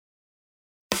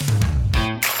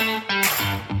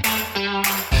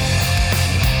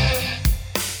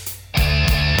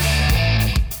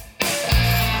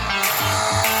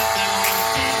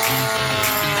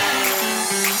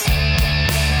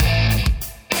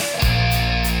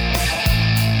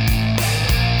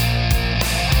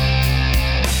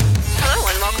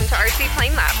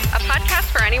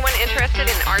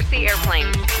RC Airplane.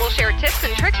 We'll share tips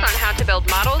and tricks on how to build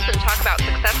models and talk about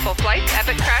successful flights,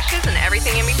 epic crashes, and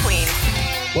everything in between.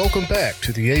 Welcome back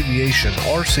to the Aviation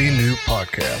RC Noob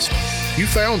Podcast. You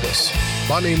found us.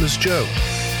 My name is Joe.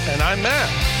 And I'm Matt.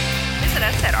 Visit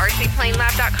us at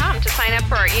rcplanelab.com to sign up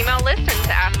for our email list and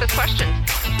to ask us questions.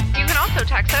 You can also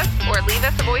text us or leave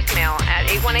us a voicemail at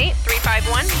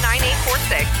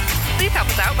 818-351-9846. Please help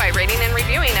us out by rating and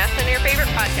reviewing us in your favorite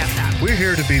podcast app. We're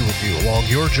here to be with you along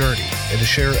your journey and to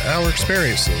share our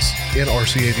experiences in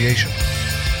RC aviation.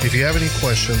 If you have any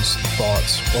questions,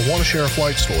 thoughts, or want to share a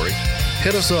flight story,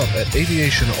 hit us up at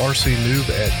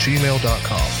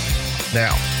aviationrcnoob@gmail.com.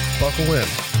 Now, buckle in.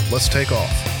 Let's take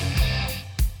off.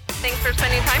 Thanks for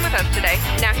spending time with us today.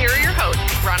 Now here are your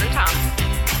hosts, Ron and Tom.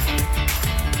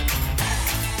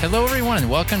 Hello, everyone, and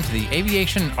welcome to the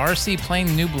Aviation RC Plane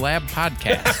Noob Lab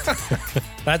podcast.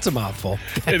 That's a mouthful.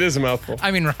 It is a mouthful.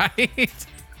 I mean, right?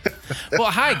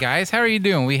 Well, hi, guys. How are you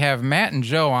doing? We have Matt and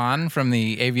Joe on from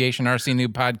the Aviation RC Noob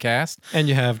podcast. And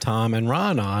you have Tom and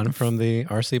Ron on from the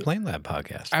RC Plane Lab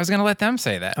podcast. I was going to let them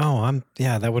say that. Oh,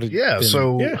 that would have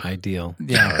been ideal.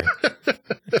 Yeah.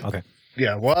 Okay.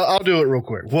 Yeah, well, I'll do it real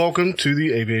quick. Welcome to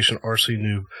the Aviation RC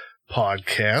Noob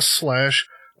Podcast /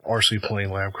 RC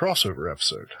Plane Lab crossover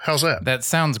episode. How's that? That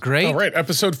sounds great. All right,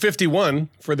 episode 51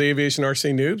 for the Aviation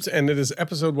RC Noobs, and it is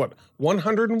episode,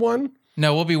 101?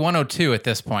 No, we'll be 102 at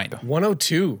this point.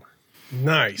 102.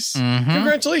 Nice. Mm-hmm.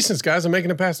 Congratulations, guys, on making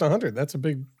it past 100. That's a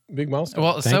big milestone.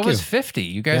 Well, Thank so you. was 50.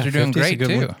 You guys are doing great,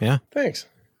 too. One. Yeah. Thanks.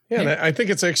 Yeah, and I think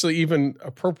it's actually even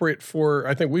appropriate for,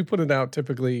 I think we put it out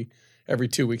typically every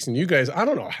 2 weeks, and you guys, I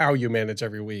don't know how you manage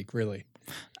every week, really.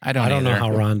 I don't know how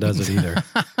Ron does it either.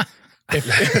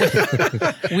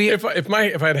 If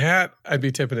I had a hat, I'd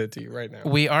be tipping it to you right now.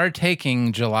 We are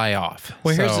taking July off.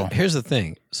 Well, so. here's the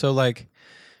thing. So,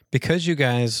 because you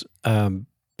guys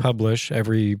publish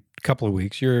every couple of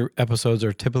weeks, your episodes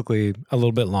are typically a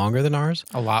little bit longer than ours.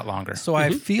 A lot longer. So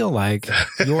I feel like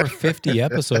your 50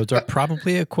 episodes are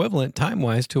probably equivalent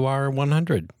time-wise to our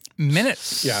 100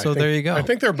 minutes. Yeah. So there you go. I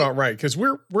think they're about right because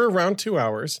we're around 2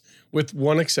 hours with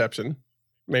one exception,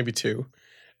 maybe two,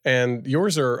 and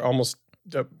yours are almost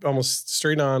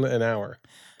straight on an hour,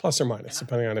 plus or minus,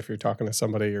 depending on if you're talking to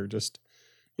somebody or just,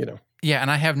 Yeah, and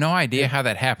I have no idea how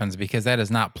that happens because that is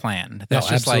not planned. That's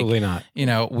just absolutely not.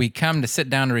 We come to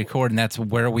sit down to record, and that's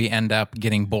where we end up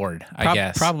getting bored, I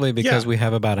guess. Probably because we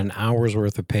have about an hour's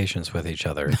worth of patience with each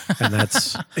other, and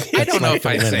that's. I don't know if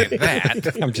I'd say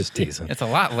that. I'm just teasing. It's a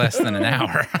lot less than an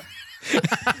hour.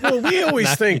 Well, we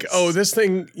always think, this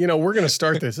thing, we're going to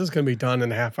start this. This is going to be done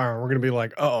in a half hour. We're going to be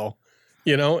like,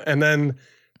 and then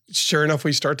sure enough,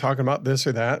 we start talking about this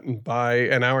or that. And by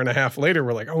an hour and a half later,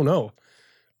 we're like, oh no,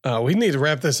 we need to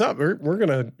wrap this up. We're going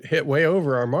to hit way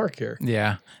over our mark here.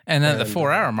 Yeah. And then at the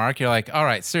 4 hour mark, you're like, all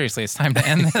right, seriously, it's time to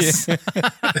end this.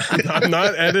 I'm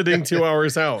not editing 2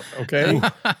 hours out. Okay.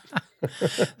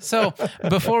 So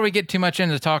before we get too much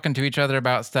into talking to each other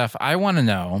about stuff, I want to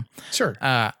know, Sure.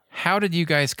 How did you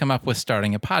guys come up with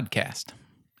starting a podcast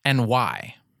and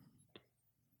why?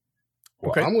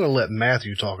 Well, Okay. I'm going to let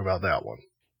Matthew talk about that one.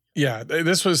 Yeah,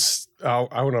 this was, I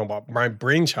don't know about my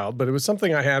brainchild, but it was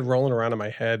something I had rolling around in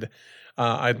my head.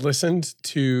 I'd listened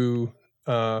to,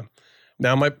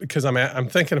 because I'm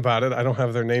thinking about it. I don't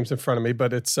have their names in front of me,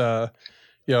 but it's,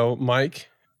 Mike,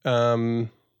 the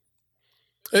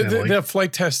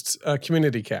Flight Test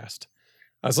Community Cast.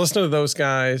 I was listening to those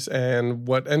guys, and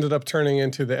what ended up turning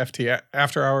into the FT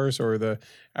After Hours or the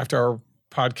After Hour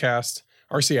podcast,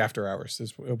 RC After Hours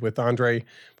is with Andre,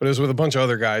 but it was with a bunch of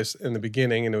other guys in the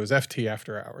beginning, and it was FT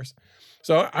After Hours.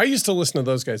 So I used to listen to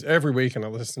those guys every week, and I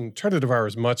try to devour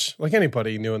as much, like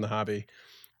anybody new in the hobby.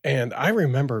 And I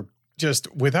remember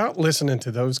just without listening to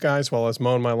those guys while I was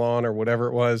mowing my lawn or whatever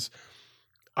it was,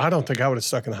 I don't think I would have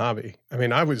stuck in the hobby. I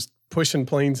mean, I was pushing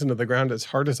planes into the ground as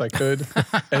hard as I could,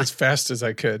 as fast as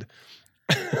I could.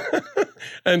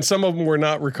 And some of them were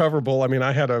not recoverable. I mean,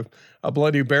 I had a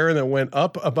Bloody Baron that went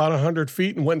up about 100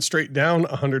 feet and went straight down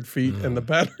 100 feet, and the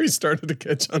battery started to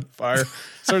catch on fire,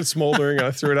 started smoldering, and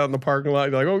I threw it out in the parking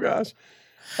lot. You're like, oh, gosh.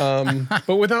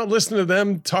 But without listening to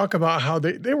them talk about how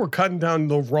they were cutting down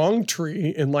the wrong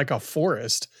tree in like a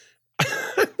forest.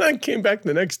 I came back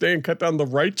the next day and cut down the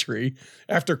right tree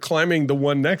after climbing the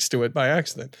one next to it by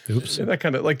accident. Oops. And that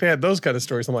kind of, they had those kind of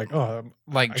stories. I'm like,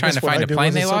 like trying to find a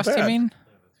plane they lost, you mean?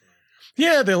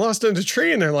 Yeah, they lost it in a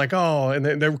tree, and they're like, and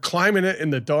they were climbing it in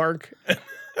the dark.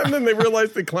 And then they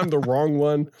realized they climbed the wrong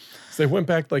one. So they went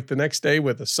back the next day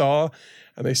with a saw,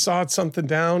 and they sawed something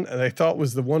down, and they thought it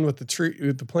was the one with the tree,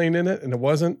 with the plane in it, and it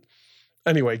wasn't.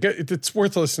 Anyway, it's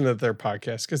worth listening to their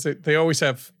podcast because they always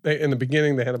have, in the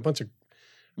beginning, they had a bunch of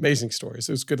amazing stories.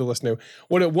 It was good to listen to.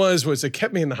 What it was it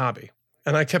kept me in the hobby.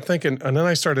 And I kept thinking, and then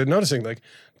I started noticing, like,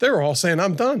 they were all saying,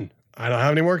 I'm done. I don't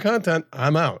have any more content.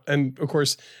 I'm out. And of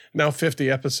course, now 50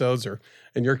 episodes, or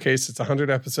in your case, it's 100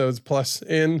 episodes plus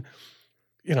in,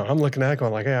 I'm looking at it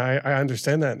going like, hey, I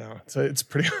understand that now. So it's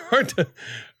pretty hard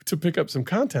to pick up some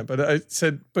content. But I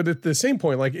said, but at the same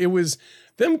point, like, it was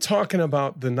them talking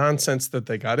about the nonsense that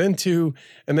they got into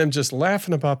and them just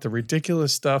laughing about the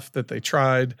ridiculous stuff that they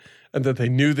tried and that they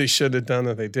knew they should have done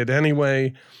and they did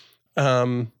anyway.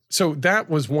 So that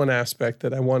was one aspect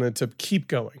that I wanted to keep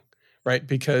going. Right?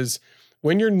 Because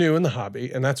when you're new in the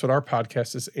hobby, and that's what our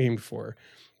podcast is aimed for,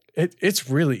 it's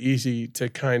really easy to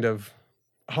kind of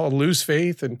lose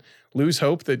faith and lose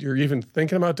hope that you're even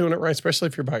thinking about doing it right, especially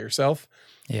if you're by yourself.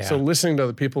 Yeah. So listening to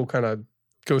other people kind of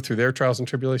go through their trials and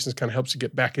tribulations kind of helps you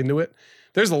get back into it.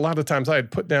 There's a lot of times I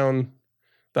had put down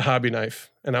the hobby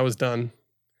knife and I was done,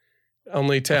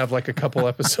 only to have like a couple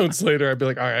episodes later, I'd be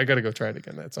like, all right, I got to go try it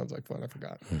again. That sounds like fun. I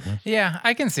forgot. Yeah,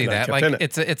 I can see that. Like,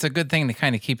 it's a good thing to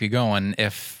kind of keep you going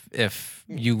if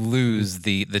you lose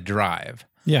the drive.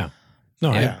 Yeah.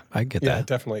 No, Yeah. I get Yeah, that.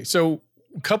 definitely. So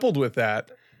coupled with that,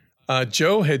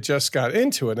 Joe had just got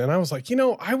into it, and I was like,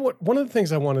 one of the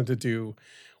things I wanted to do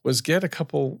was get a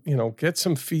couple, get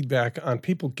some feedback on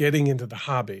people getting into the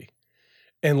hobby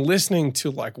and listening to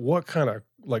like what kind of,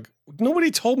 like, nobody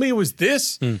told me it was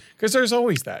this, because there's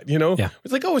always that, Yeah.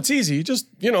 It's like, oh, it's easy. You just,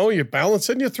 you balance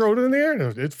it and you throw it in the air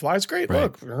and it flies great. Right.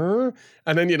 Look.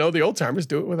 And then, the old timers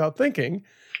do it without thinking.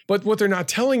 But what they're not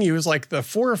telling you is like the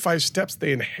 4 or 5 steps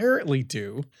they inherently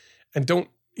do and don't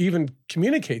even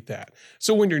communicate that.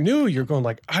 So when you're new, you're going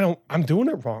like, I'm doing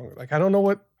it wrong. Like, I don't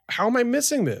know how am I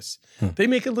missing this? They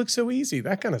make it look so easy,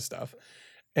 that kind of stuff.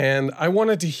 And I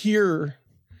wanted to hear,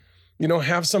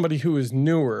 have somebody who is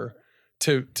newer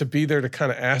to be there to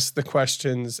kind of ask the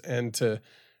questions and to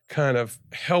kind of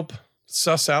help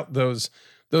suss out those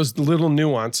little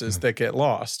nuances that get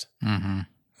lost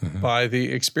by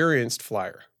the experienced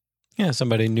flyer. Yeah,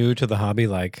 somebody new to the hobby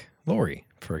like Lori,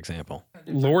 for example.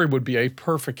 Lori would be a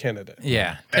perfect candidate.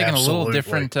 Yeah, taking a little Absolutely.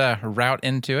 different route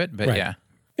into it, but Right. yeah.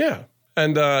 Yeah.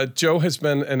 And Joe has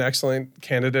been an excellent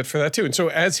candidate for that too. And so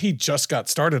as he just got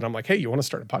started, I'm like, hey, you want to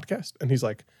start a podcast? And he's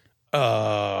like,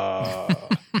 I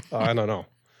don't know.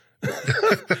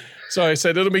 So I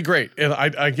said, it'll be great. And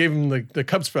I gave him the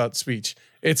Cub Sprout speech.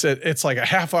 It's like a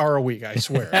half hour a week, I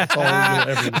swear. That's all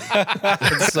every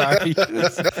week. Sorry.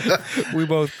 We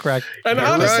both cracked. And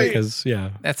honestly- because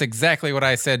That's exactly what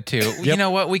I said too. You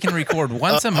know what? We can record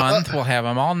once a month. We'll have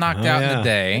them all knocked out in yeah. a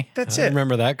day. That's I it.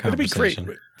 remember that It'll be conversation.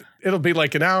 great. It'll be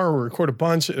like an hour. We'll record a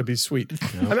bunch. It'll be sweet.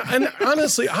 And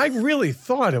honestly, I really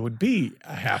thought it would be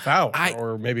a half hour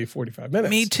or maybe 45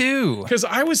 minutes. Me too. Because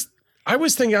I was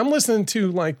thinking, I'm listening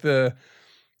to like there's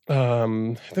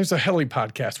a heli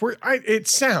podcast where it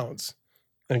sounds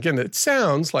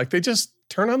like they just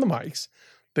turn on the mics,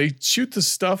 they shoot the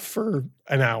stuff for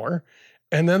an hour,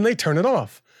 and then they turn it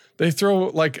off. They throw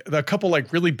like a couple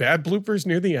like really bad bloopers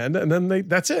near the end, and then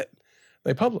that's it.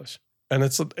 They publish. And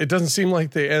it doesn't seem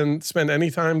like they spend any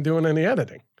time doing any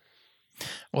editing.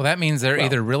 Well, that means they're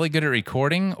either really good at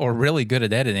recording or really good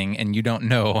at editing, and you don't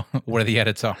know where the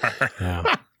edits are.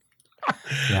 Yeah.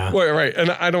 Yeah. Well, right.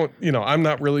 And I don't, I'm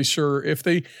not really sure if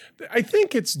I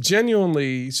think it's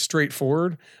genuinely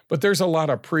straightforward, but there's a lot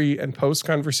of pre and post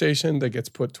conversation that gets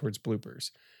put towards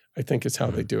bloopers. I think it's how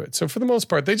they do it. So for the most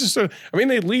part, they just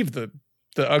they leave the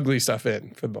ugly stuff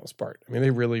in for the most part. I mean, they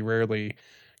really rarely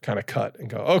kind of cut and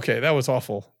go, okay, that was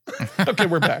awful. Okay,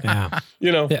 we're back. Yeah.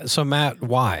 Yeah. So Matt,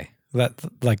 why? That's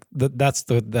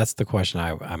the question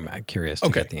I'm curious to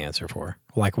get the answer for.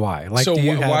 Like why? Like, so do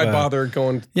you why have bother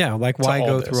going? Yeah, like to why all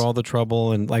go this? through all the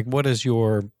trouble, and like what is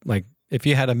your, like, if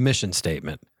you had a mission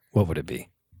statement, what would it be?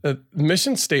 The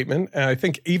mission statement, and I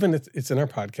think even it's in our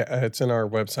podcast, it's in our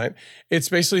website. It's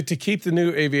basically to keep the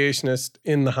new aviationist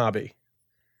in the hobby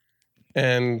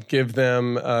and give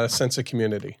them a sense of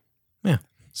community. Yeah.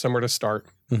 Somewhere to start.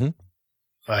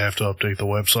 I have to update the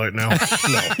website now.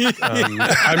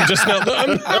 I'm just not.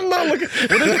 I'm not looking.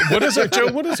 What is our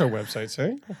Joe? What does our website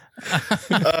say?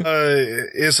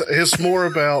 It's more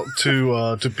about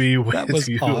to be That was with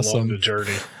you awesome. along the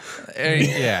journey.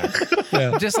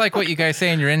 Yeah. Just like what you guys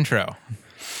say in your intro.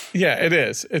 Yeah, it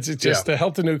is. It's just to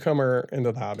help the newcomer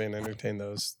into the hobby and entertain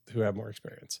those who have more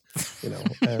experience.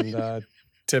 And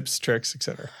tips, tricks,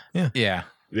 etc. Yeah.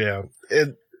 Yeah,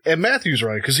 and Matthew's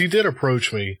right, because he did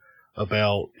approach me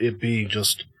about it being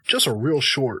just a real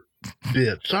short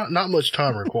bit, not much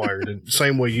time required, and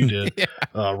same way you did,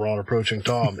 Ron, approaching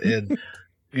Tom. And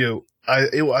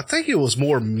I think it was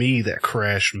more me that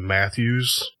crashed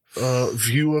Matthew's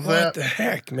view of What that. the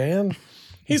heck, man?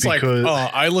 He's like,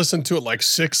 I listened to it like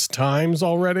 6 times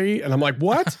already. And I'm like,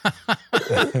 what?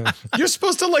 You're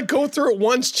supposed to like go through it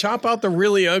once, chop out the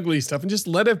really ugly stuff and just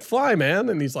let it fly, man.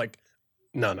 And he's like,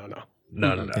 no.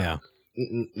 Yeah.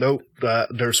 Nope.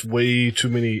 There's way too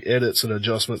many edits and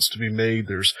adjustments to be made.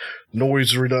 There's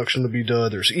noise reduction to be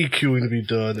done. There's EQing to be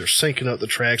done. There's syncing up the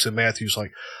tracks. And Matthew's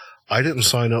like, I didn't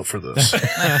sign up for this.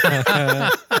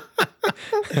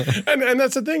 and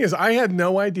that's the thing is I had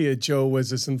no idea Joe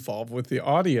was as involved with the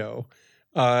audio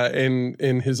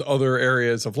in his other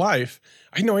areas of life.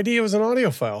 I had no idea it was an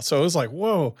audiophile. So it was like,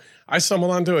 whoa, I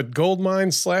stumbled onto a gold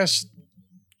mine /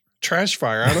 trash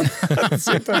fire. I don't know. At the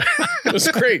same time. It was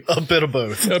great. A bit of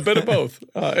both.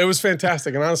 It was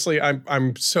fantastic. And honestly,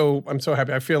 I'm so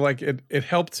happy. I feel like it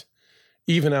helped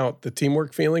even out the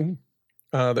teamwork feeling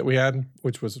that we had,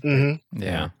 which was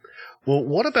Yeah. Well,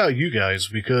 what about you guys?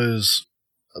 Because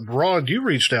Ron, you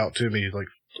reached out to me like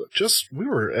we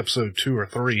were episode 2 or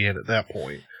 3 in at that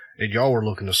point, and y'all were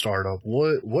looking to start up.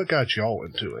 What got y'all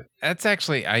into it? That's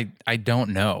actually I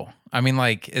don't know. I mean,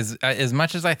 like as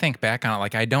much as I think back on it,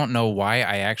 like I don't know why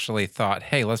I actually thought,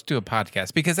 hey, let's do a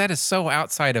podcast, because that is so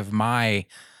outside of my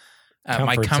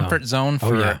comfort zone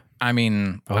for. I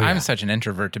mean, I'm such an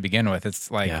introvert to begin with. It's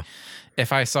like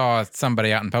if I saw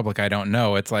somebody out in public I don't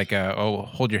know, it's like,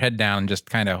 hold your head down and just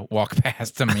kind of walk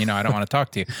past them. You know, I don't want to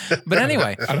talk to you. But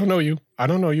anyway. I don't know you.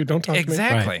 Don't talk to me.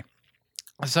 Exactly.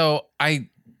 Right. So I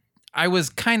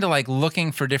was kind of like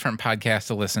looking for different podcasts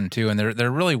to listen to, and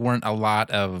there really weren't a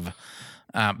lot of,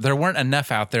 there weren't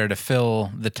enough out there to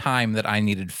fill the time that I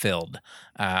needed filled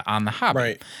on the hobby.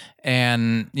 Right.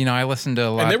 And, you know, I listened to a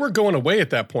lot. And they were going away at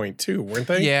that point too, weren't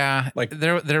they? Yeah. Like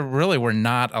there really were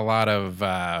not a lot of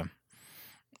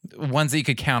ones that you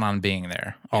could count on being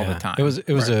there all the time.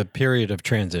 It was a period of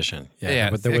transition. Yeah,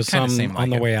 but there was some on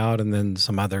the way out, and then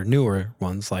some other newer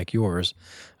ones like yours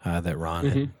that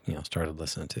Ron had started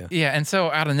listening to. Yeah, and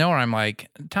so out of nowhere, I'm like,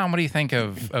 Tom, what do you think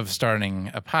of starting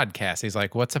a podcast? He's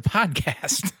like, what's a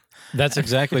podcast? That's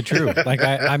exactly true. Like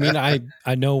I mean,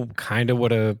 I know kind of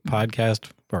what a podcast,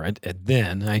 or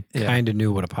then I kind of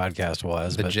knew what a podcast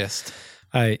was. The gist.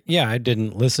 I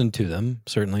didn't listen to them.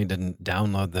 Certainly didn't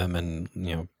download them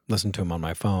and listen to them on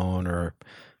my phone or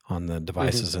on the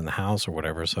devices in the house or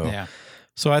whatever. So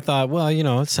I thought, well,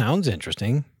 it sounds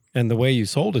interesting. And the way you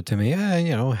sold it to me,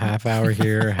 half hour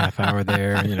here, half hour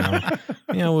there.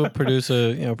 We'll produce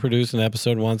an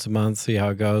episode once a month, see how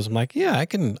it goes. I'm like, yeah, I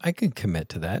can commit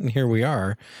to that. And here we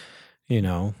are. 2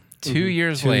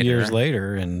 years 2 years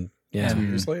later, and. Yeah. 2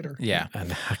 years later. Yeah.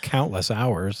 And countless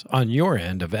hours on your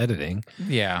end of editing.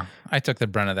 Yeah. I took the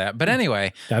brunt of that. But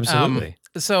anyway. Absolutely.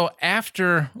 So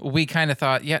after we kind of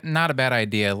thought, not a bad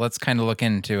idea, let's kind of look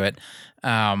into it.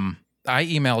 I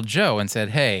emailed Joe and said,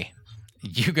 hey,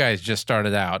 you guys just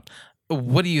started out.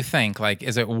 What do you think? Like,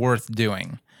 is it worth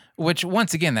doing? Which,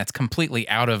 once again, that's completely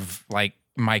out of, like,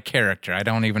 my character. I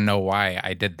don't even know why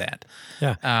I did that.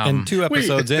 Yeah. And 2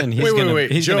 episodes in, he's going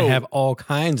to have all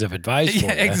kinds of advice for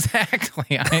you.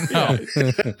 Exactly. I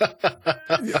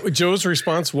know. Joe's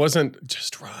response wasn't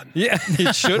just run. Yeah,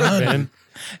 it should have been.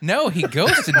 No, he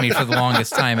ghosted me for the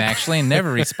longest time, actually, and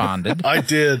never responded. I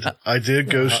did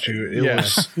ghost you. It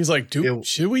was. He's like, dude,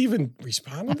 should we even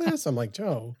respond to this? I'm like,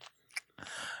 Joe.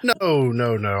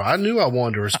 No. I knew I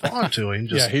wanted to respond to him.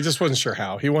 He just wasn't sure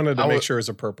how. He wanted to make sure it was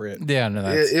appropriate. Yeah, no,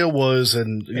 it was,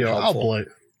 and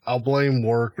I'll blame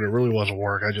work, but it really wasn't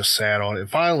work. I just sat on it. And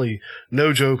finally,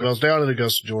 no joke, I was down in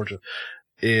Augusta, Georgia,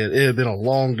 and it had been a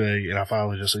long day, and I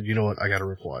finally just said, you know what, I got to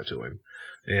reply to him.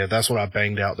 And that's when I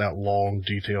banged out that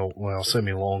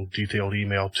semi-long, detailed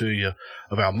email to you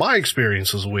about my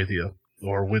experiences with you,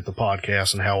 or with the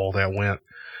podcast and how all that went.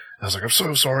 I was like, I'm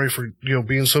so sorry for,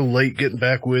 being so late getting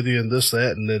back with you and this,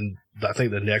 that. And then I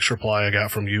think the next reply I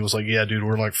got from you was like, yeah, dude,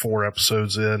 we're like 4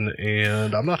 episodes in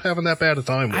and I'm not having that bad a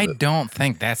time with it. I don't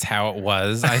think that's how it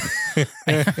was. I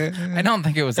don't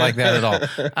think it was like that at all.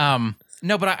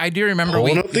 No, but I do remember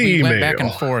we went back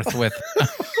and forth with.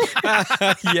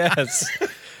 Yes.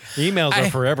 Emails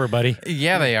are forever, buddy.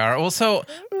 Yeah, they are. Well, so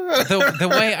the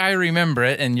way I remember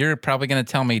it, and you're probably going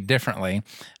to tell me differently,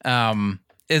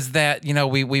 is that,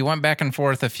 we went back and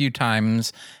forth a few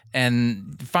times,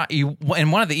 and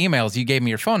in one of the emails, you gave me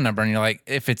your phone number, and you're like,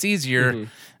 if it's easier,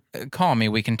 call me,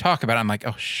 we can talk about it. I'm like,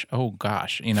 oh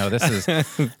gosh,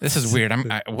 this is weird.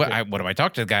 What do I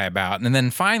talk to the guy about? And then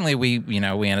finally, we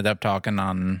ended up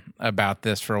talking about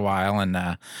this for a while,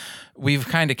 and we've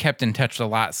kind of kept in touch a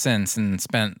lot since, and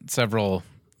spent several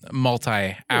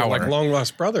multi-hour, like long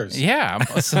lost brothers. Yeah,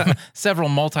 several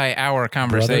multi-hour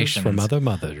conversations from other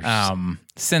mothers.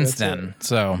 Since then.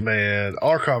 So man,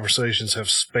 our conversations have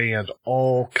spanned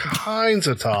all kinds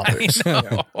of topics.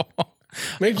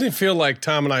 Makes me feel like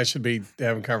Tom and I should be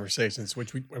having conversations,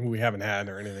 which we haven't had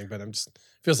or anything. But I'm just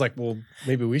feels like, well,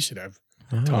 maybe we should have.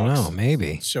 I don't know,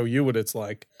 maybe show you what it's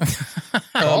like.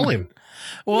 Call him.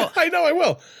 Well, I know I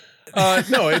will.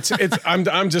 No, it's.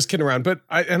 I'm just kidding around. But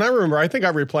I remember. I think I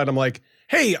replied. I'm like,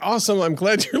 hey, awesome. I'm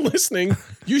glad you're listening.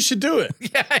 You should do it.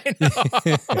 Yeah, I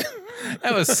know.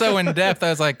 That was so in depth. I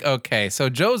was like, okay, so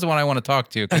Joe's the one I want to talk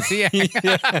to because he.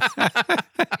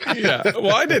 Yeah.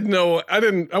 Well, I didn't know.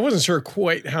 I wasn't sure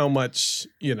quite how much.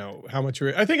 How much.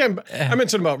 I think I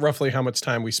mentioned about roughly how much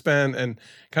time we spent and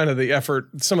kind of the effort,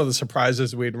 some of the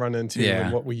surprises we'd run into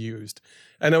and what we used.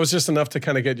 And it was just enough to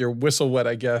kind of get your whistle wet,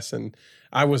 I guess. And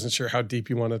I wasn't sure how deep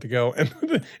you wanted to go. And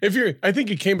I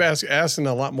think you came back asking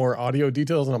a lot more audio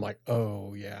details. And I'm like,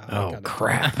 oh, yeah. Oh,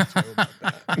 crap.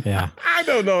 Yeah. I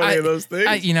don't know any of those things.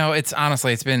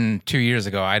 It's been 2 years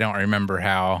ago. I don't remember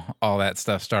how all that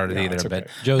stuff started either. Okay. But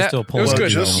Joe's still pulling. It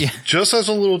was good. Just as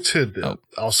a little tidbit,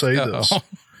 I'll say this.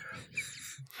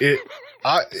 It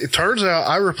turns out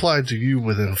I replied to you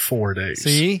within 4 days.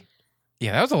 See?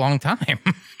 Yeah, that was a long time.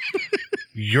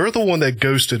 You're the one that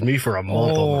ghosted me for a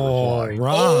month on the reply.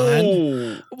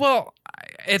 Ron. Well,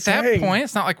 at that point,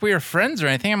 it's not like we were friends or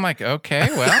anything. I'm like, okay,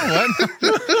 well,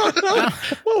 what?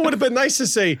 Well, it would have been nice to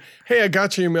say, hey, I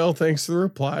got your email. Thanks for the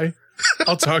reply.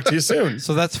 I'll talk to you soon.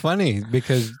 So that's funny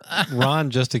because Ron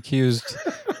just accused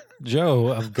Joe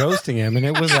of ghosting him, and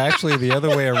it was actually the other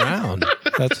way around.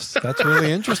 That's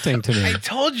really interesting to me. I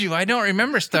told you I don't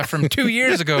remember stuff from 2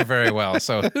 years ago very well,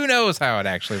 so who knows how it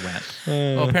actually went.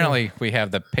 Well, apparently we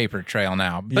have the paper trail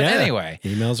now. But anyway.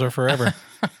 Emails are forever.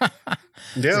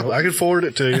 Yeah, I can forward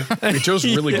it to you. Hey, Joe's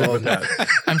really good with that.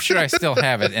 I'm sure I still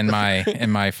have it in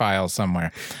my files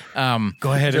somewhere.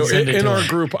 Go ahead and send it in to our him.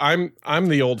 group. I'm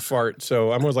the old fart,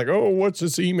 so I'm always like, oh, what's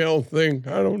this email thing?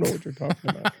 I don't know what you're talking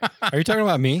about. Are you talking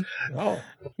about me? Oh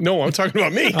no, I'm talking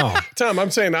about me. Oh. Tom,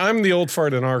 I'm saying I'm the old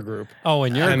fart in our group. Oh,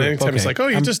 and you're and anytime it's like, oh,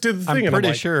 you just did the thing. I'm and pretty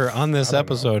I'm like, sure on this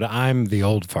episode I'm the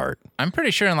old fart. I'm pretty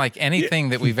sure in like anything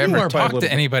that we've you ever are by a talked little to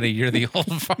bit. anybody, you're the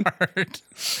old fart.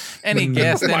 Any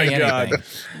guest, Oh my anything. God,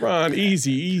 Ron,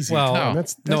 easy. Well, Tom,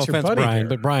 that's no your offense, buddy Brian, here.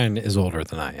 but Brian is older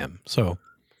than I am. So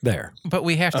there. But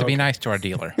we have to be nice to our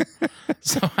dealer.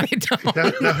 So I don't.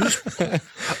 Now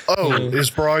is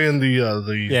Brian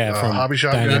the from hobby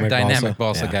shop guy? Dynamic Dynamic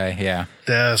Balsa. Balsa guy, yeah.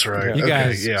 That's right. You Okay,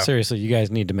 guys, yeah. seriously, you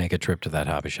guys need to make a trip to that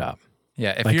hobby shop.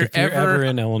 Yeah, if Like you're if you're ever ever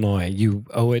in Illinois, you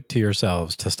owe it to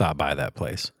yourselves to stop by that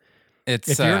place. it's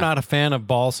If you're not a fan of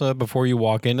balsa before you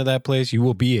walk into that place, you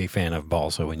will be a fan of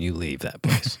balsa when you leave that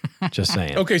place. Just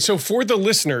saying. Okay, so for the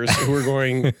listeners who are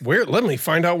going, where? Let me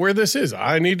find out where this is.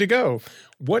 I need to go.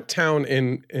 What town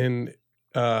in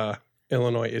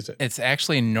Illinois is it? it's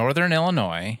actually Northern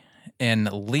Illinois in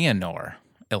Leonore,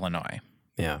 Illinois.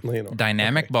 Yeah. Leonore.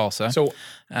 Dynamic Okay. Balsa. So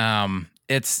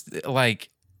It's like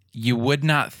you would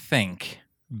not think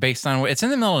based on it's in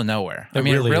the middle of nowhere. It I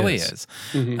mean, really it really is.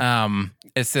 is.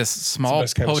 It's this small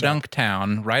best kind of podunk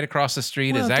town right across the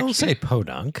street. Well, is don't actually say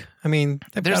podunk. I mean,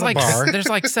 they've there's got like a bar. there's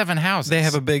like 7 houses. They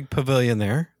have a big pavilion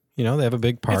there. You know, they have a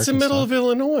big park. it's the and middle stuff. of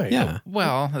Illinois. Yeah.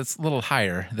 well, it's a little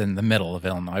higher than the middle of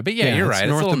Illinois, but yeah, Yeah, you're it's right. It's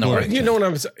a north little of north. Bloomington. You know what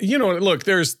I'm saying? You know what? Look,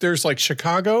 there's like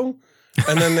Chicago,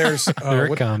 and then there's There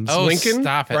it comes. Oh, Lincoln.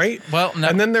 stop it. Right? Well, no,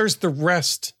 And then there's the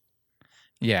rest.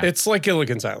 yeah, It's like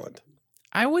Gilligan's Island.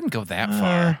 I wouldn't go that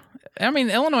far. I mean,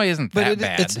 Illinois isn't But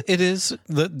that bad. it is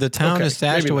the town Okay, is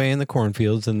stashed maybe away in the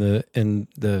cornfields in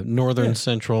the northern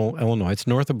central Illinois. It's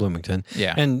north of Bloomington.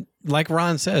 Yeah. And like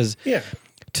Ron says, Yeah.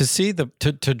 to see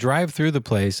to drive through the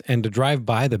place and to drive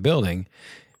by the building,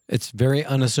 it's very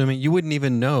unassuming. You wouldn't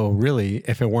even know really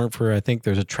if it weren't for I think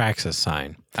there's a Traxxas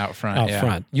sign out front. out yeah.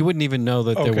 front. You wouldn't even know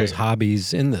that there Okay. was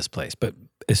hobbies in this place. But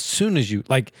as soon as you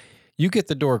you get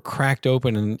the door cracked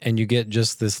open and you get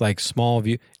just this like small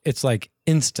view, it's like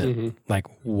instant, like,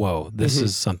 whoa, this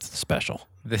is something special.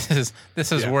 This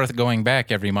is worth going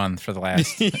back every month for the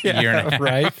last year and a half.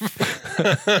 Right?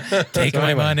 Take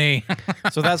my money.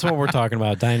 So that's what we're talking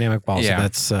about, Dynamic Balsa. Yeah.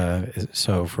 That's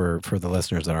so for the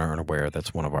listeners that aren't aware,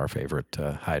 that's one of our favorite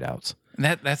hideouts.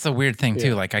 That's a weird thing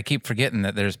too. Like I keep forgetting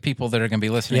that there's people that are going to be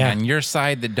listening Yeah. on your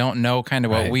side that don't know kind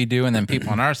of what Right. we do, and then people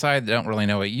on our side that don't really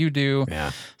know what you do.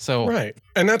 Yeah. So Right.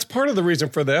 And that's part of the reason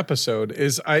for the episode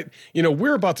is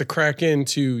we're about to crack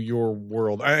into your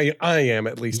world. I am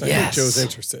at least. I think Yes. Joe's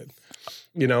interested.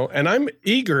 And I'm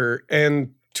eager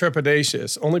and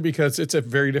trepidatious only because it's a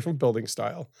very different building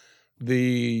style.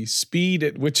 The speed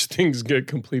at which things get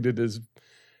completed is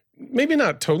maybe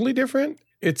not totally different.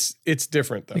 It's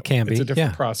different though. It can be. It's a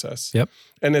different Yeah. process. Yep.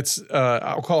 And it's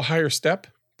I'll call higher step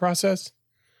process.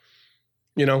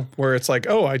 You know, where it's like,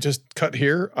 oh, I just cut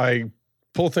here, I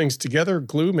pull things together,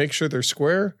 glue, make sure they're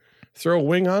square, throw a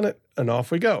wing on it, and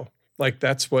off we go. Like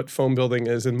that's what foam building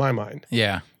is in my mind.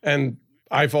 Yeah. And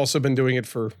I've also been doing it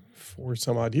for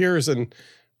some odd years, and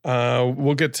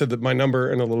we'll get to my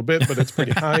number in a little bit, but it's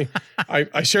pretty high.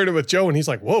 I shared it with Joe, and he's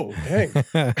like, "Whoa, dang!"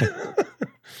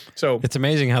 So It's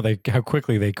amazing how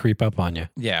quickly they creep up on you.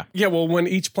 Yeah. yeah, well, when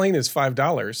each plane is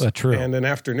 $5, That's true. and an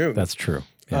afternoon, That's true.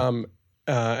 Yeah.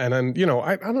 and then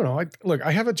I don't know.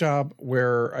 I have a job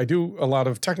where I do a lot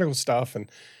of technical stuff, and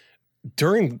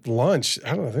during lunch,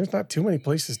 I don't know. There's not too many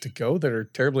places to go that are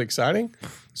terribly exciting.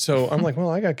 So I'm like, well,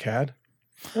 I got CAD.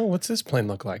 Oh, what's this plane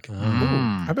look like? Ooh,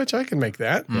 I bet you I can make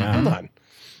that. Yeah. Hold on.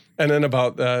 And then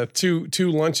about two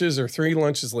lunches or 3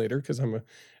 lunches later, because I'm a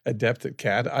adept at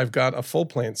CAD, I've got a full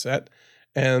plan set.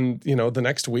 And, the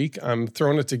next week I'm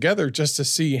throwing it together just to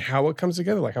see how it comes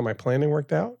together, like how my planning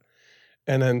worked out.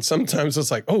 And then sometimes it's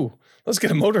like, oh, let's get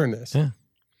a motor in this. Yeah.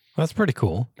 That's pretty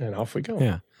cool. And off we go.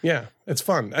 Yeah. Yeah, it's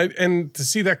fun. And to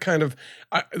see that kind of,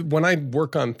 when I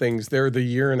work on things, they're the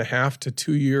 1.5 to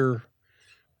 2 year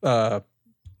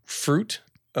fruit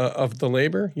of the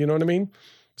labor. You know what I mean?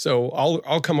 So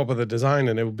I'll come up with a design,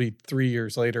 and it will be 3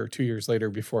 years later, 2 years later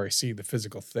before I see the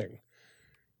physical thing.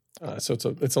 So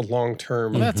it's a long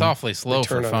term. Well, that's awfully slow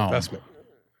return for on foam. investment.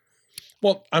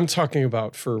 Well, I'm talking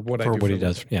about for what I do. For what he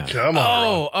does. Yeah. Come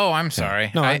on. Oh, I'm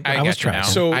sorry. No, I I was get you now.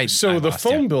 trying. So I the lost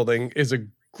foam you. building is a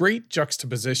great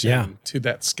juxtaposition Yeah. to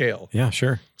that scale. Yeah,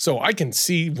 sure. So I can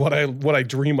see what I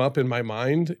dream up in my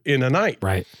mind in a night.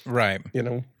 Right. Right.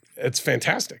 It's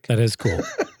fantastic. That is cool.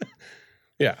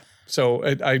 Yeah. So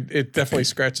it definitely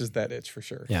scratches that itch for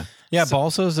sure. Yeah. Yeah.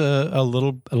 Balsa's a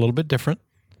little bit different.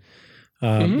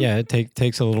 Yeah, it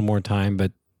takes a little more time,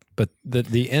 but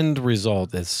the end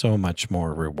result is so much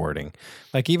more rewarding.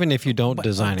 Like even if you don't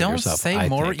design it yourself, Don't say I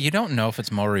more. think. You don't know if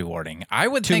it's more rewarding. I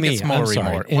would To think me, it's more I'm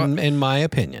sorry, rewarding. in my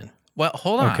opinion. Well,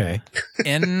 hold on. Okay.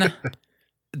 In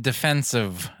defense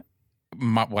of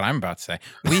what I'm about to say,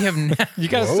 we have You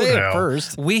got to Whoa say now. it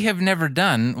first. we have never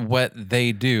done what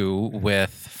they do with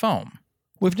foam.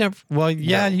 We've never. Well,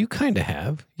 yeah, you kind of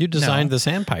have. You designed the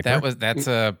sandpiper.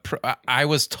 I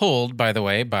was told, by the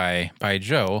way, by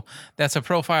Joe, that's a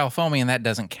profile foaming, and that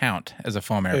doesn't count as a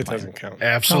foam airplane. It doesn't count.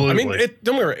 Absolutely. I mean,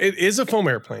 don't worry. It is a foam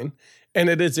airplane, and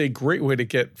it is a great way to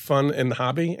get fun in the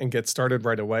hobby and get started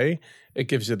right away. It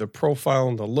gives you the profile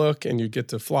and the look, and you get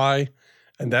to fly,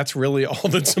 and that's really all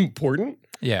that's important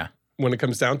Yeah. when it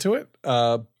comes down to it.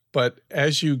 But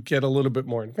as you get a little bit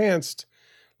more advanced,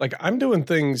 like I'm doing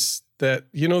things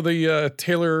that the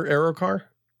Taylor Aero car.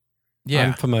 Yeah.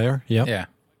 I'm familiar. Yep. Yeah.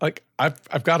 Like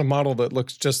I've got a model that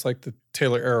looks just like the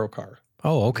Taylor Aero car.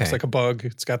 Oh, okay. It's like a bug.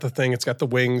 It's got the thing. It's got the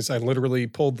wings. I literally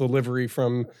pulled the livery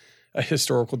from a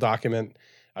historical document.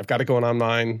 I've got it going on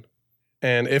mine,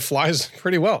 and it flies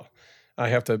pretty well.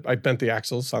 I bent the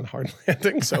axles on hard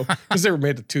landing, so because they were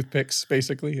made of toothpicks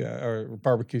basically, or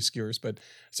barbecue skewers. But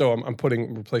so I'm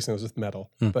replacing those with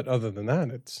metal. But other than that,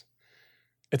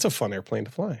 it's a fun airplane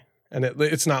to fly. And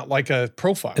it's not like a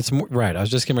profile. It's more, right. I was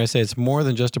just going to say it's more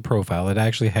than just a profile. It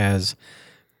actually has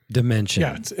dimension.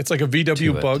 Yeah, it's like a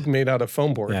VW Bug made out of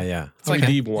foam board. Yeah. It's like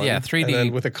 3D one. Yeah, 3D. And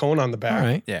then with a cone on the back. All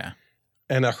right. Yeah.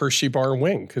 And a Hershey bar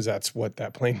wing, because that's what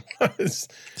that plane was.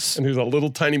 And there's a little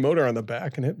tiny motor on the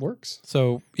back, and it works.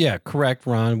 So yeah, correct,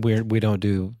 Ron. We don't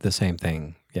do the same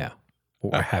thing. Yeah,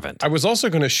 or haven't. I was also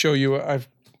going to show you.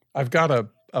 I've got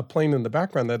a plane in the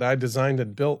background that I designed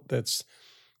and built that's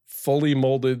fully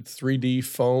molded 3D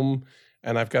foam,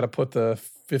 and I've got to put the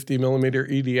 50 millimeter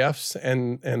EDFs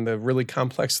and the really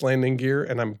complex landing gear,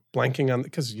 and I'm blanking on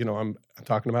because I'm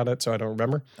talking about it, so I don't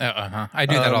remember. I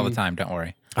do that all the time. Don't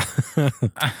worry.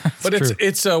 But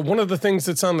it's one of the things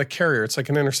that's on the carrier. It's like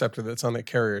an interceptor that's on the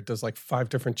carrier. It does like 5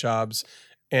 different jobs,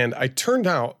 and I turned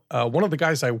out one of the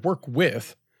guys I work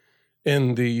with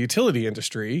in the utility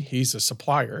industry. He's a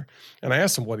supplier, and I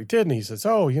asked him what he did, and he says,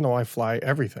 "Oh, I fly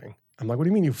everything." I'm like, "What do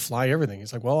you mean you fly everything?"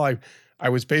 He's like, "Well, I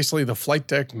was basically the flight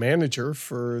deck manager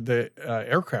for the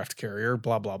aircraft carrier,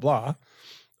 blah, blah, blah.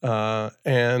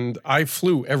 And I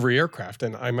flew every aircraft.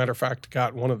 And I, matter of fact,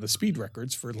 got one of the speed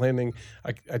records for landing.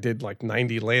 I did like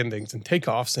 90 landings and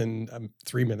takeoffs in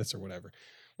 3 minutes or whatever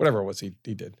it was he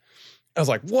did." I was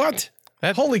like, "What?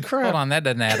 Holy crap." Hold on. That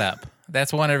doesn't add up.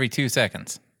 That's 1 every 2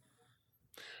 seconds.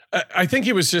 I think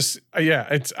he was just,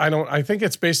 I think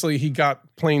it's basically he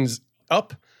got planes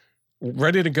up,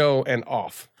 ready to go, and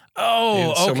off.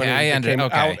 Oh, So okay. many I that understand. came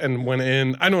Okay. out and went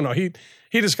in. I don't know. He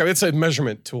described it's a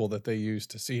measurement tool that they use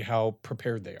to see how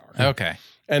prepared they are. Okay.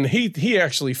 And he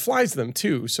actually flies them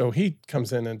too. So he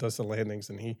comes in and does the landings,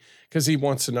 and because he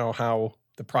wants to know how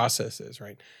the process is,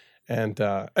 right? And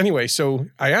anyway, so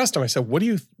I asked him, I said,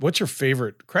 what's your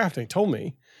favorite craft? And he told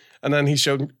me. And then he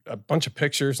showed a bunch of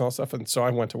pictures and all stuff. And so I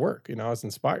went to work, I was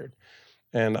inspired.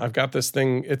 And I've got this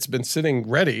thing, it's been sitting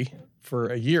ready for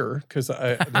a year because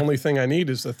the only thing I need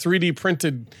is a 3D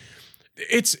printed,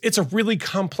 it's a really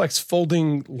complex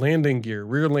folding landing gear,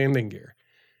 rear landing gear.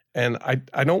 And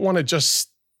I don't want to just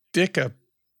stick a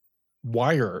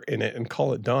wire in it and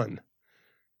call it done.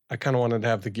 I kind of wanted to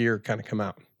have the gear kind of come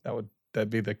out. That'd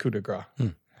be the coup de grace.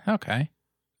 Okay.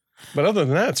 But other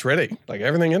than that, it's ready. Like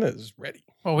everything in it is ready.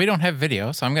 Well, we don't have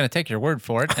video, so I'm going to take your word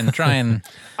for it and try and.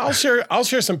 I'll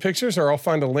share some pictures, or I'll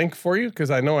find a link for you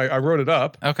because I know I wrote it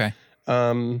up. Okay.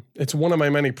 It's one of my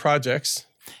many projects.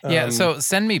 Yeah, so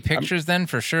send me pictures then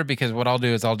for sure, because what I'll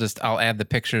do is I'll add the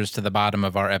pictures to the bottom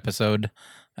of our episode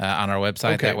on our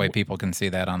website. Okay. That way people can see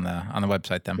that on the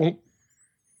website then. Well,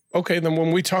 okay, then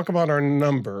when we talk about our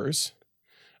numbers,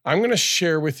 I'm going to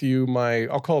share with you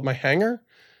I'll call it my hanger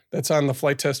that's on the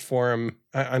Flight Test forum.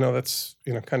 I know that's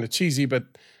kind of cheesy, but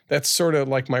that's sort of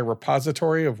like my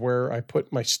repository of where I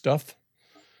put my stuff.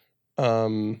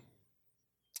 And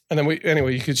then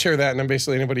you could share that, and then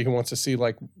basically anybody who wants to see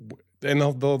and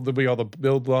there'll be all the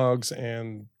build logs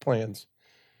and plans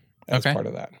as part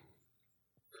of that.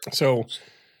 So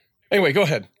anyway, go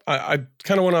ahead. I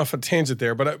kind of went off a tangent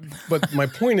there, but my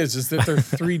point is that they're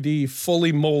 3D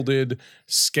fully molded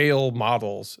scale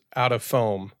models out of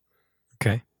foam.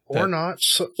 Okay. Or not.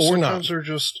 Sometimes they're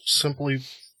just simply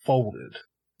folded.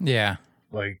 Yeah.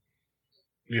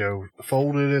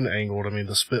 Folded and angled. I mean,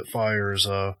 the Spitfire is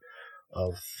a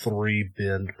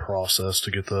 3-bend process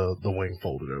to get the wing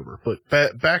folded over. But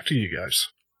back to you guys.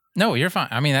 No, you're fine.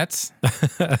 I mean, that's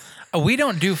we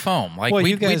don't do foam. Well,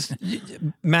 you guys.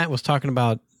 Matt was talking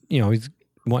about he's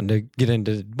wanting to get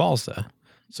into balsa,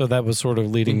 so that was sort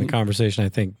of leading the conversation, I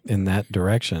think, in that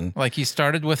direction. Like he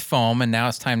started with foam, and now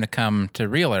it's time to come to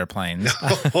real airplanes.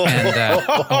 And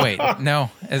oh wait,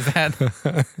 no, is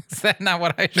that not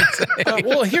what I should say?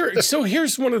 Well,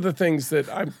 here's one of the things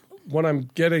that what I'm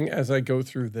getting as I go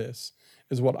through this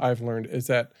is what I've learned is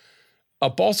that a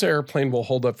balsa airplane will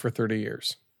hold up for 30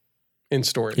 years in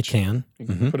storage. It can. You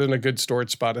can put it in a good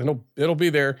storage spot, and it'll be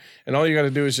there. And all you got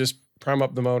to do is just prime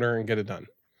up the motor and get it done,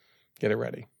 get it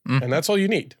ready, and that's all you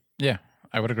need. Yeah,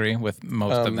 I would agree with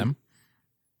most of them.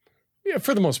 Yeah,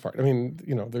 for the most part. I mean,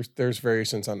 there's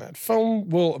variations on that. Foam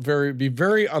will be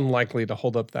very unlikely to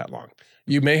hold up that long.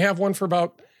 You may have one for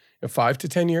about 5 to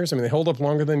 10 years. I mean, they hold up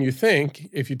longer than you think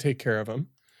if you take care of them.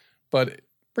 But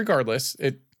regardless,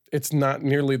 it's not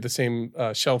nearly the same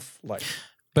shelf life.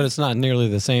 But it's not nearly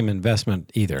the same investment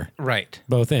either. Right.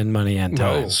 Both in money and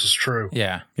time. No, this is true.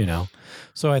 Yeah.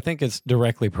 So I think it's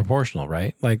directly proportional,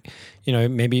 right?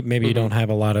 Maybe you don't have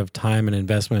a lot of time and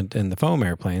investment in the foam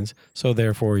airplanes, so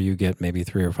therefore you get maybe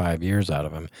 3 or 5 years out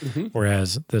of them.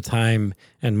 Whereas the time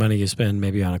and money you spend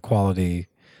maybe on a quality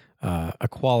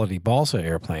balsa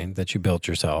airplane that you built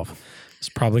yourself is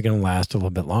probably going to last a little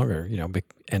bit longer,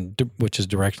 which is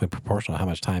directly proportional to how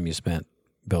much time you spent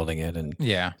building it and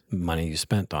money you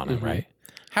spent on it, right?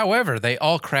 However, they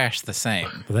all crash the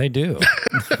same. They do.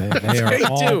 They are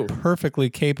all perfectly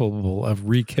capable of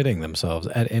re-kitting themselves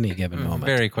at any given moment.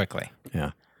 Very quickly.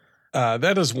 Yeah.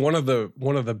 That is one of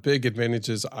the big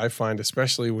advantages I find,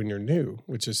 especially when you're new,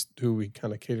 which is who we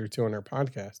kind of cater to on our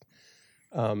podcast,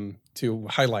 to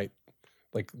highlight,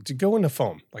 to go into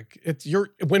foam.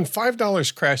 When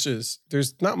 $5 crashes,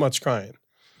 there's not much crying.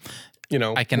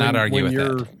 I cannot argue with that.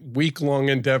 When your week-long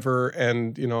endeavor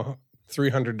and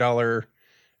 $300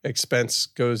 expense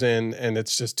goes in and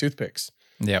it's just toothpicks.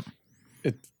 Yep.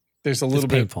 There's a little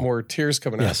bit more tears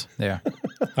coming out. Yeah.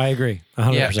 I agree.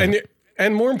 100%. Yeah.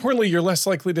 And more importantly, you're less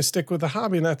likely to stick with the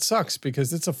hobby, and that sucks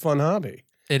because it's a fun hobby.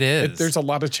 It is. There's a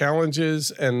lot of challenges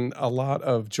and a lot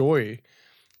of joy.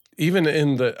 Even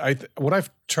in what I've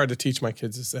tried to teach my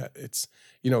kids is that it's,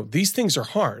 these things are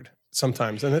hard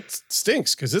sometimes, and it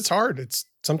stinks because it's hard.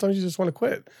 Sometimes you just want to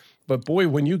quit. But boy,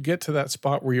 when you get to that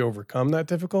spot where you overcome that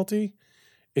difficulty,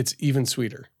 it's even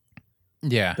sweeter.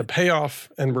 Yeah. The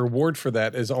payoff and reward for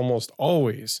that is almost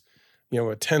always,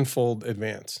 a tenfold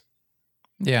advance.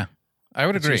 Yeah. I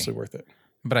would agree. It's seriously worth it.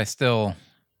 But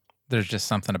there's just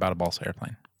something about a balsa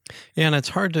airplane. Yeah, and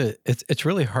it's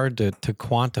really hard to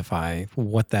quantify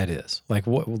what that is. Like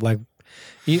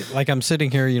I'm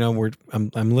sitting here,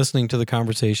 I'm listening to the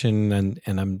conversation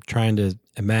and I'm trying to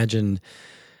imagine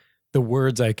the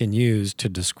words I can use to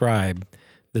describe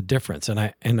the difference. And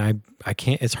I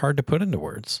can't, it's hard to put into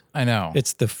words. I know.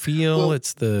 It's the feel,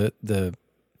 it's the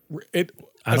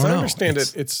as I understand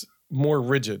it, more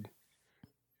rigid,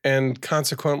 and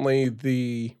consequently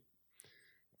the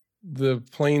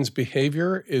plane's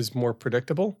behavior is more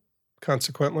predictable.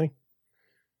 Consequently,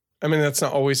 I mean that's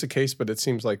not always the case, but it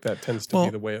seems like that tends to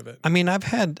be the way of it. I mean, I've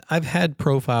had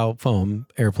profile foam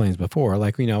airplanes before.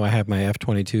 Like, you know, I have my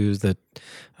F-22s that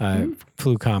I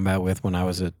flew combat with when I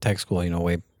was at tech school. You know,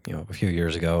 a few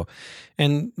years ago,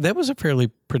 and that was a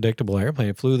fairly predictable airplane.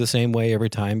 It flew the same way every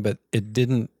time, but it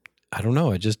didn't. I don't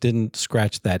know. It just didn't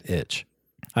scratch that itch.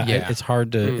 It's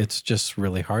hard to. It's just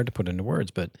really hard to put into words.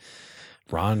 But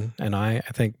Ron and I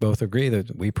think both agree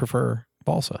that we prefer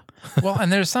balsa. Well,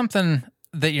 and there's something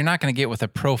that you're not going to get with a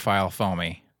profile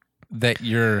foamy. That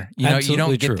you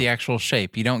don't get the actual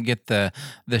shape. You don't get the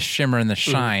shimmer and the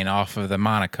shine off of the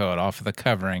monocoat, off of the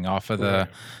covering, off of the.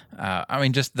 I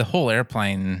mean, just the whole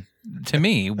airplane. To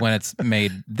me, when it's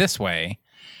made this way,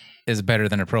 is better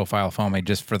than a profile foamy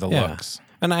just for the looks.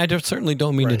 And I certainly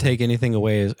don't mean to take anything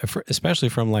away, especially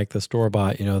from like the store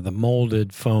bought. You know, the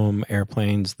molded foam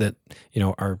airplanes that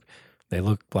they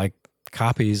look like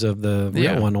copies of the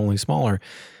real one, only smaller.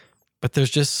 But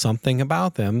there's just something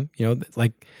about them, you know,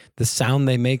 like the sound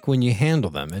they make when you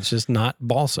handle them. It's just not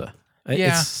balsa.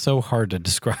 Yeah. It's so hard to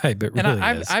describe. It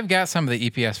really is. I've got some of the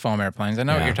EPS foam airplanes. I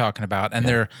know what you're talking about.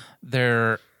 And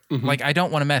they're like, I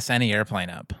don't want to mess any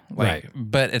airplane up.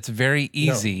 But it's very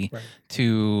easy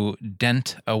to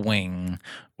dent a wing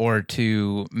or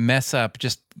to mess up,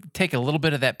 just take a little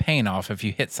bit of that paint off if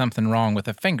you hit something wrong with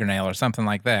a fingernail or something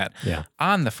like that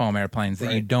on the foam airplanes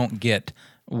that you don't get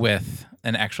with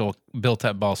an actual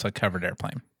built-up balsa covered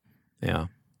airplane. Yeah.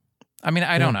 I mean,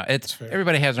 I don't know. It's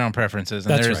everybody has their own preferences,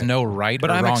 and there's no right or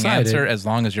wrong answer as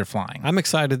long as you're flying. I'm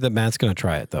excited that Matt's going to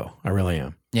try it, though. I really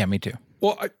am. Yeah, me too.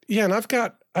 Well,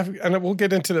 and we'll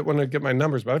get into that when I get my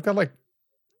numbers, but I've got like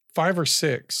 5 or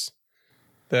 6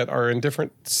 that are in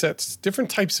different sets, different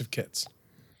types of kits,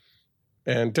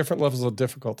 and different levels of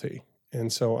difficulty.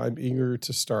 And so I'm eager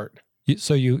to start.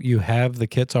 So you have the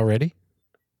kits already?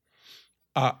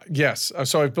 Yes.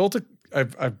 So I've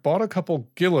bought a couple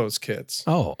Gillows kits.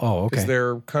 Oh, okay. Because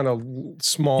they're kind of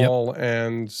small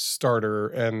and starter,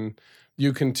 and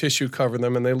you can tissue cover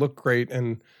them, and they look great.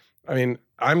 And I mean,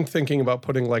 I'm thinking about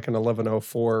putting like an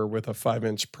 1104 with a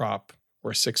 5-inch prop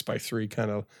or 6x3 kind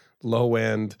of low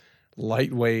end,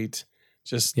 lightweight,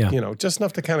 just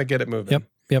enough to kind of get it moving.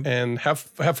 Yep. And have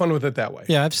fun with it that way.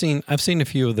 Yeah, I've seen a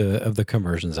few of the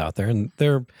conversions out there, and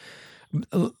they're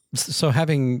so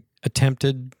having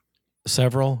attempted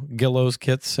several Gillows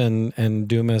kits and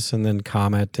Dumas and then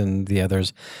Comet and the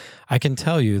others, I can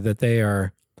tell you that they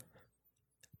are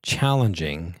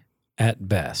challenging at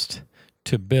best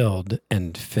to build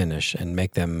and finish and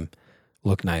make them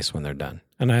look nice when they're done.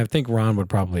 And I think Ron would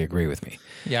probably agree with me.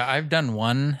 Yeah, I've done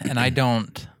one, and I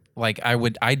don't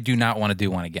I do not want to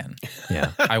do one again.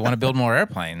 Yeah. I want to build more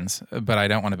airplanes, but I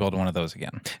don't want to build one of those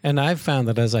again. And I've found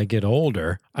that as I get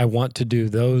older, I want to do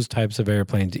those types of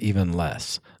airplanes even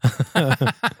less.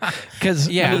 Because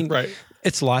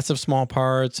it's lots of small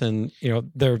parts, and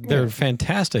they're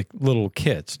fantastic little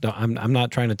kits. I'm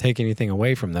not trying to take anything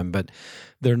away from them, but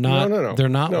they're not. No. They're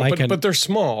not but they're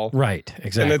small, right?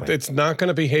 Exactly. And it's not going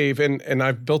to behave. And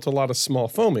I've built a lot of small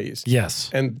foamies. Yes,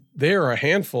 and they're a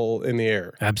handful in the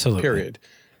air. Absolutely. Period.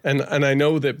 And I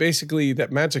know that basically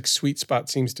that magic sweet spot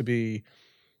seems to be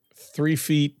 3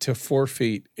 feet to 4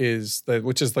 feet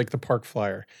which is like the park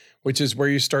flyer, which is where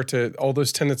you all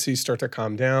those tendencies start to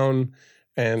calm down.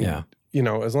 And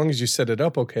as long as you set it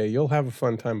up okay, you'll have a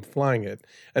fun time flying it.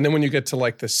 And then when you get to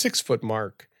like the 6 foot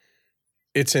mark,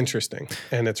 it's interesting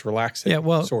and it's relaxing. Yeah,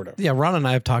 well, sort of. Yeah, Ron and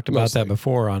I have talked about that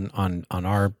before on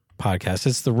our podcast.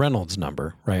 It's the Reynolds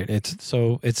number, right? It's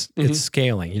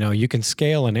scaling. You can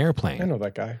scale an airplane. I know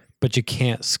that guy. But you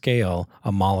can't scale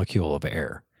a molecule of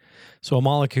air. So a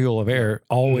molecule of air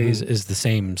always is the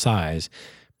same size,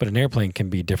 but an airplane can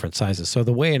be different sizes. So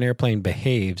the way an airplane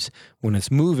behaves when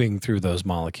it's moving through those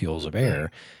molecules of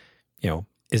air,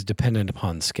 is dependent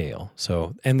upon scale.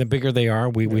 So, and the bigger they are,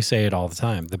 we say it all the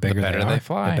time. The bigger they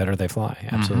fly. The better they fly.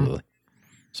 Absolutely.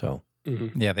 Mm-hmm. So,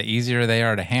 yeah, the easier they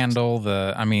are to handle.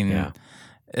 I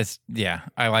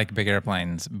like big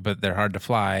airplanes, but they're hard to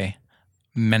fly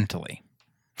mentally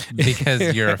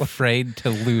because you're afraid to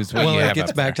lose what you have. Well, it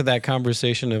gets back to that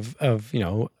conversation of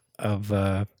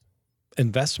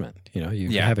investment.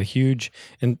 You have a huge,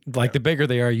 and the bigger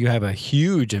they are, you have a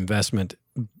huge investment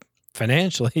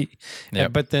financially,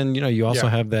 but then you also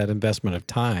have that investment of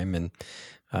time, and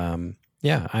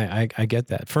I get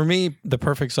that. For me, the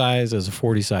perfect size is a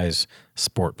 40 size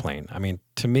sport plane. I mean,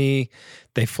 to me,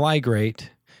 they fly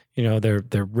great.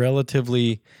 They're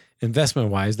relatively investment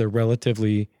wise, they're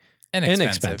relatively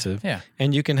inexpensive. Yeah,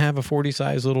 and you can have a 40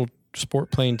 size little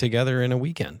sport plane together in a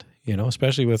weekend,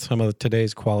 especially with some of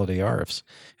today's quality ARFs.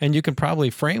 And you can probably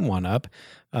frame one up,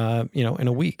 in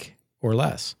a week or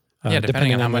less.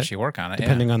 Depending on how much you work on it.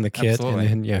 Depending on the kit absolutely.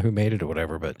 and who made it or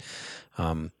whatever. But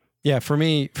for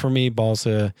me,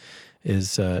 balsa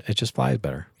is it just flies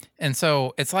better. And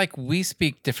so it's like we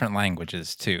speak different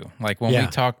languages too. Like when we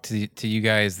talk to you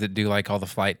guys that do like all the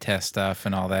flight test stuff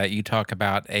and all that, you talk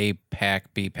about A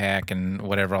pack, B pack, and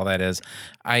whatever all that is.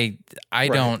 I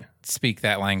don't speak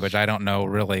that language. I don't know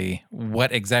really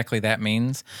what exactly that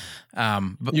means.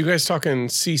 But you guys talking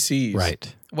CCs,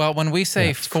 right? Well, when we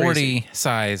say 40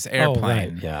 size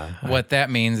airplane, what that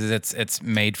means is it's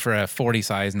made for a 40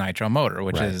 size nitro motor,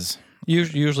 which is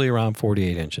usually around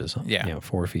 48 inches.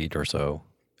 4 feet or so.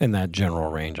 In that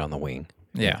general range on the wing.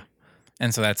 Yeah.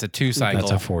 And so that's a 2-cycle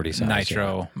that's a 40 size,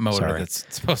 nitro motor that's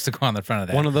supposed to go on the front of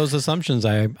that. One of those assumptions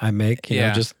I make,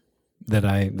 just that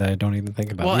I don't even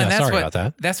think about. Well, and that's about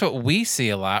that. That's what we see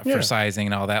a lot for sizing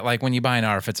and all that. Like when you buy an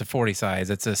ARF, it's a 40 size,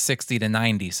 it's a 60 to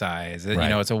 90 size,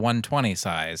 it's a 120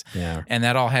 size. Yeah. And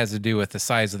that all has to do with the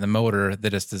size of the motor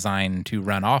that it's designed to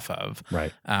run off of.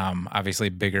 Right. Obviously,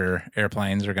 bigger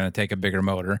airplanes are going to take a bigger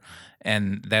motor.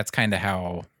 And that's kind of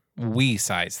how we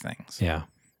size things. Yeah.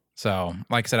 So,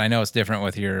 like I said, I know it's different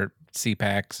with your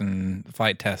CPACs and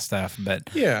flight test stuff, but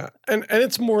and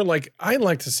it's more like I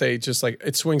like to say just like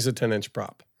it swings a 10-inch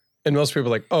prop, and most people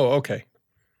are like, oh, okay.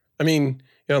 I mean,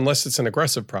 unless it's an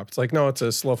aggressive prop, it's like no, it's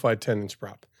a slow-fied 10-inch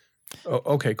prop. Oh,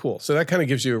 okay, cool. So that kind of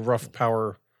gives you a rough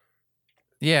power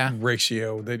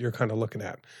ratio that you're kind of looking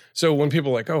at. So when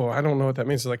people are like, oh, I don't know what that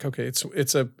means, it's like okay,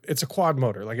 it's a quad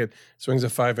motor, like it swings a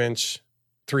 5-inch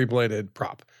 3-bladed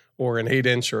prop, or an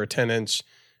 8-inch or a 10-inch.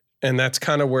 And that's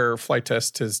kind of where Flight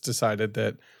Test has decided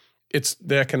that it's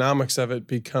the economics of it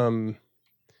become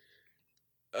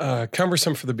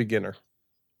cumbersome for the beginner.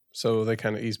 So they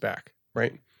kind of ease back,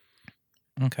 right?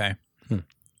 Okay.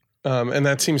 And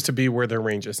that seems to be where their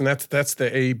range is. And that's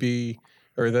the A, B,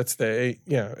 or that's the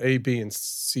A, B, and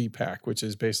C pack, which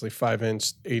is basically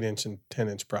 5-inch, 8-inch, and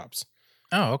 10-inch props.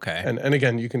 Oh, okay. And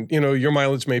again, you can, your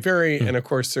mileage may vary. And of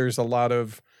course, there's a lot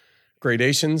of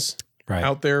gradations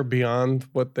out there beyond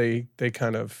what they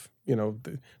kind of,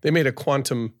 they made a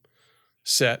quantum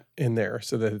set in there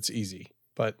so that it's easy.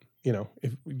 But,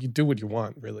 if you do what you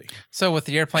want, really. So with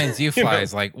the airplanes you fly,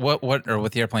 is like what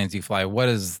with the airplanes you fly, what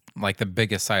is like the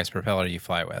biggest size propeller you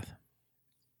fly with?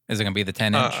 Is it going to be the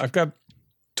 10-inch? I've got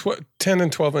 10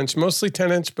 and 12-inch, mostly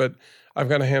 10-inch, but I've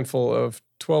got a handful of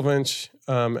 12-inch,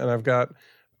 and I've got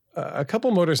a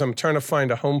couple motors I'm trying to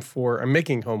find a home for. I'm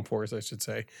making home fors, I should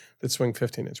say, that swing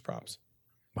 15-inch props.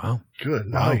 Wow.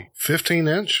 Good. Wow.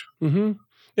 15-inch? Mm-hmm.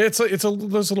 Yeah, it's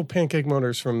those little pancake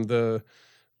motors from the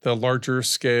larger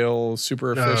scale,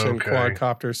 super efficient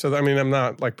quadcopters. So, I mean, I'm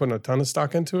not like putting a ton of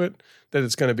stock into it, that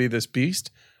it's going to be this beast,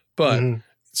 but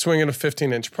swinging a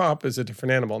 15-inch prop is a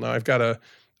different animal. Now, I've got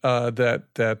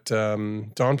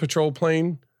that Dawn Patrol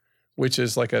plane, which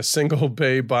is like a single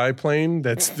bay biplane.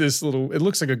 That's this little, it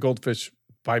looks like a goldfish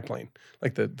biplane,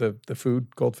 like the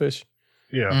food goldfish.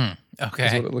 Yeah. Okay.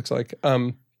 That's what it looks like.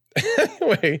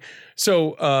 Anyway,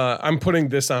 so I'm putting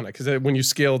this on it because when you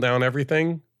scale down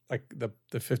everything, like the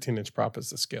 15-inch prop is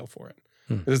the scale for it.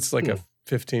 It's like a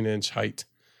 15-inch height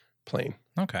plane.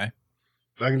 Okay.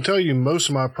 I can tell you most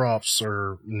of my props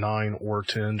are 9 or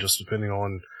 10, just depending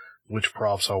on which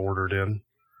props I ordered in.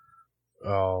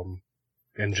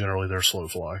 And generally they're slow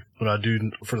fly. But I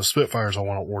do, for the Spitfires, I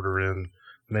want to order in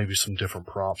maybe some different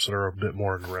props that are a bit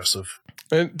more aggressive.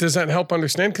 And does that help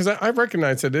understand? Because I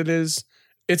recognize that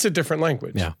it's a different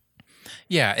language. Yeah.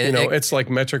 Yeah. It's like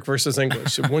metric versus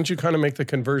English. So once you kind of make the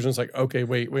conversions, like, okay,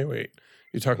 wait.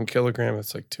 You're talking kilogram.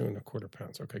 It's like 2.25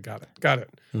 pounds. Okay, got it.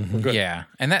 Mm-hmm. We're good. Yeah,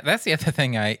 and that's the other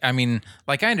thing. I mean,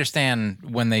 like I understand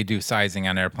when they do sizing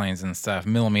on airplanes and stuff,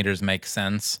 millimeters make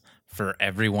sense for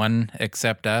everyone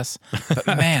except us. But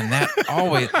man, that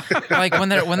always like when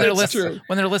they're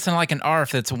listening like an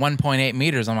ARF that's 1.8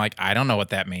 meters. I'm like, I don't know what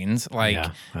that means. Like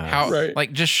how? Right.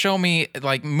 Like just show me.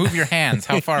 Like move your hands.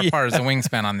 How far apart is the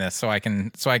wingspan on this, so I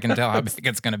can tell how big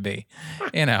it's going to be.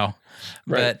 Right.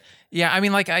 But yeah, I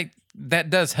mean, like that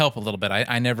does help a little bit.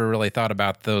 I never really thought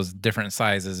about those different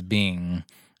sizes being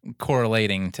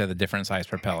correlating to the different size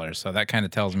propellers. So that kind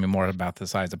of tells me more about the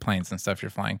size of planes and stuff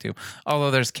you're flying to.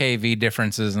 Although there's KV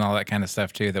differences and all that kind of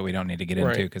stuff too that we don't need to get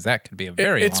into because that could be a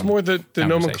very It's more the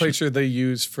nomenclature they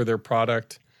use for their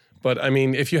product. But I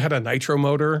mean, if you had a nitro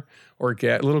motor or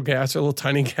a little gasser, a little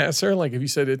tiny gasser, like if you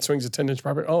said it swings a 10-inch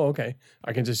prop, oh, okay,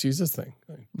 I can just use this thing.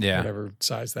 Whatever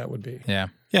size that would be. Yeah.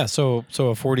 Yeah. So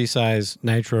a 40 size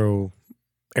nitro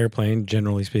airplane,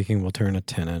 generally speaking, will turn a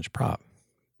 10-inch prop.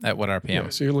 At what RPM? Yeah,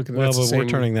 so you're looking at Well, but the we're same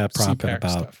turning that prop at CPAC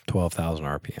about stuff. 12,000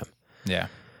 RPM. Yeah.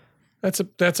 That's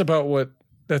about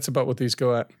what these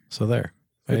go at. So there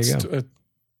you go.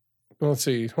 Well, let's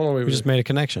see. Hold on, wait. We just made a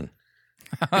connection.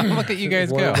 Look at you guys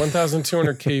go.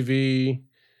 1,200 kV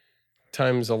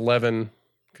times 11,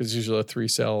 because it's usually a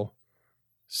 3-cell.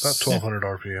 About 1,200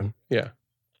 RPM. Yeah.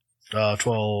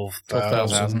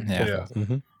 12,000. Yeah.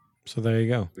 Mm-hmm. So there you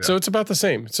go. Yeah. So it's about the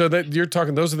same. So that you're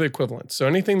talking, those are the equivalents. So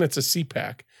anything that's a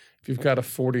CPAC, if you've got a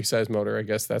 40 size motor, I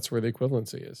guess that's where the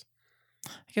equivalency is.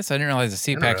 I guess I didn't realize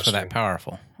the CPACs were Interesting. that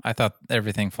powerful. I thought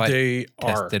everything Flight They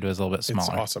Test are. did was a little bit It's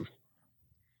smaller. awesome.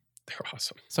 They're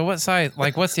awesome. So what size,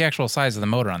 like what's the actual size of the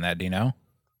motor on that? Do you know?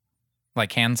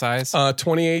 Like hand size?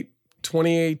 28,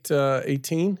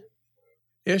 18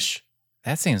 ish.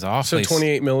 That seems So awfully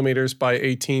 28 millimeters by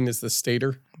 18 is the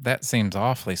stator. That seems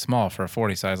awfully small for a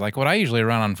 40 size. Like what I usually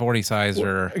run on 40 size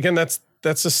or Again, that's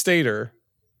a stator.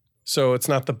 So it's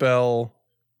not the bell.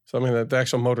 So I mean, the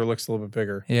actual motor looks a little bit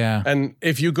bigger. yeah. And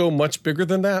if you go much bigger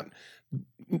than that,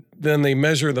 then they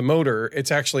measure the motor. It's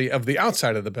actually of the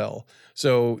outside of the bell.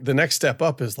 So the next step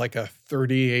up is like a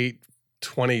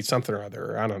 3820 something or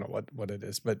other. I don't know what it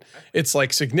is, but it's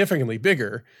like significantly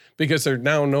bigger because they're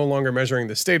now no longer measuring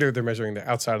the stator. They're measuring the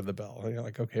outside of the bell. And you're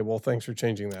like, okay, well, thanks for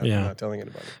changing that. Yeah. I'm not telling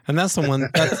anybody. And that's the one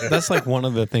that's like one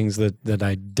of the things that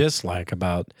I dislike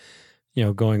about,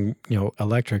 going,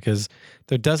 electric is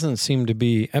there doesn't seem to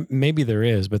be, maybe there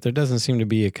is, but there doesn't seem to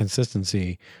be a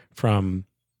consistency from,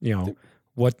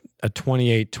 what a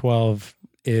 2812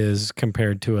 is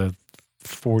compared to a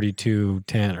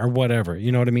 4210 or whatever.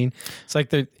 You know what I mean? It's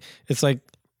like,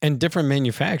 and different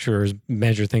manufacturers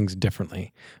measure things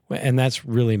differently. And that's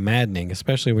really maddening,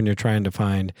 especially when you're trying to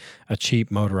find a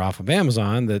cheap motor off of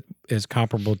Amazon that is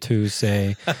comparable to,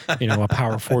 say, a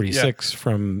Power 46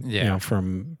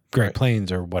 from Great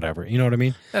Plains or whatever. You know what I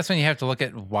mean? That's when you have to look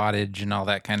at wattage and all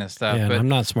that kind of stuff. Yeah, and but I'm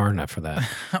not smart enough for that.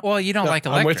 well, you don't like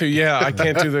electric. I'm with you. Yeah, I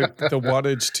can't do the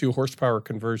wattage to horsepower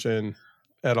conversion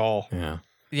at all. Yeah.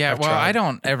 Yeah, I've well, tried. I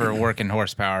don't ever work in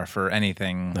horsepower for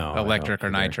anything No, I electric or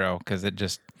don't either. nitro because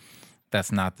that's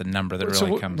not the number that So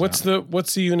really comes what's out.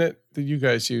 what's the unit that you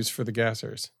guys use for the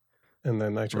gassers and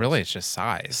then nitros? Really, it's just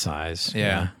size. Size.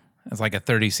 Yeah. It's like a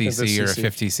 30 cc or a cc.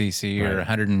 50 cc or Right.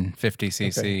 150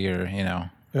 cc Okay. or, Yeah,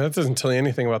 that doesn't tell you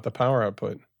anything about the power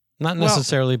output. Not Well-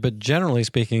 necessarily, but generally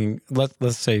speaking,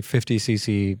 let's say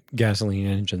 50cc gasoline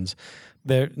engines,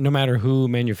 no matter who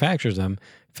manufactures them,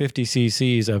 50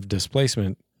 cc's of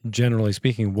displacement, generally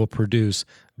speaking, will produce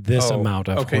this amount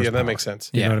of Okay, yeah, that horsepower. makes sense.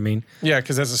 You Yeah. know what I mean? Yeah,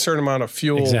 because there's a certain amount of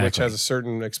fuel, which Exactly. has a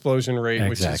certain explosion rate,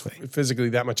 Exactly. which is physically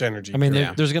that much energy. I mean,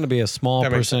 Yeah. there's going to be a small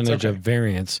That makes sense, percentage okay. of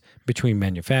variance between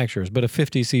manufacturers, but a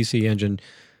 50cc engine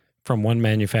from one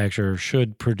manufacturer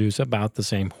should produce about the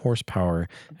same horsepower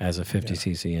as a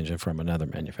 50cc engine from another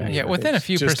manufacturer. yeah, within a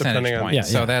few Just percentage depending on- points. Yeah,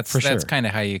 so yeah, that's for sure. kind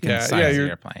of how you can Yeah, size yeah, the you're-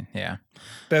 airplane. Yeah.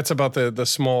 That's about the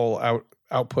small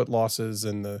output losses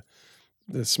and the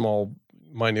small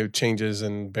minute changes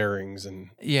in bearings and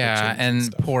Yeah, frictions and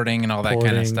stuff. porting and all that kind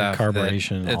Porting, of stuff.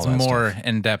 carburation, It's all that more stuff.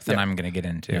 in depth than Yeah. I'm going to get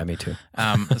into. Yeah, me too.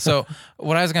 So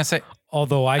what I was going to say,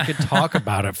 Although I could talk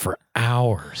about it for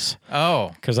hours.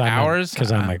 because I'm hours? Because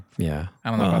I'm like, yeah. I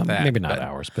don't know about that, Maybe not but-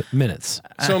 hours, but minutes.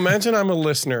 So imagine I'm a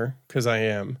listener, because I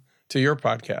am, to your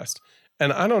podcast,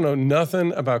 and I don't know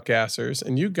nothing about gassers,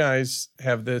 and you guys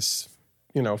have this,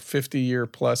 50-year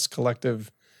plus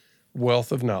collective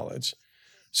wealth of knowledge.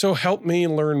 So help me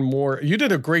learn more. You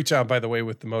did a great job, by the way,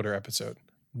 with the motor episode.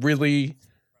 Really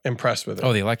impressed with it.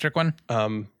 Oh, the electric one?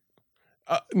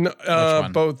 No,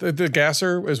 one? both. The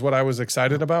gasser is what I was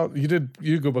excited about.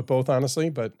 You go with both, honestly,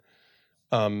 but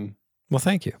Well,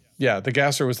 thank you. yeah, the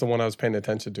gasser was the one I was paying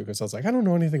attention to because I was like, I don't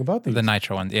know anything about these. The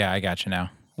nitro one. Yeah, I got you now.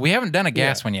 We haven't done a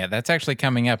gas one yet. That's actually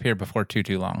coming up here before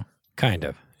too long. Kind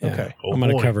of. Yeah. Okay. Oh, I'm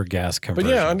going boy. to cover gas But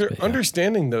conversions. yeah,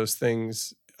 understanding those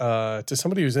things to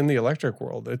somebody who's in the electric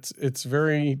world, it's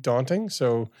very daunting.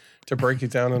 So to break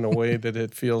it down in a way that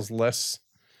it feels less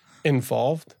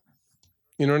involved,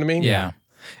 you know what I mean? Yeah.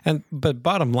 But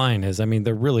bottom line is, I mean,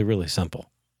 they're really, really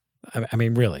simple. I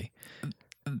mean, really.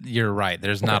 You're right.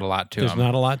 There's not a lot to There's them.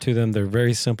 not a lot to them. They're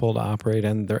very simple to operate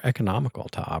and they're economical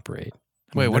to operate.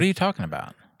 Wait, what are you talking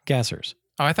about? Gassers.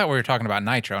 Oh, I thought we were talking about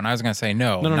nitro, and I was going to say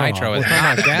no. No. Nitro We're is talking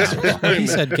not. about gassers. He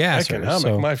said gassers. Economic,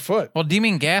 So my foot. Well, do you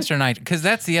mean gas or nitro? Because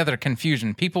that's the other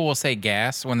confusion. People will say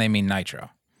gas when they mean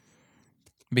nitro.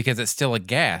 Because it's still a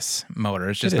gas motor.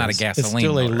 It's just it not a is. gasoline It's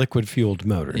still motor. a liquid fueled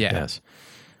motor. Yeah. Yes.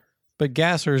 But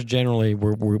gassers generally,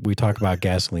 we talk about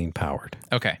gasoline powered.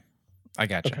 Okay. I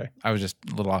got you. Okay. I was just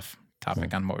a little off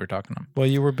topic on what we were talking about. Well,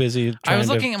 you were busy. I was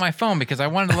looking at my phone because I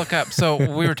wanted to look up. So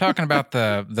we were talking about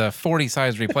the 40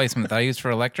 size replacement that I use for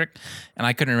electric, and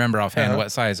I couldn't remember offhand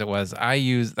what size it was.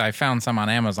 I found some on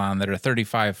Amazon that are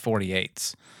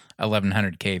 35/48s,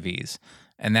 1100 kVs,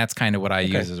 and that's kind of what I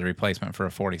use as a replacement for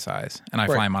a 40 size, and I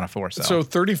fly them on a 4-cell. So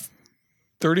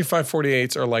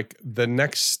 35/48s are like the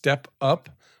next step up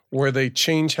where they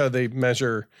change how they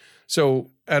measure. So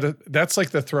that's like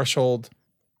the threshold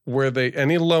where they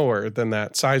any lower than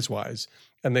that size-wise,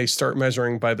 and they start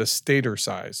measuring by the stator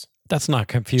size. That's not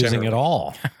confusing at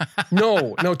all.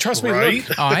 No, trust me. Right?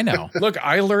 Look, Oh, I know. look,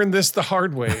 I learned this the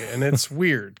hard way, and it's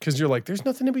weird because you're like, there's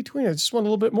nothing in between. I just want a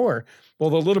little bit more. Well,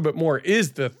 the little bit more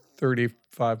is the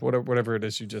 35, whatever it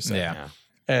is you just said. Yeah.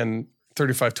 And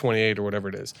 35/28 or whatever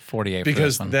it is. 48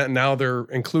 Because for this one. that now they're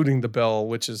including the bell,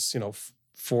 which is,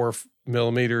 4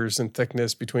 millimeters in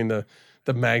thickness between the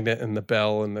magnet and the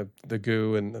bell and the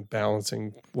goo and the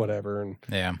balancing whatever. And,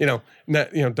 Yeah.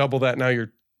 double that. Now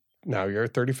you're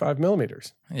at 35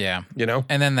 millimeters, Yeah.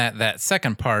 And then that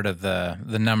second part of the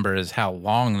number is how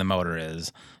long the motor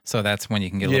is. So that's when you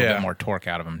can get a little bit more torque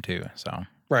out of them too. So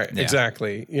right, Yeah.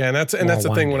 exactly. Yeah. And that's the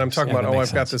thing when I'm windings. talking Yeah, about, that I've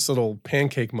makes got sense. this little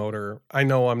pancake motor. I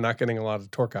know I'm not getting a lot of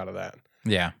torque out of that.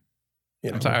 yeah. You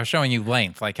know? So I was showing you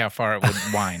length, like how far it would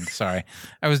wind. Sorry.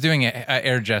 I was doing an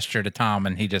air gesture to Tom,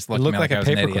 and he just It looked at looked me like like I a was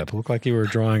an paperclip. idiot. It looked like you were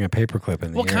drawing a paperclip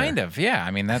in the Well, air. kind of. Yeah.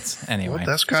 I mean, that's anyway. Well,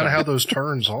 that's kind of how those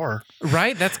turns are.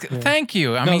 Right? That's Thank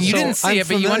you. I No, mean, you so didn't see I'm it,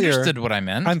 but you familiar- understood what I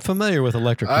meant. I'm familiar with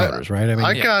electric I- motors, right? I mean,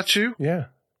 I got you. Yeah.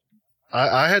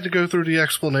 I had to go through the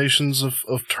explanations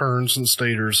of turns and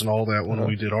stators and all that when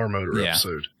we did our motor Yeah.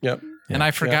 episode. Yep. and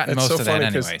I've forgotten it's most so of that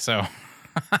funny 'cause- anyway. So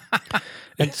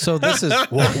and so this is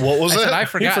What was I said that? I've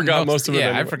forgotten forgot most of it Yeah,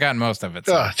 anyway. I've forgotten most of it.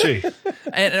 So. Ah, gee.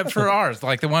 And for ours,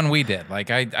 like the one we did, like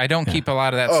I don't keep a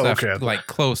lot of that Oh, stuff okay. like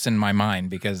close in my mind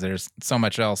because there's so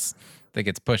much else that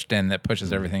gets pushed in that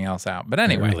pushes everything else out. But it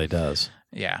anyway, really does.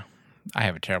 yeah, I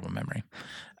have a terrible memory.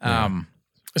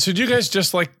 So do you guys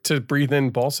just like to breathe in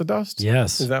balsa dust?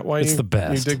 Yes. Is that why it's you, the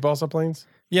best? you dig balsa planes?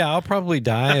 Yeah, I'll probably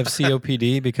die of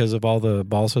COPD because of all the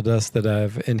balsa dust that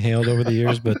I've inhaled over the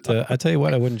years. But I tell you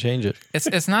what, I wouldn't change it.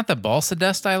 It's not the balsa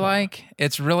dust I like.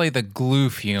 It's really the glue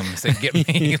fumes that get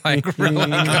me like really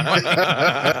going.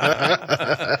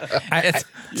 It's-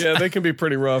 Yeah, they can be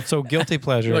pretty rough. So guilty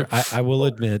pleasure. I will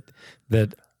admit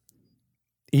that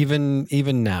even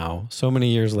now, so many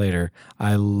years later,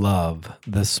 I love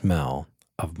the smell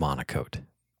of Monocoat.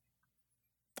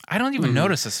 I don't even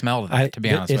notice the smell of that, to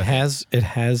be honest with you. It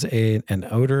has an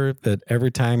odor that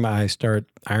every time I start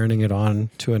ironing it on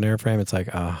to an airframe, it's like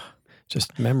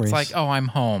just memories. It's like, oh, I'm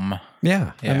home.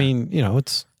 Yeah. Yeah. I mean,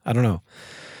 it's I don't know.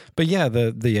 But yeah,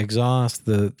 the exhaust,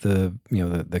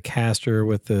 the caster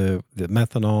with the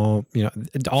methanol,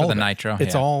 all For the of it. nitro.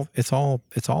 It's yeah. it's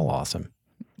all awesome.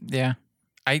 Yeah.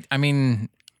 I mean,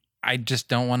 I just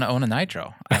don't want to own a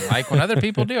nitro. I like when other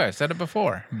people do. I've said it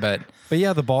before, but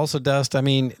yeah, the balsa dust. I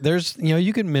mean, there's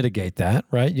you can mitigate that,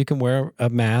 right? You can wear a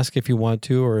mask if you want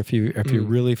to, or if you're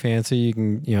really fancy, you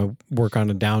can work on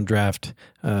a downdraft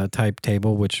type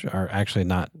table, which are actually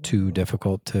not too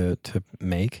difficult to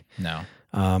make. no.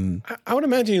 I would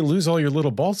imagine you lose all your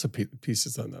little balsa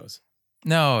pieces on those.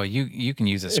 No, you can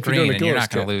use a If you're screen doing a and you're Gillis not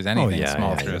going to kit. lose anything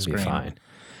small through a it'll be screen. fine.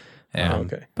 Yeah.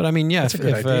 Okay. But I mean, yeah, That's a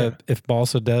good idea. if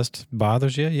balsa dust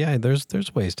bothers you, yeah, there's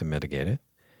ways to mitigate it.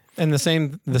 And the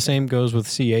same goes with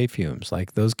CA fumes.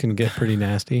 Like those can get pretty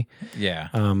nasty. Yeah.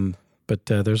 But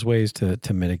there's ways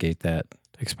to mitigate that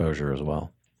exposure as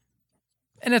well.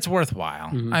 And it's worthwhile.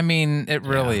 Mhm. I mean, it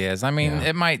really is. I mean,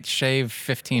 it might shave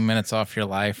 15 minutes off your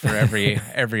life for every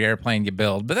airplane you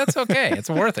build, but that's okay. It's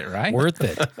worth it, right? Worth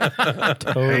it.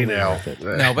 Totally Hey now, worth it.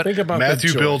 No, but Think about the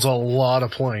Matthew joy. builds a lot of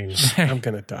planes. I'm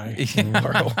gonna die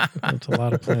tomorrow. That's a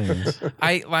lot of planes.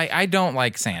 I don't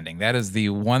like sanding. That is the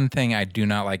one thing I do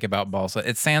not like about balsa.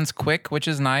 It sands quick, which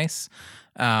is nice.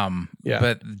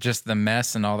 But just the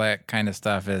mess and all that kind of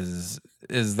stuff is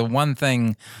the one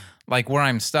thing. Like where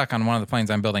I'm stuck on one of the planes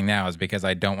I'm building now is because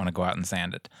I don't want to go out and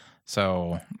sand it.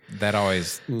 So that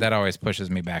always pushes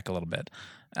me back a little bit.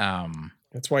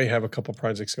 That's why you have a couple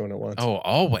projects going at once. Oh,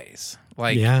 always.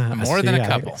 Like Yeah, more than a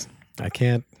couple. I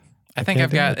can't. I think can't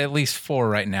I've do got it. at least 4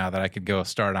 right now that I could go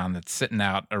start on that's sitting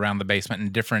out around the basement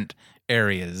in different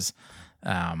areas.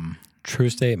 True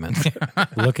statement.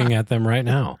 Looking at them right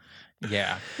now.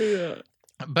 Yeah. Yeah.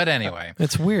 But anyway.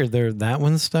 It's weird. That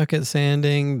one's stuck at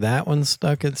sanding. That one's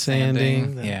stuck at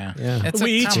sanding. Yeah. Yeah. It's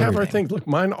We each have our thing. thing. Look,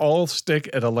 mine all stick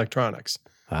at electronics.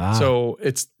 So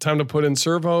it's time to put in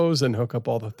servos and hook up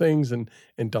all the things and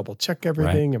double check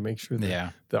everything and make sure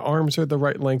that the arms are the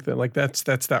right length. And like that's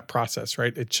that process,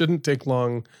 right? It shouldn't take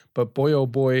long, but boy, oh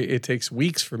boy, it takes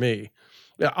weeks for me.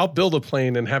 I'll build a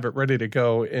plane and have it ready to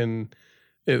go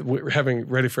having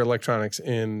ready for electronics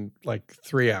in like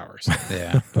 3 hours.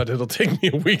 Yeah. But it'll take me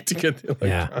a week to get the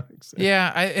electronics.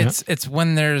 It's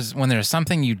when there's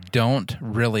something you don't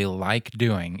really like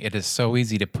doing, it is so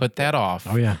easy to put that off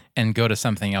and go to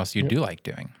something else you do like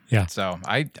doing. Yeah. So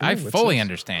I fully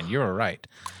understand. You're right.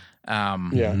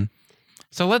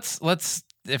 So let's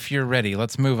if you're ready,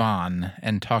 let's move on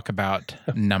and talk about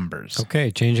numbers.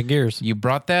 Okay, changing gears. You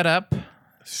brought that up.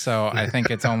 So I think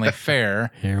it's only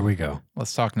fair. Here we go.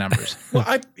 Let's talk numbers. Well,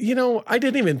 I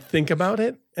didn't even think about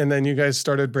it, and then you guys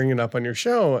started bringing it up on your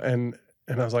show, and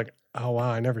I was like, oh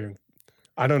wow,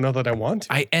 I don't know that I want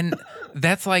to. And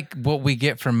that's like what we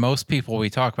get from most people we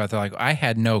talk about. They're like, I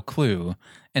had no clue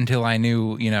until I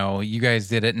knew, you guys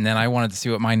did it, and then I wanted to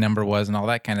see what my number was and all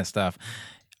that kind of stuff.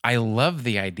 I love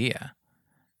the idea,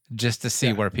 just to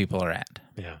see where people are at.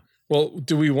 Yeah. Well,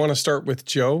 do we want to start with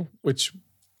Joe?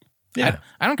 I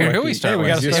don't care who we start with.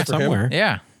 We got to start somewhere.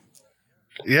 Yeah.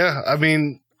 Yeah, I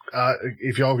mean,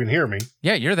 if y'all can hear me.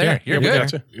 Yeah, you're there. You're good.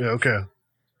 Gotcha. Yeah, okay.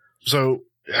 So,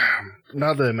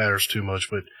 not that it matters too much,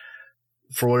 but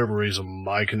for whatever reason,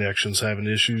 my connection's having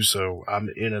issues, so I'm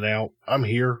in and out. I'm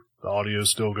here. The audio's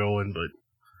still going, but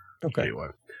anyway.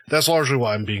 That's largely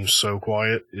why I'm being so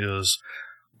quiet is,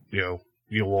 you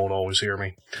won't always hear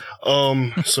me.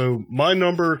 So my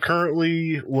number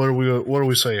currently, what are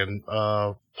we saying?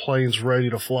 Planes ready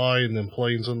to fly and then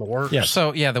planes in the works? Yeah.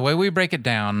 So the way we break it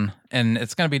down, and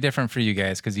it's going to be different for you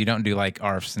guys because you don't do like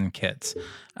ARFs and kits.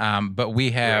 But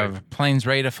we have planes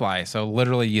ready to fly. So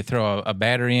literally you throw a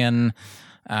battery in.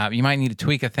 You might need to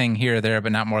tweak a thing here or there,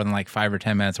 but not more than like 5 or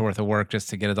 10 minutes worth of work just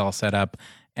to get it all set up.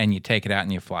 And you take it out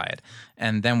and you fly it.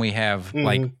 And then we have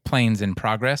like planes in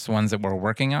progress, ones that we're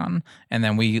working on. And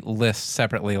then we list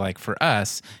separately, like for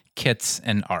us, kits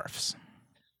and ARFs.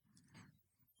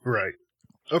 Right.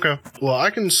 Okay. Well, I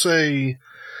can say,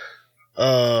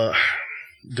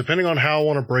 depending on how I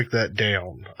want to break that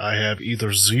down, I have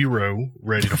either 0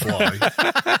 ready to fly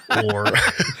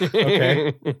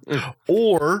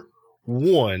or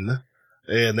 1,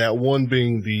 and that 1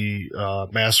 being the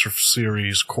Master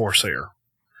Series Corsair.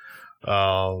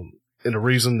 And the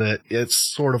reason that it's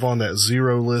sort of on that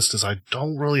 0 list is I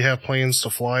don't really have plans to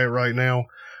fly it right now,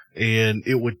 and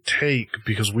it would take,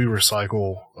 because we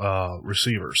recycle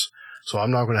receivers. So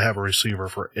I'm not going to have a receiver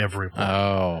for every plane.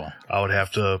 Oh. I would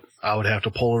have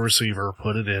to pull a receiver,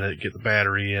 put it in it, get the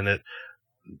battery in it,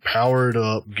 power it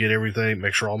up, get everything,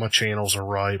 make sure all my channels are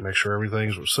right, make sure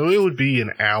everything's... So it would be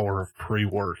an hour of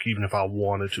pre-work, even if I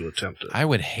wanted to attempt it. I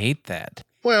would hate that.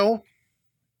 Well,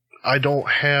 I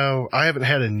haven't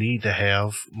had a need to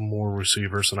have more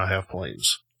receivers than I have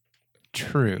planes.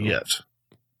 True. Yet.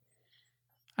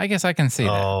 I guess I can see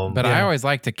that. But I always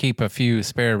like to keep a few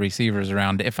spare receivers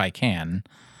around if I can.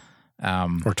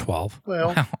 Or 12.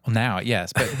 Well, now,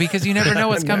 yes. But because you never know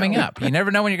what's coming up. You never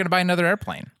know when you're going to buy another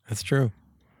airplane. That's true.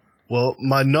 Well,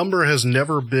 my number has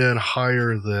never been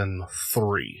higher than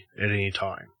 3 at any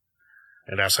time.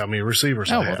 And that's how many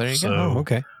receivers I have. Well, there you so, go. Oh,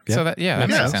 okay. Yep. So that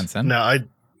makes sense then. Now,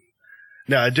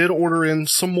 I did order in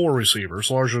some more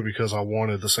receivers, largely because I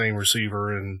wanted the same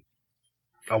receiver and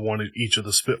I wanted each of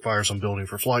the Spitfires I'm building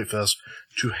for Flight Fest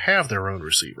to have their own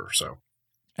receiver. So,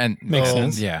 and makes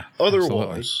sense. Yeah.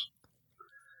 Otherwise,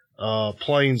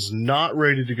 planes not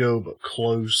ready to go but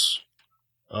close.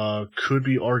 Could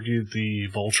be argued the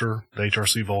Vulture, the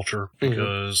HRC Vulture,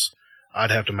 because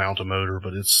I'd have to mount a motor,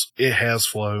 but it has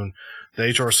flown. The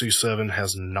HRC-7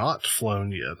 has not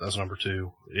flown yet. That's number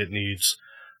 2. It needs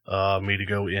me to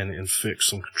go in and fix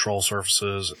some control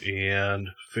surfaces and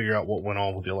figure out what went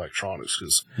on with the electronics.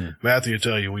 Because Matthew will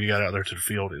tell you, we got out there to the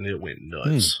field and it went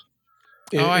nuts.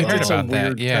 I heard about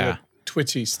that. Yeah. Kind of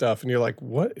twitchy stuff. And you're like,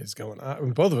 what is going on? I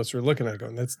mean, both of us were looking at it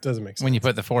going, that doesn't make sense. When you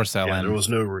put the 4-cell in. There was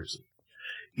no reason.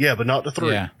 Yeah, but not the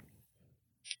 3. Yeah.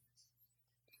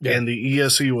 And the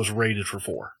ESE was rated for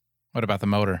 4. What about the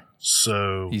motor?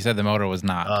 So you said the motor was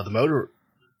not. The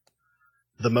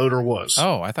motor was.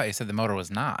 Oh, I thought you said the motor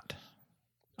was not.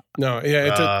 No,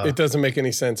 it doesn't make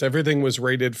any sense. Everything was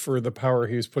rated for the power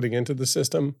he was putting into the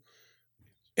system.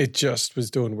 It just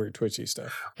was doing weird twitchy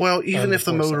stuff. Well, even if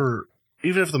the motor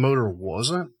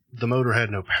wasn't, the motor had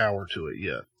no power to it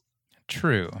yet.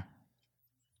 True.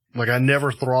 Like I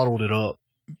never throttled it up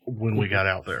when we got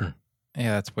out there.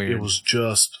 Yeah, that's weird. It was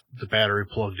just the battery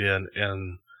plugged in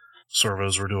and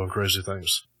servos were doing crazy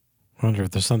things. I wonder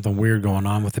if there's something weird going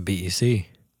on with the BEC.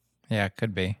 Yeah, it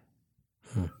could be.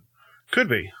 Could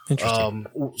be. Interesting.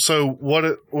 So what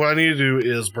I need to do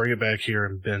is bring it back here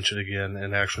and bench it again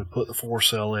and actually put the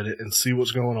 4-cell in it and see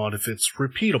what's going on, if it's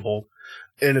repeatable.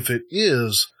 And if it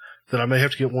is, then I may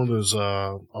have to get one of those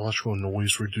electrical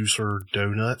noise reducer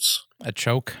donuts. A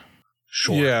choke.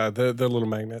 Sure. Yeah, the little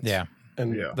magnets. Yeah.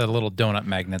 And Yeah. The little donut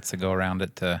magnets that go around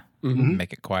it to Mhm.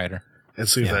 make it quieter. And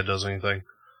see if Yeah. that does anything.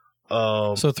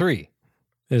 So 3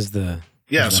 is the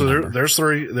Yeah, is the so number. there's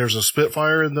 3. There's a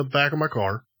Spitfire in the back of my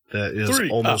car that is 3.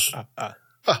 almost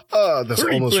that's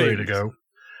 3 almost ready to planes.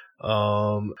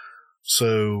 go.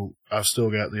 So I've still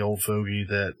got the old fogey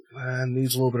that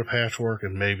needs a little bit of patchwork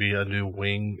and maybe a new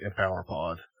wing and power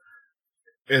pod.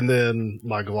 And then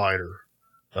my glider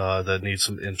that needs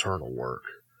some internal work.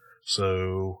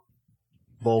 So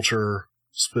Vulture,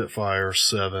 Spitfire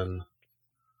 7,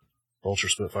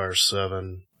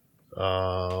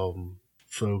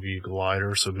 Fogey,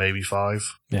 glider, so maybe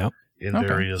 5. Yeah. In Okay.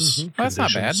 various Mhm. conditions. Well, that's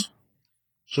not bad.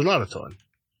 So not a ton.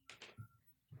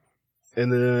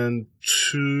 And then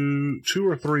two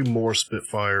or three more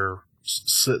Spitfire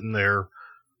sitting there,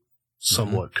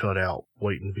 somewhat cut out,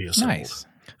 waiting to be assembled. Nice.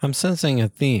 I'm sensing a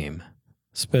theme.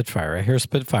 Spitfire. I hear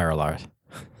Spitfire a lot.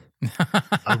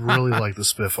 I really like the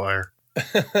Spitfire.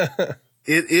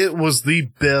 It was the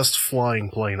best flying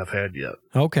plane I've had yet.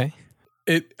 Okay.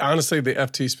 It honestly, the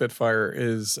FT Spitfire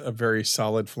is a very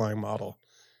solid flying model.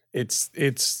 It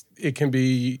can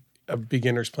be a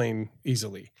beginner's plane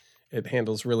easily. It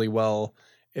handles really well.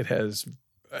 It has,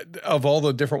 of all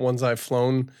the different ones I've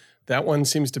flown, that one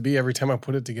seems to be, every time I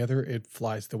put it together, it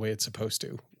flies the way it's supposed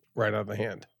to, right out of the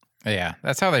hand. Yeah,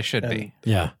 that's how they should be.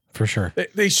 Yeah, for sure.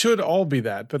 They should all be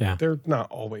that, but Yeah. they're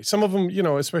not always. Some of them,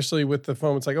 especially with the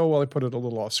foam, it's like, oh, well, I put it a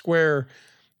little off square,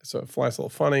 so it flies a little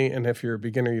funny. And if you're a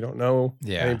beginner, you don't know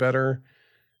any better.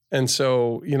 And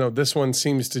so, this one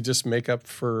seems to just make up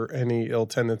for any ill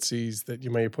tendencies that you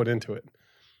may put into it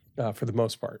for the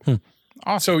most part.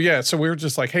 Awesome. So we were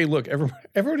just like, hey, look,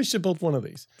 everybody should build one of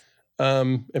these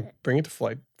and bring it to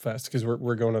Flight Fest, because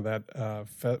we're going to that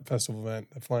festival event,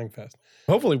 the Flying Fest.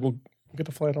 Hopefully we'll get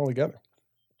to fly it all together.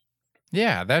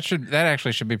 Yeah, that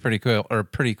actually should be pretty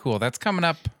cool. That's coming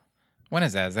up. When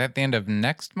is that? Is that at the end of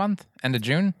next month? End of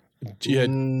June? Yeah,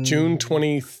 June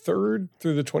 23rd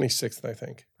through the 26th, I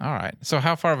think. All right. So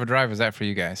how far of a drive is that for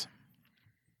you guys?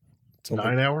 It's only,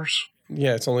 9 hours?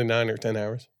 Yeah, it's only 9 or 10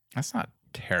 hours. That's not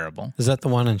terrible. Is that the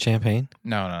one in Champaign?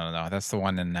 No. That's the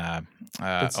one in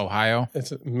Ohio.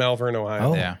 It's Malvern, Ohio.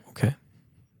 Oh, Yeah. okay.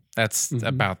 That's Mhm.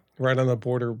 about, Right on the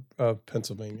border of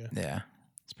Pennsylvania. yeah.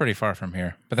 It's pretty far from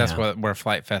here. But that's Yeah. where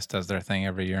Flight Fest does their thing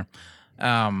every year.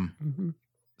 Mhm.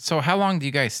 So how long do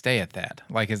you guys stay at that?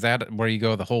 Like, is that where you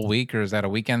go the whole week, or is that a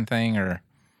weekend thing? Or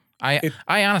I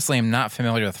honestly am not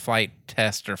familiar with Flight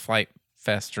Test or Flight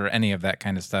Fest or any of that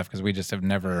kind of stuff, because we just have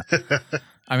never.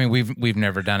 I mean, we've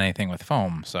never done anything with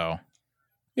foam, so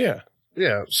Yeah.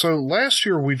 Yeah, so last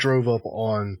year we drove up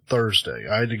on Thursday.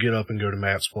 I had to get up and go to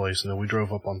Matt's place, and then we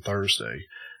drove up on Thursday.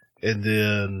 And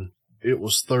then it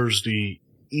was Thursday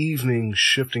evening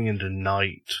shifting into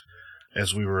night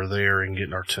as we were there and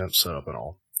getting our tent set up and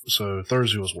all. So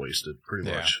Thursday was wasted, pretty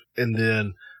Yeah. much. And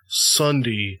then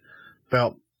Sunday,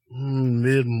 about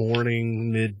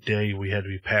mid-morning, midday, we had to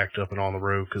be packed up and on the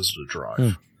road because of the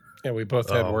drive. Yeah, we both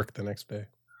had Oh. work the next day.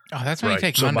 oh, that's when you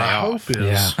take So Monday my off. hope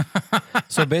is... Yeah.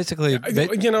 So basically,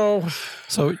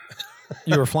 so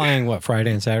you were flying what,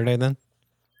 Friday and Saturday then?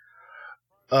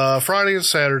 Friday and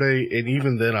Saturday, and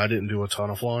even then I didn't do a ton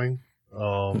of flying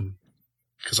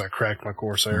because I cracked my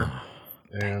Corsair.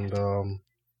 And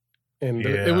And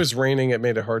Yeah. it was raining. It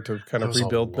made it hard to kind It of was a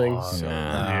rebuild things. lot. So.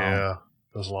 yeah,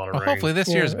 there's a lot of Well, rain. hopefully this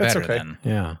Yeah, year's it's better okay. then.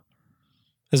 Yeah.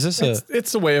 Is this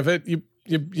It's the way of it. You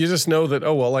just know that,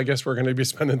 oh, well, I guess we're going to be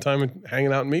spending time and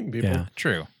hanging out and meeting people. yeah.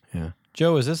 True. Yeah.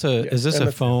 Joe, is this a and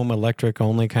a foam electric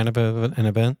only kind of an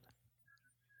event?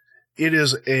 It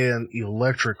is an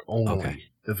electric only Okay.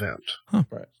 event. Huh.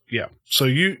 Right. Yeah. So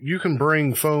you can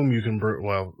bring foam. You can bring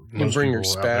most bring your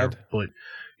people out there, SPAD. but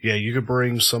yeah, you could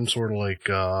bring some sort of like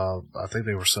I think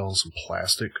they were selling some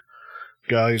plastic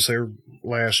guys there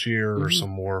last year, or some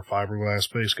more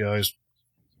fiberglass based guys.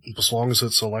 As long as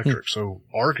it's electric. So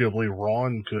arguably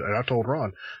Ron could, and I told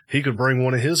Ron he could bring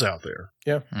one of his out there.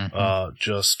 Mhm.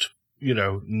 Just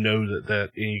know that at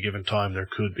any given time there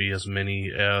could be as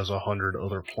many as 100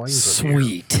 other planes. in the air.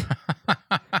 Sweet.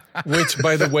 Which,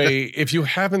 by the way, if you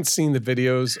haven't seen the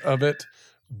videos of it,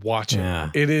 watch it. Yeah.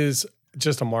 It is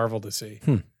just a marvel to see.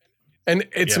 And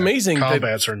it's Yeah, amazing that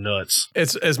Combats are nuts.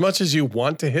 it's as much as you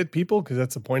want to hit people, because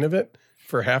that's the point of it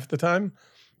for half the time,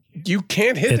 you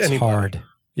can't hit It's anybody. hard.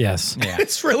 Yes. Yeah.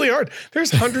 It's really hard. There's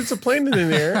hundreds of planes in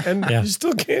the air, and Yeah. you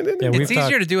still can't hit it. Yeah, It's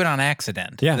easier to do it on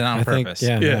accident than on purpose.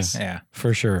 Think, yeah, Yes. yeah, Yeah.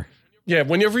 for sure. Yeah,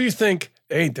 whenever you think,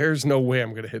 hey, there's no way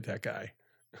I'm going to hit that guy.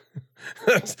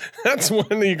 that's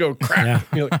when you go crack. Yeah.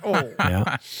 You're like, oh,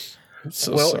 Yeah. I'm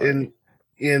so Well, sorry.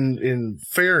 in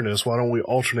fairness, why don't we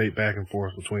alternate back and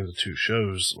forth between the two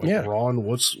shows? Like, Yeah. Ron,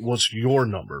 what's your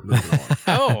number? Moving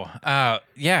on.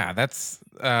 Yeah, that's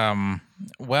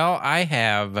well, I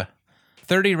have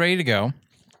 30 ready to go.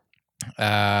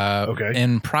 Okay.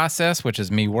 In process, which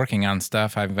is me working on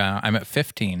stuff, I'm at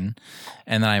 15,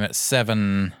 and then I'm at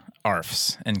 7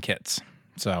 ARFs and kits.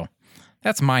 So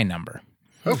that's my number.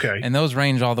 Okay. And those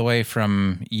range all the way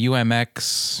from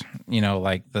UMX,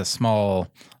 like the small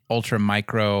ultra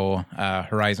micro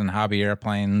Horizon hobby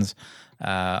airplanes,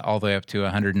 all the way up to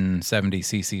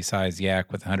 170cc size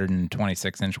yak with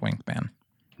 126-inch wingspan.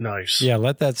 Nice. Yeah,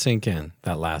 let that sink in,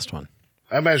 that last one.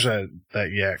 I imagine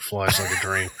that yak flies like a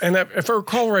dream. And if I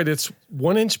recall right, it's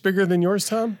 1 inch bigger than yours,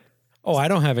 Tom? Oh, I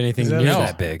don't have anything near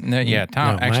that big. No, yeah,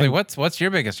 Tom. No, actually, mine- what's your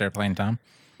biggest airplane, Tom?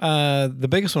 The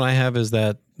biggest one I have is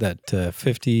that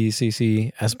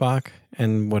 50cc S-Bach.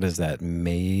 And what is that?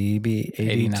 Maybe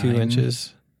 82 89.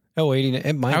 inches? Oh, 80.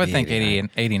 It might be I would think 89. 80 and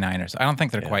 89 or so. I don't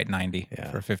think they're Yeah. quite 90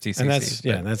 Yeah. for 50cc. And that's,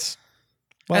 but that's,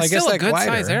 well, That's I guess still a that good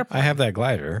glider. size airplane. I have that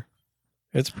glider.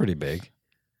 It's pretty big.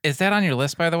 Is that on your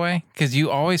list, by the way? Because you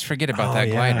always forget about that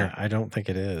yeah, glider. I don't think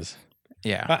it is.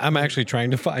 Yeah. I'm actually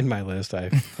trying to find my list. I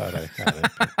thought I had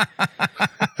it. but-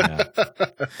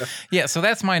 yeah. Yeah, so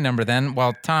that's my number then.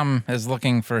 While Tom is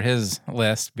looking for his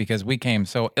list because we came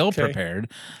so ill prepared.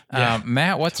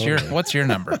 Matt, what's your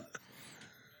number?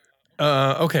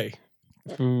 Okay.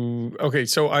 Okay,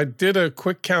 so I did a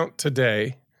quick count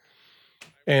today,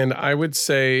 and I would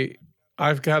say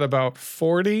I've got about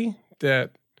 40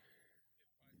 that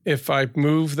if I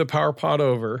move the power pod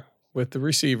over with the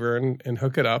receiver and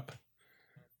hook it up,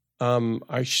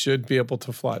 I should be able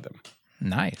to fly them.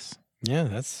 Nice. Yeah,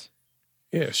 that's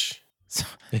Ish.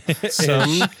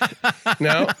 Some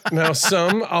now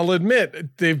some I'll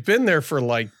admit they've been there for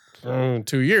like 2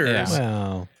 years. Yeah.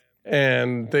 well.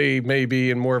 And they may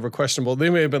be in more of a questionable. They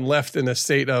may have been left in a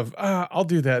state of, I'll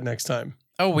do that next time.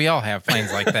 Oh, we all have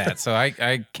planes like that, so I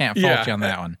can't fault Yeah. you on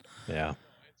that one. Yeah.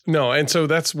 No, and so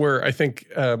that's where I think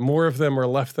more of them are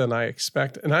left than I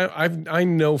expect. And I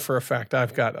know for a fact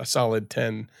I've got a solid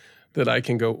 10 that I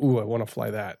can go, ooh, I want to fly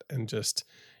that, and just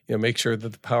make sure that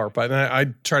the power. But I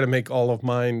try to make all of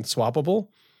mine swappable,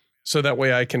 so that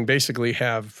way I can basically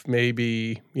have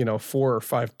maybe 4 or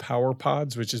 5 power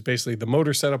pods, which is basically the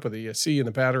motor setup with the ESC and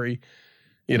the battery,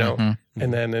 and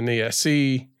then an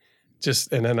ESC.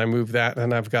 And then I move that,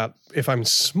 and I've got, if I'm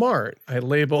smart, I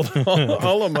labeled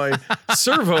all of my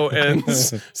servo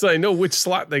ends so I know which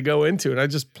slot they go into, and I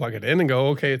just plug it in and go,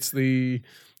 okay, it's the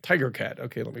Tiger Cat.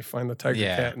 Okay, let me find the Tiger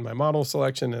Cat in my model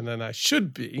selection, and then I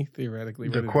should be theoretically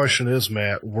ready. The question is,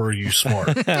 Matt, were you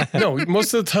smart? No,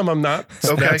 most of the time I'm not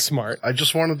that smart. I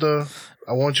just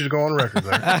I want you to go on record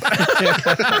there.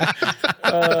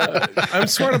 I'm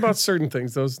smart about certain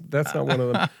things. That's not one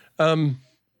of them.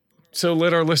 So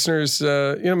let our listeners,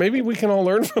 maybe we can all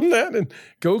learn from that and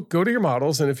go to your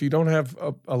models. And if you don't have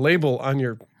a label on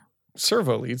your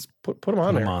servo leads, put them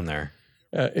on Put there. them on there.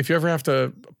 If you ever have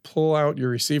to pull out your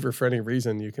receiver for any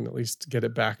reason, you can at least get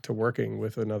it back to working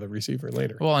with another receiver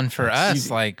later. Well, and for It's us, easy.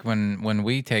 like when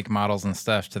we take models and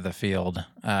stuff to the field,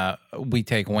 we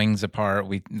take wings apart.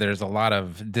 There's a lot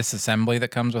of disassembly that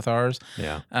comes with ours.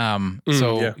 Yeah.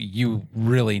 So you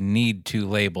really need to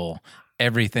label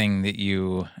everything that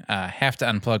you have to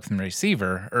unplug from the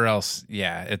receiver, or else,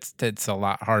 it's a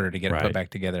lot harder to get it put Right. back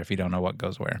together if you don't know what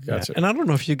goes where. Gotcha. Yeah. And I don't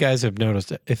know if you guys have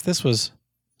noticed if this was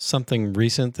something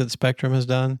recent that Spectrum has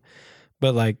done,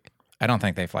 but like, I don't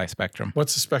think they fly Spectrum.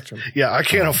 What's the Spectrum? Yeah, I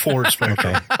can't afford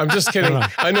Spectrum. okay. I'm just kidding.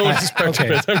 I know what the Spectrum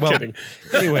Okay. is. I'm Well, kidding.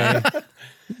 Anyway,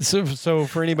 so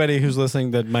for anybody who's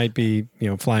listening that might be,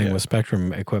 flying with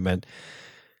Spectrum equipment,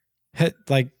 did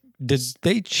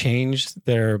they change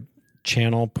their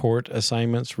channel port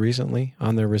assignments recently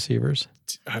on their receivers?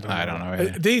 I don't know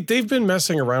either. They've been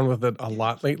messing around with it a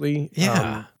lot lately.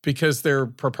 Yeah. Because they're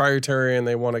proprietary and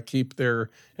they want to keep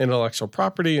their intellectual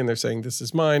property, and they're saying this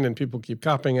is mine, and people keep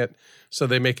copying it. So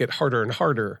they make it harder and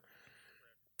harder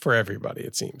for everybody,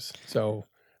 it seems. So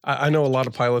I know a lot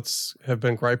of pilots have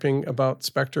been griping about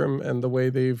Spectrum and the way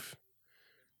they've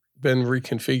been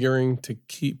reconfiguring to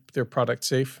keep their product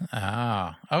safe.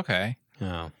 Ah, okay.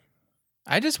 Oh.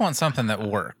 I just want something that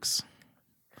works.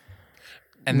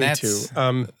 And Me that's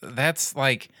too. that's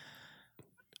like,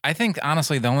 I think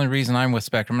honestly the only reason I'm with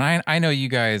Spectrum, and I know you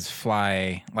guys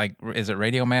fly, like, is it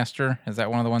Radio Master? Is that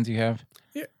one of the ones you have?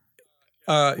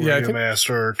 Radio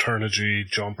Master, Turnigy,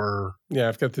 Jumper. Yeah,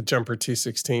 I've got the Jumper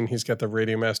T16. He's got the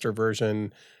Radio Master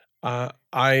version.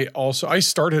 I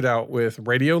started out with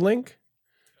Radio Link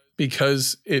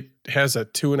because it has a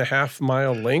 2.5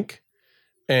 mile link,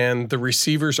 and the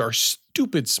receivers are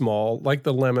stupid small, like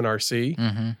the Lemon RC.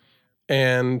 Mm-hmm.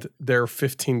 And they're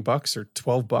 $15 or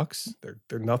 $12.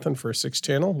 They're nothing for a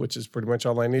 6-channel, which is pretty much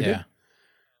all I needed. Yeah.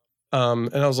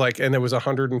 And I was like, and it was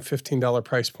 $115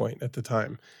 price point at the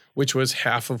time, which was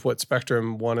half of what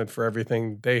Spectrum wanted for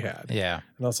everything they had. Yeah.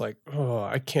 And I was like, oh,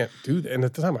 I can't do that. And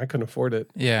at the time, I couldn't afford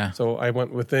it. Yeah. So I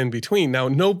went with in between. Now,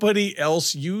 nobody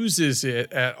else uses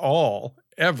it at all,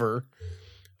 ever.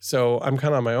 So I'm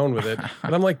kind of on my own with it.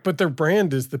 And I'm like, but their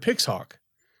brand is the Pixhawk,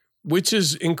 which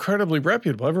is incredibly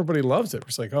reputable. Everybody loves it.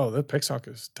 It's like, oh, the Pixhawk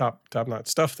is top-notch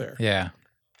stuff there. Yeah.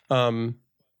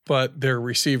 But their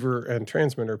receiver and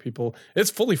transmitter people,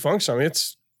 it's fully functional. I mean,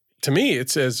 to me,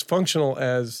 it's as functional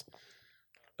as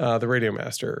the Radio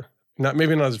Master.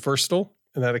 Maybe not as versatile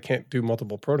in that it can't do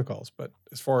multiple protocols, but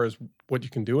as far as what you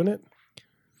can do in it,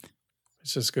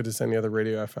 it's as good as any other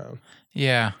radio I found.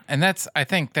 Yeah. And I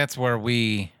think that's where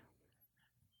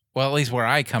at least where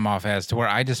I come off as to where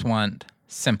I just want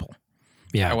simple.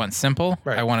 Yeah. I want simple.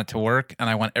 Right. I want it to work, and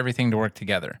I want everything to work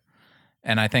together.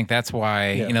 And I think that's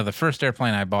why, the first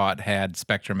airplane I bought had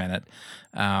Spectrum in it.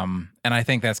 And I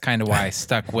think that's kind of why I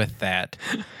stuck with that,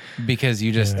 because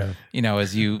you just,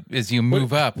 as you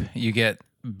move up, you get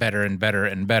better and better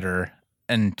and better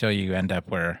until you end up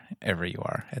wherever you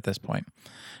are at this point.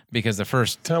 Because the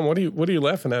first Tom, what are you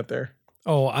laughing at there?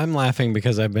 Oh, I'm laughing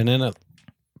because I've been in it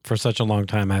for such a long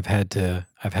time. I've had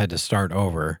to start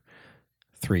over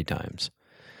 3 times.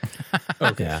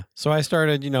 Okay. Yeah. So I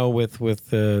started, with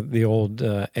the old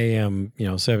AM,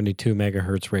 72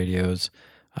 megahertz radios,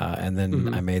 and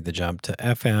then I made the jump to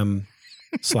FM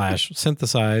 /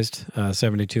 synthesized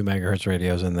 72 megahertz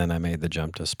radios, and then I made the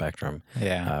jump to Spectrum.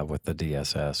 Yeah. With the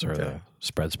DSS or the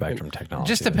spread spectrum technology.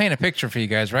 Just to paint a picture for you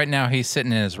guys, right now he's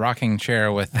sitting in his rocking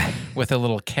chair with a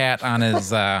little cat on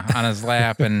his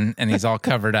lap, and he's all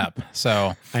covered up.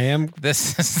 So I am.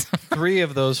 This is 3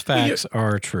 of those facts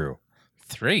are true.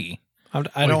 3. I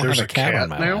don't have a cat on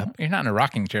my now? lap. You're not in a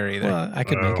rocking chair either. Well, I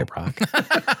could make it rock.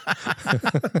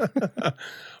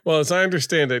 Well, as I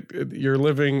understand it, you're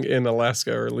living in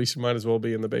Alaska, or at least you might as well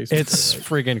be in the basement. It's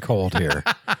friggin' cold here.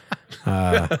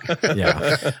 Yeah.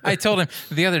 I told him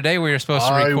the other day we were supposed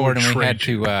to record, and we had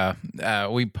to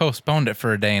we postponed it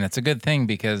for a day, and it's a good thing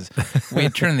because we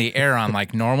had turned the air on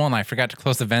like normal, and I forgot to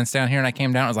close the vents down here, and I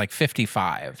came down, it was like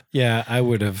 55. Yeah, I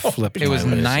would have flipped. It was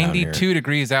my list out 92 here.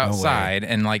 degrees outside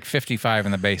and like 55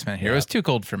 in the basement here. It was too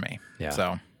cold for me. Yeah.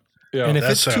 So Yeah. And if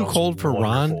That it's too sounds cold for Ron,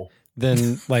 wonderful.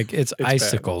 then like it's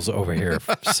icicles over here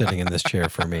sitting in this chair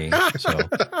for me. So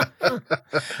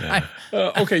yeah.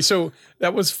 Okay, so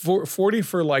that was 40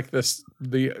 for like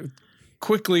the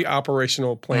quickly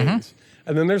operational planes.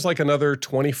 And then there's like another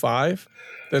 25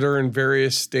 that are in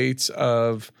various states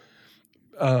of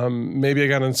maybe I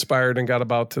got inspired and got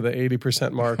about to the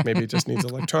 80% mark. Maybe it just needs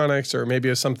electronics, or maybe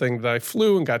it's something that I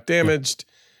flew and got damaged.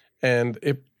 And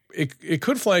it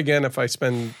could fly again if I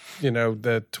spend,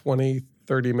 the 20,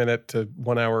 30 minute to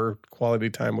 1 hour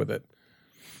quality time with it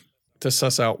to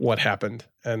suss out what happened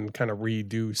and kind of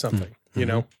redo something,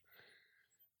 And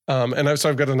so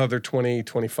I've got another 20,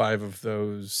 25 of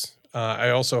those. I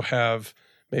also have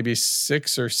maybe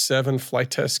 6 or 7 flight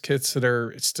test kits that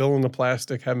are still in the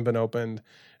plastic, haven't been opened.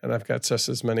 And I've got just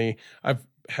as many. I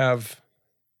have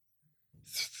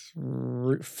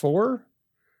 4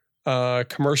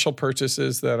 commercial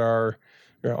purchases that are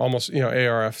almost,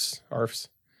 ARFs.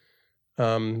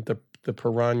 The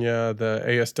Piranha, the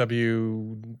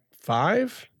ASW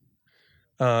 5,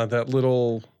 that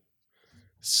little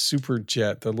super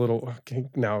jet,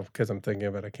 now because I'm thinking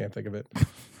of it, I can't think of it.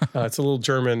 It's a little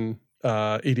German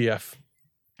EDF,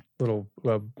 little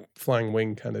flying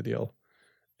wing kind of deal.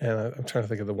 And I'm trying to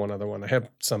think of the one other one. I have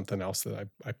something else that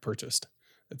I purchased.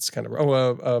 It's kind of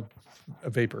a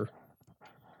Vapor.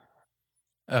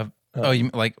 what do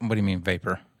you mean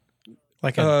vapor?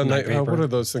 Like a night vapor. What are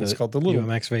those things called? The little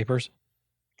UMX vapors?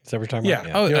 Is that what you're talking Yeah.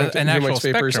 about? Oh, UMX an actual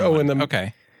vapors. Spectrum one. And then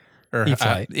Okay. Or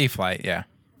E-Flight. E-Flight, yeah.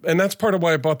 And that's part of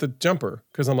why I bought the jumper,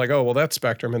 because I'm like, oh, well, that's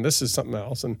Spectrum, and this is something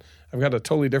else, and I've got a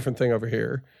totally different thing over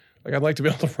here. Like, I'd like to be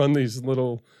able to run these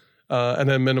little, and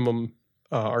then Minimum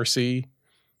RC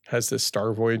has this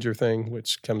Star Voyager thing,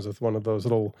 which comes with one of those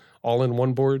little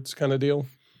all-in-one boards kind of deal,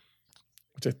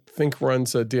 which I think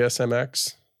runs a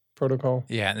DSMX protocol.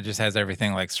 Yeah, and it just has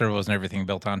everything like servos and everything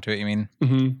built onto it, you mean?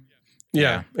 Mm-hmm. Yeah.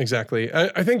 Yeah, exactly.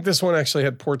 I think this one actually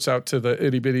had ports out to the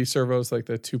itty-bitty servos, like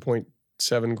the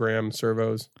 2.7 gram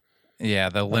servos. Yeah,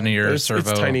 the linear servo.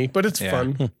 It's tiny, but it's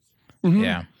fun. Mm-hmm.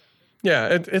 Yeah. Yeah,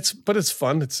 it's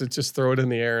fun. It's just throw it in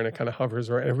the air and it kind of hovers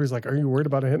around. Everybody's like, "Are you worried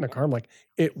about it hitting a car?" I'm like,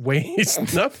 "It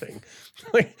weighs nothing.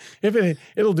 Like if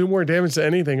it'll do more damage to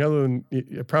anything other than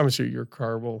I promise you, your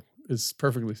car is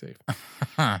perfectly safe."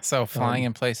 So flying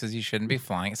in places you shouldn't be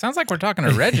flying. It sounds like we're talking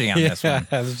to Reggie on this one.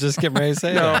 I was just getting ready to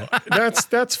say No, that.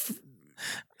 that's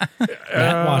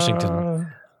Matt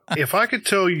Washington. If I could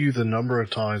tell you the number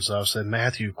of times I've said,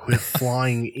 Matthew, quit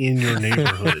flying in your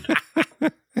neighborhood.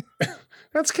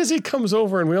 That's because he comes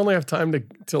over and we only have time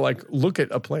to like look at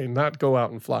a plane, not go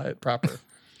out and fly it proper.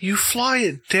 You fly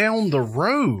it down the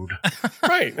road.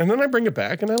 Right. And then I bring it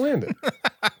back and I land it.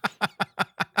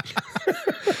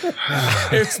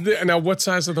 Now, what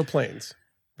size are the planes?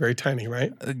 Very tiny,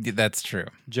 right? That's true.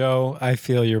 Joe, I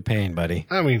feel your pain, buddy.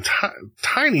 I mean,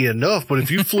 tiny enough, but if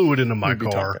you flew it into my We'd be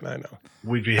car, talking, I know.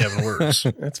 we'd be having words.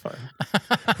 That's fine.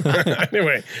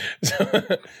 Anyway,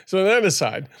 so that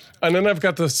aside, and then I've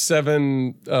got the 6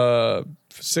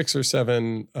 or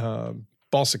 7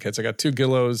 balsa kits. I got 2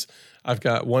 Gillos. I've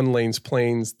got 1 Lane's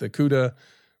Planes, the CUDA,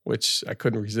 which I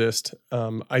couldn't resist.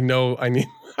 I know I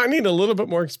need a little bit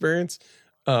more experience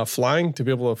flying to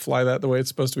be able to fly that the way it's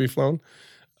supposed to be flown,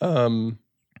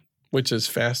 which is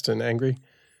fast and angry.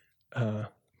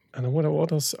 And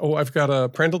what else? Oh, I've got a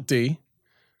Prandtl D.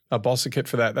 A balsa kit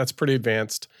for that. That's pretty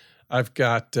advanced. I've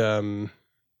got the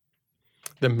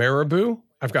Marabou.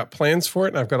 I've got plans for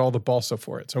it, and I've got all the balsa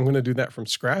for it. So I'm going to do that from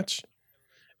scratch.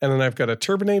 And then I've got a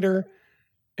Turbinator,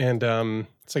 and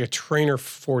it's like a Trainer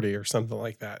 40 or something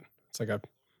like that. It's like a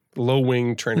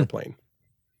low-wing trainer plane.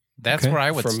 That's where I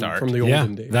would start. From the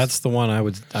olden days. That's the one I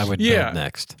would build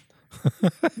next.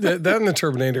 That and the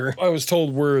Turbinator, I was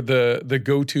told, were the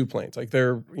go-to planes. Like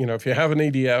they're, if you have an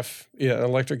EDF, an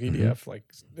electric EDF, like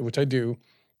which I do,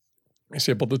 you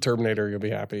say build the Turbinator, you'll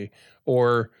be happy.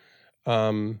 Or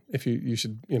if you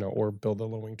should, or build a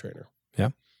low-wing trainer. Yeah.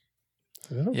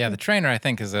 Yeah, the trainer I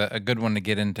think is a good one to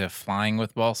get into flying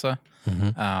with balsa,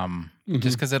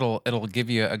 just because it'll give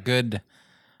you a good.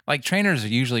 Like trainers are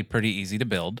usually pretty easy to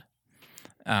build.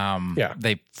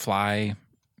 They fly.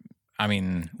 I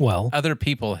mean, other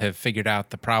people have figured out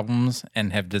the problems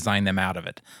and have designed them out of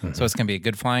it. Mm-hmm. So it's going to be a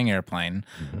good flying airplane,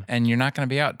 and you're not going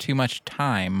to be out too much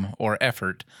time or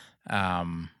effort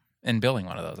in building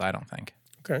one of those, I don't think.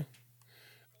 Okay.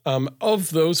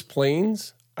 Of those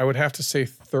planes, I would have to say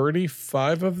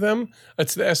 35 of them.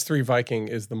 It's the S3 Viking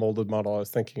is the molded model I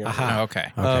was thinking of. Aha,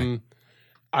 okay.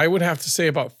 I would have to say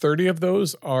about 30 of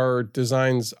those are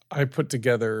designs I put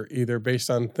together either based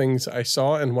on things I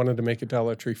saw and wanted to make a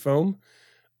Dollar Tree foam,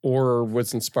 or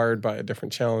was inspired by a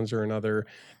different challenge or another.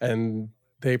 And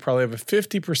they probably have a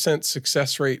 50%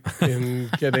 success rate in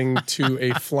getting to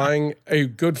a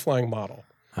good flying model.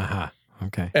 Aha.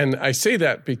 Okay. And I say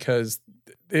that because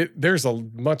there's a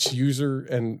much user,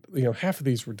 and half of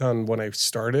these were done when I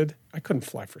started. I couldn't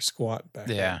fly for squat back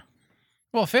then.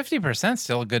 Well, 50% is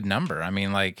still a good number. I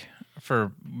mean, like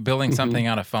for building something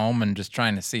out of foam and just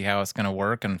trying to see how it's going to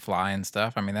work and fly and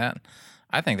stuff. I mean, I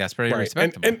think that's pretty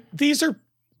respectable. And these are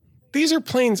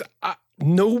planes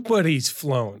nobody's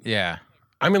flown. Yeah.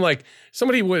 I mean, like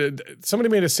somebody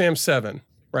made a SAM 7,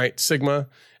 right? Sigma.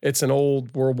 It's an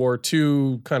old World War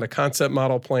II kind of concept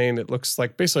model plane. It looks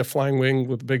like basically a flying wing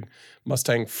with a big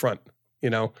Mustang front,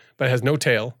 but it has no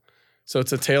tail. So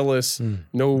it's a tailless,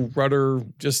 no rudder,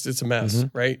 it's a mess,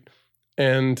 right?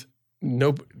 And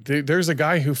there's a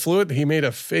guy who flew it. He made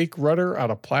a fake rudder out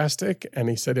of plastic, and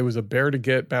he said it was a bear to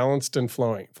get balanced and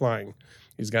flying.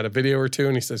 He's got a video or two,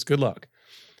 and he says, "Good luck."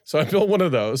 So I built one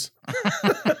of those,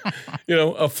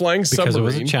 a flying submarine, it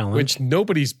was a challenge, which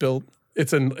nobody's built.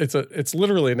 It's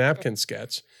literally a napkin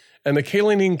sketch. And the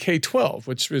Kalanine K-12,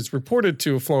 which is reported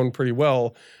to have flown pretty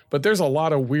well, but there's a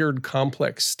lot of weird,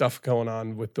 complex stuff going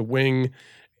on with the wing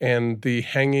and the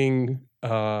hanging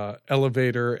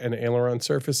elevator and aileron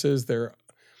surfaces. They're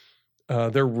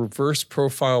reverse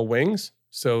profile wings,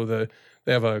 so they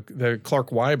have the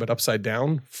Clark Y, but upside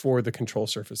down for the control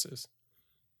surfaces.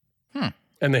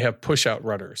 And they have push-out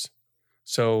rudders,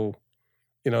 so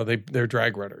they're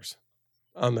drag rudders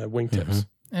on the wingtips.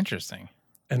 Interesting.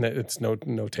 And it's no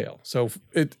tail. So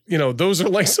those are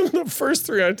like some of the first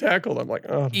 3 I tackled. I'm like,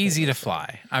 oh, easy to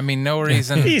fly. I mean, no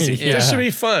reason. Easy. Yeah. This should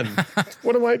be fun.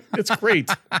 It's great.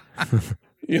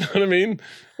 You know what I mean?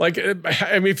 Like,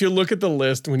 if you look at the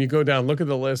list, when you go down, look at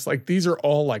the list, like these are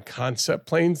all like concept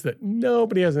planes that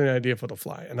nobody has any idea if it'll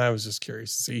fly. And I was just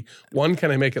curious to see, 1,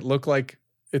 can I make it look like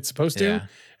it's supposed to?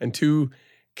 And 2,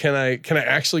 can I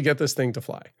actually get this thing to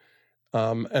fly?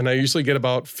 And I usually get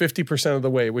about 50% of the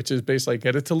way, which is basically I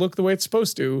get it to look the way it's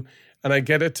supposed to, and I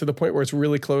get it to the point where it's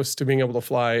really close to being able to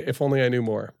fly. If only I knew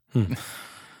more.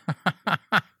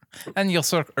 And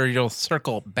you'll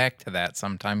circle back to that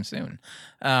sometime soon.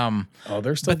 They're still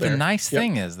there. But the nice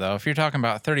thing is, though, if you're talking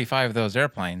about 35 of those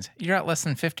airplanes, you're at less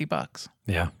than $50.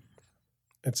 Yeah.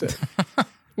 That's it.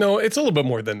 No, it's a little bit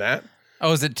more than that.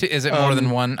 Oh, is it more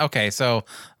than one? Okay, so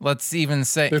let's even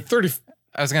say they're 30.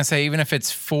 I was gonna say even if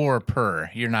it's 4 per,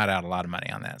 you're not out a lot of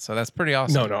money on that. So that's pretty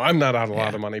awesome. No, I'm not out a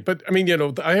lot of money. But I mean,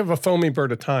 I have a foaming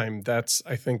bird at a time. That's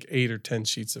I think 8 or 10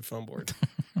 sheets of foam board.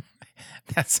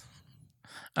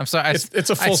 I'm sorry. It's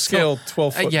a full scale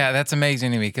 12 foot. Yeah, that's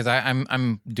amazing to me because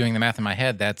I'm doing the math in my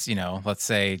head. That's let's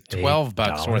say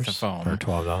 $12 worth of foam or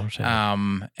 $12.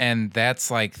 Yeah. And that's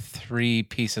like 3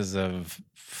 pieces of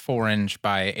 4-inch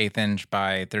by 1/8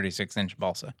 by 36-inch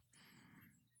balsa.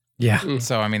 Yeah.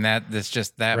 So I mean that's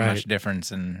just that much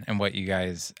difference in what you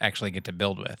guys actually get to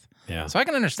build with. Yeah. So I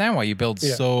can understand why you build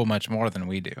so much more than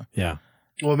we do. Yeah.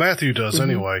 Well, Matthew does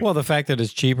anyway. Well, the fact that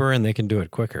it's cheaper and they can do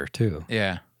it quicker too.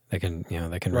 Yeah. They can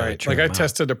really right. Like I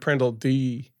tested a Prandtl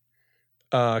D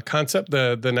concept,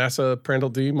 the NASA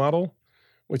Prandtl D model,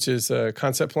 which is a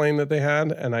concept plane that they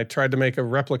had, and I tried to make a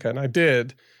replica, and I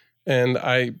did, and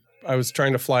I was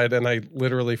trying to fly it, and I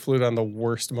literally flew it on the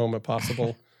worst moment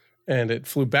possible. And it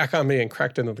flew back on me and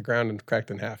cracked into the ground and cracked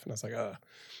in half. And I was like,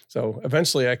 So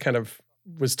eventually I kind of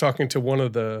was talking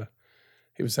to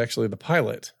he was actually the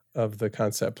pilot of the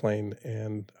concept plane.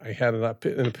 And I had an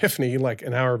epiphany like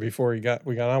an hour before we got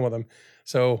on with him.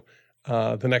 So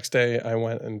the next day I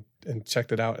went and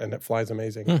checked it out, and it flies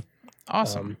amazing.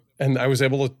 Awesome. And I was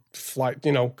able to fly,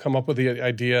 come up with the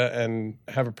idea and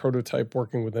have a prototype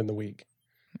working within the week.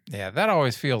 Yeah, that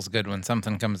always feels good when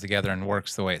something comes together and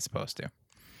works the way it's supposed to.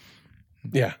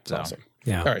 Yeah, it's awesome.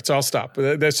 Yeah. All right, so I'll stop.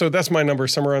 So that's my number,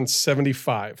 somewhere around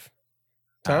 75.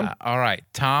 Tom? All right,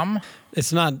 Tom.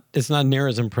 It's not near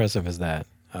as impressive as that.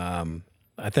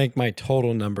 I think my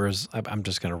total numbers, I'm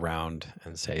just going to round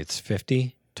and say it's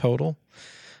 50 total.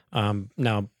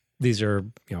 Now these are,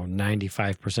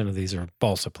 95% of these are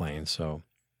balsa planes. So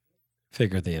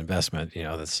figure the investment,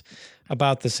 that's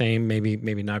about the same,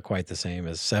 maybe not quite the same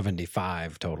as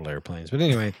 75 total airplanes. But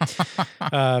anyway,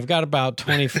 I've got about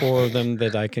 24 of them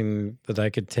that I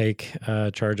could take,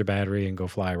 charge a battery and go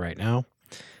fly right now.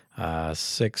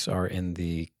 6 are in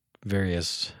the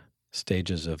various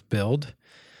stages of build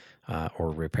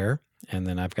or repair. And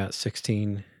then I've got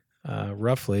 16,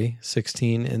 roughly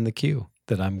 16 in the queue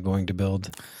that I'm going to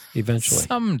build eventually.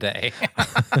 Someday.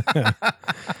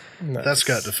 Nice. That's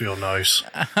got to feel nice.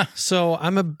 So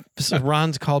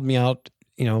Ron's called me out,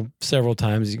 several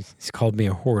times. He's called me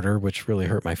a hoarder, which really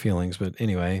hurt my feelings. But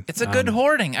anyway, it's a good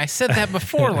hoarding. I said that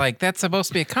before. Like that's supposed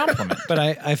to be a compliment. But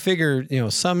I figure,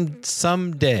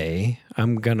 someday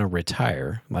I'm gonna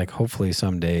retire. Like hopefully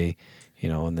someday,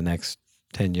 in the next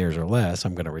 10 years or less,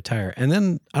 I'm gonna retire, and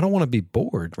then I don't want to be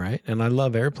bored, right? And I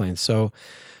love airplanes, so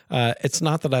it's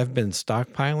not that I've been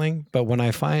stockpiling, but when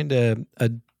I find a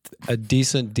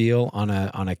decent deal on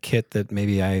a kit that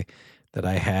maybe I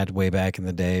had way back in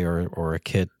the day, or a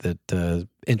kit that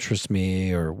interests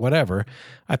me or whatever,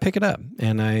 I pick it up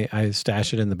and I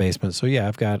stash it in the basement. So yeah,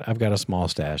 I've got a small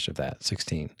stash of that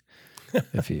 16.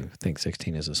 If you think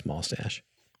 16 is a small stash.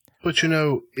 But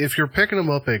if you're picking them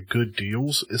up at good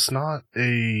deals, it's not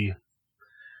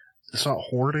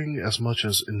hoarding as much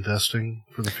as investing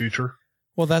for the future.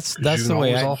 Well, that's the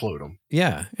way I offload them.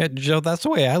 Yeah, Joe, that's the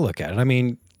way I look at it. I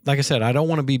mean, like I said, I don't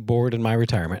want to be bored in my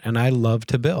retirement, and I love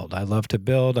to build. I love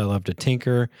to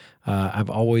tinker. I've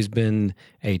always been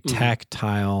a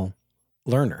tactile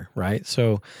learner, right?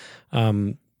 So,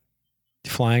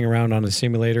 flying around on a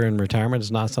simulator in retirement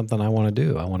is not something I want to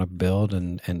do. I want to build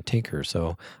and tinker.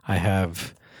 So I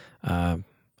have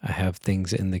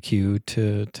things in the queue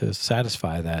to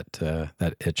satisfy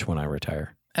that itch when I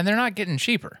retire. And they're not getting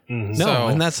cheaper. Mm-hmm. No,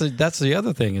 and that's the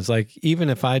other thing. Is like, even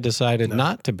if I decided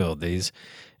not to build these,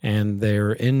 and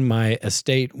they're in my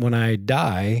estate when I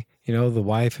die, the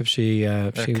wife, if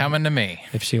they're coming to me.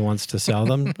 If she wants to sell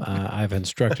them, I've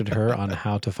instructed her on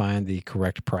how to find the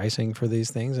correct pricing for these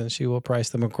things, and she will price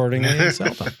them accordingly and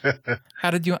sell them.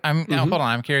 How did you? Hold on.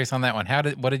 I'm curious on that one.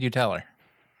 What did you tell her?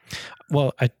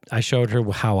 Well, I showed her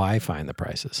how I find the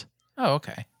prices. Oh,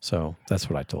 okay. So that's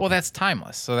what I told her. Well, that's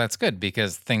timeless. So that's good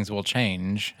because things will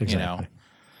change, exactly.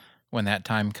 When that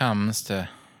time comes to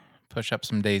push up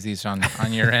some daisies on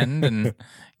your end and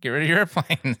get rid of your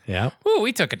airplane. Yeah. Ooh,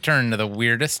 we took a turn to the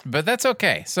weirdest, but that's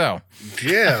okay. So.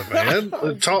 Yeah,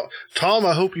 man. Tom,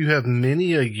 I hope you have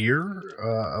many a year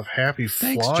of happy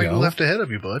flying left ahead of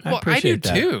you, bud. Well, I do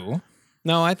too.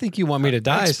 No, I think you want me to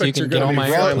die so you Expect you're can get all going to my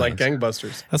be flying airplanes. like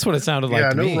gangbusters. That's what it sounded like Yeah, I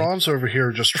to know me. Ron's over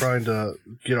here just trying to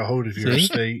get a hold of your See?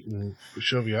 estate and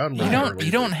shove you out.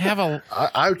 You don't have a.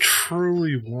 I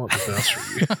truly want the best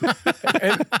for you.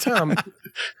 And Tom,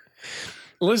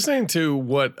 listening to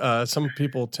what some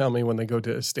people tell me when they go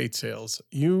to estate sales,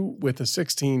 you with a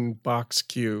 16 box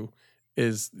queue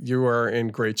you are in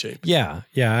great shape. Yeah.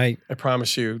 I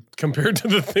promise you, compared to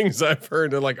the things I've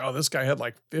heard, they're like, oh, this guy had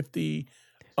like 50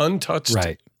 untouched,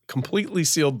 right. completely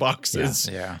sealed boxes,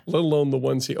 Yeah. let alone the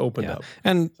ones he opened Yeah. up.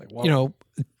 And, like, wow.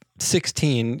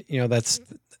 16, that's,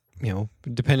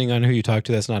 depending on who you talk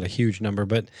to, that's not a huge number.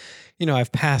 But,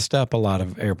 I've passed up a lot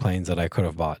of airplanes that I could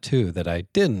have bought too that I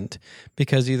didn't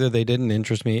because either they didn't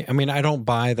interest me. I mean, I don't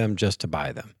buy them just to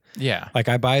buy them. Yeah. Like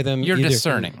I buy them. You're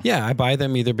discerning. Yeah, I buy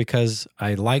them either because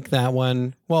I like that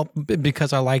one. Well,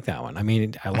 because I like that one. I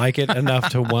mean, I like it enough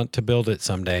to want to build it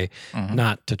someday,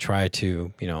 not to try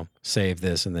to, save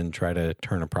this and then try to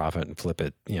turn a profit and flip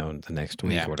it, the next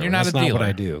week or whatever. You're not That's a not dealer. what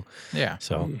I do. Yeah.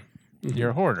 So, You're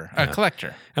a hoarder, a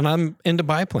collector. and I'm into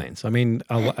biplanes. I mean,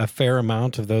 a fair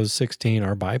amount of those 16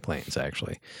 are biplanes,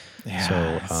 actually. Yeah.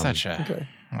 So, it's such a. Okay.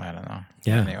 I don't know.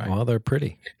 Yeah. Anyway. Well, they're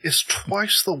pretty. It's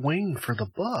twice the wing for the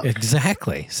buck.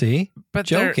 Exactly. See, But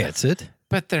Joe they're- gets it.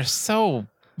 But there's so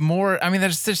more. I mean,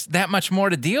 there's just that much more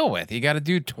to deal with. You got to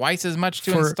do twice as much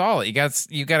to install it.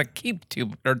 You got to keep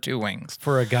two wings.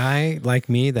 For a guy like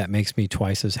me, that makes me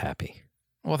twice as happy.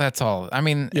 Well, that's all. I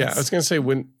mean, Yeah, I was going to say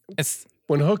when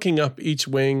hooking up each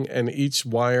wing and each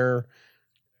wire,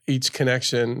 each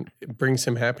connection brings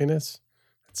him happiness,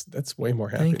 that's way more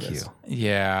happiness. Thank you.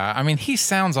 Yeah, I mean, he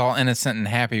sounds all innocent and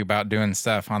happy about doing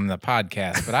stuff on the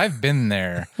podcast, but I've been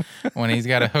there when he's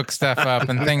got to hook stuff up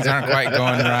and things aren't quite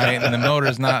going right and the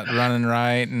motor's not running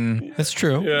right, and That's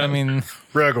true. Yeah. I mean,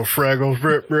 Fraggle, fraggle,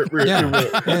 rip, rip, rip, Yeah.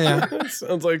 rip. Yeah.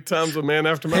 Sounds like Tom's a man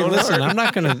after my Hey, own listen, heart.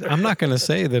 I'm not gonna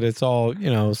say that it's all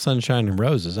sunshine and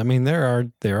roses. I mean, there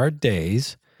are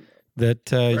days that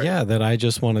that I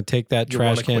just want to take that You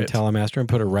trash wanna can quit. Telemaster and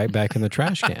put it right back in the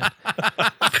trash can.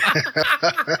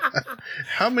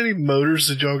 How many motors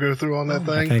did y'all go through on that I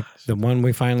thing? think the one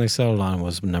we finally settled on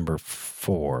was number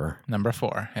 4. number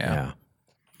 4. Yeah.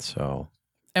 So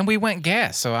And we went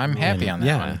gas, so I'm happy on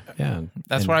that one. Yeah.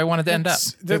 That's And where I wanted to end up.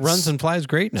 it runs and flies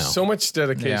great now. So much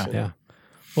dedication. Yeah.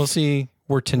 Well, see,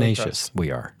 we're tenacious.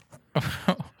 We are.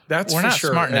 That's We're for not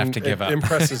sure, smart enough and to give it up.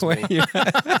 Impresses me.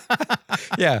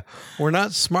 Yeah. We're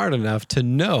not smart enough to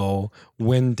know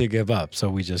when to give up. So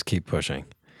we just keep pushing.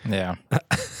 Yeah.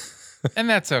 And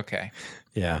that's okay.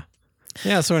 Yeah.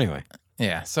 Yeah. So anyway.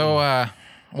 Yeah. So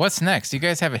what's next? You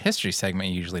guys have a history segment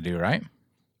you usually do, right?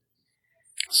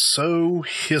 So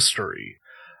history.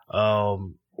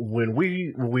 When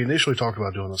we initially talked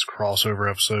about doing this crossover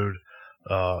episode,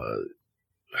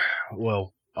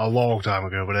 well, a long time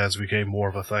ago, but as it became more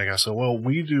of a thing, I said, well,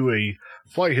 we do a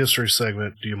flight history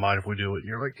segment. Do you mind if we do it? And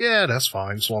you're like, yeah, that's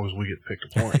fine, as long as we get to pick the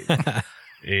plane.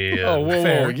 And Oh,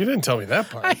 whoa! You didn't tell me that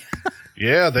part.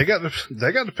 yeah, they got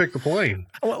to pick the plane.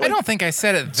 I don't think I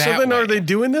said it that So then, way. are they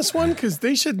doing this one? Because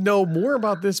they should know more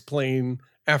about this plane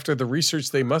after the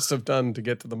research they must have done to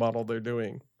get to the model they're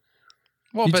doing.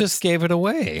 Well, You but just gave it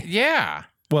away. yeah.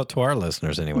 Well, to our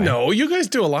listeners anyway. No, you guys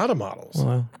do a lot of models.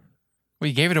 Well,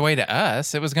 We gave it away to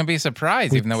us. It was going to be a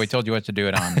surprise, even though we told you what to do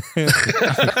it on.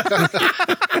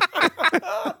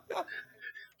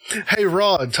 Hey,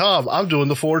 Ron, Tom, I'm doing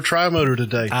the Ford Tri-Motor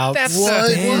today. That's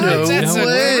What? No that's a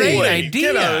way. great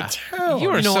idea. Get out of town. You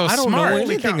are so I don't smart. know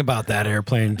anything about that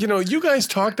airplane. You know, you guys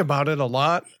talked about it a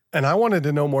lot, and I wanted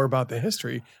to know more about the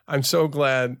history. I'm so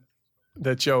glad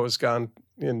that Joe has gone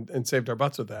and saved our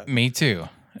butts with that. Me too.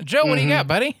 Joe, what do you got,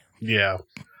 buddy? Yeah,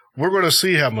 we're going to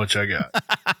see how much I got.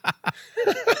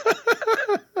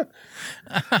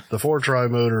 The Ford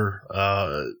Tri-Motor,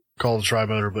 called the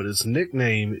Tri-Motor, but its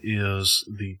nickname is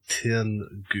the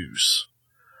Tin Goose.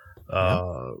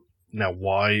 Now,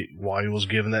 why it was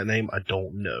given that name, I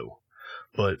don't know.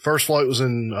 But first flight was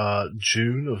in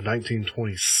June of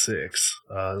 1926.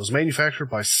 It was manufactured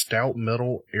by Stout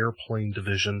Metal Airplane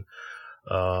Division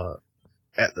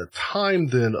at the time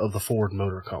then of the Ford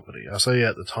Motor Company. I say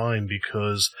at the time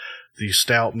because the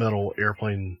Stout Metal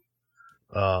Airplane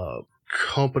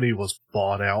company was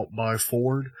bought out by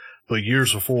Ford. But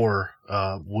years before,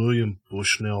 William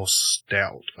Bushnell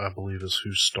Stout, I believe, is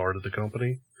who started the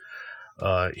company.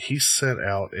 He sent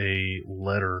out a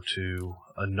letter to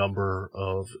a number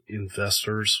of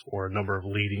investors or a number of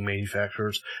leading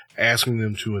manufacturers asking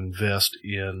them to invest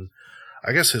in,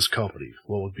 I guess, his company,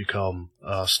 what would become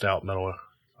Stout Metal,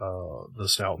 the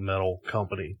Stout Metal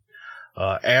Company,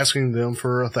 asking them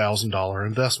for $1,000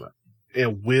 investment.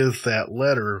 And with that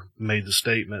letter made the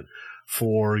statement,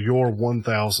 for your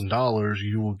 $1,000,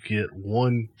 you will get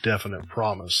one definite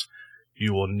promise.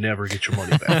 You will never get your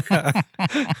money back.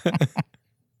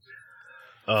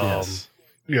 Yes.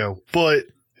 But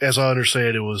as I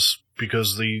understand, it was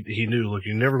because he knew, look,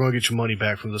 you're never going to get your money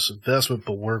back from this investment,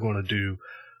 but we're going to do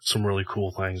some really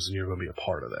cool things, and you're going to be a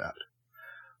part of that.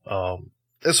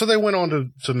 And so they went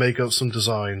on to make up some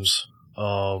designs,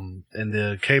 and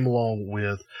then came along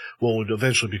with what would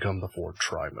eventually become the Ford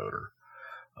Tri-Motor.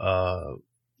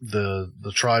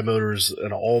 The Tri-Motor is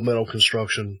an all-metal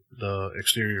construction. The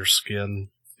exterior skin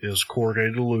is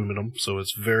corrugated aluminum, so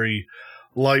it's very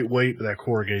lightweight, but that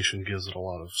corrugation gives it a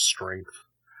lot of strength.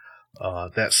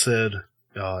 That said,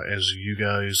 as you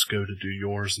guys go to do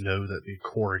yours, know that the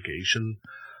corrugation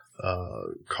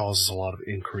causes a lot of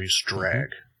increased drag.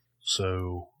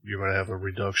 So you're going to have a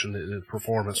reduction in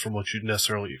performance from what you'd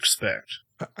necessarily expect.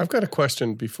 I've got a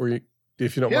question before you,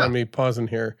 if you don't mind me pausing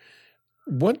here.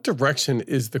 What direction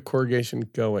is the corrugation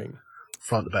going?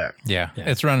 Front to back. Yeah.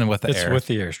 It's running with the air. It's with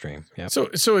the Airstream. Yeah. So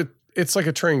it's like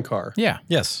a train car. Yeah.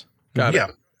 Yes. Got it.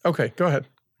 Yeah. Okay, go ahead.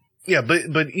 Yeah, but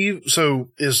so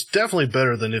it's definitely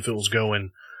better than if it was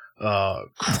going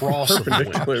cross the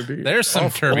wind. Perpendicular. There's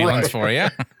some turbulence for you.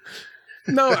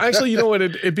 No, actually, you know what?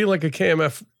 It'd be like a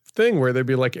KMF thing where there'd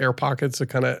be like air pockets that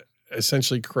kind of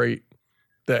essentially create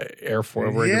the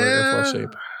airfoil, regular airfoil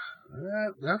shape.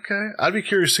 Okay. I'd be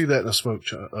curious to see that in a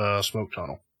smoke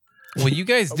tunnel. Well, you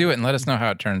guys do it and let us know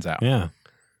how it turns out. Yeah.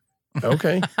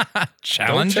 Okay.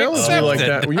 Challenge Don't challenge me accepted. like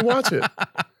that when you watch it.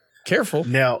 Careful.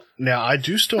 Now, I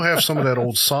do still have some of that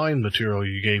old sign material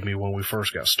you gave me when we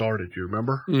first got started. Do you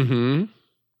remember? Mm-hmm.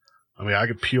 I mean, I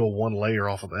could peel one layer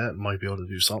off of that and might be able to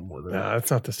do something with it. Nah, that's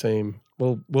not the same.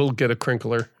 We'll get a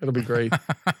crinkler. It'll be great.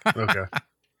 Okay.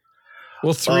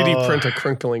 We'll 3D print a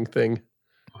crinkling thing.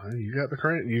 You got the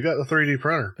 3D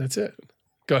printer. That's it.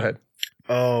 Go ahead.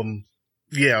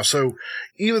 Yeah. So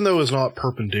even though it's not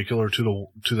perpendicular to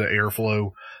the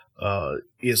airflow,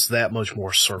 it's that much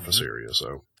more surface area.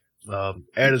 So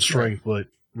added strength, but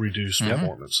reduced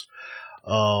performance.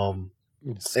 An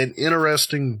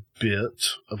interesting bit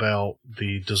about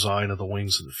the design of the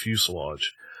wings and the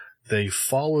fuselage, they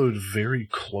followed very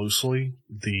closely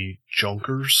the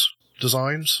Junkers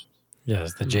designs.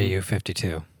 Yes, the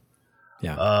JU-52.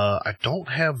 Yeah. I don't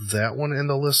have that one in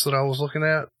the list that I was looking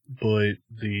at, but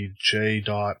the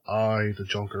J.I, the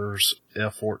Junkers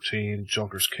F-14,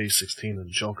 Junkers K-16, and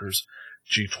Junkers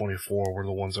G-24 were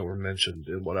the ones that were mentioned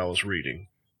in what I was reading.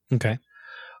 Okay.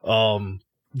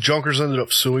 Junkers ended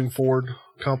up suing Ford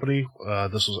Company.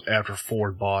 This was after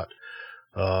Ford bought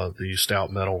the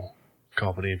Stout Metal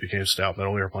Company and became Stout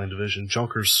Metal Airplane Division.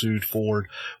 Junkers sued Ford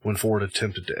when Ford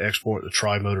attempted to export the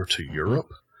Tri-Motor to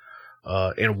Europe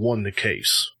and won the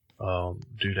case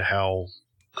due to how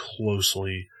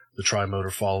closely the Tri-Motor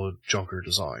followed Junker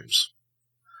designs.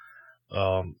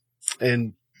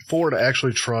 And Ford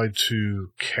actually tried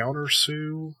to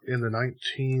countersue in the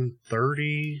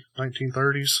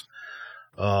 1930s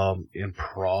in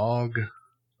Prague,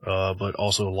 but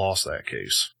also lost that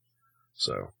case.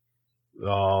 So,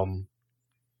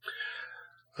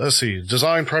 let's see.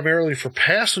 Designed primarily for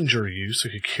passenger use, it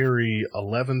could carry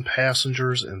 11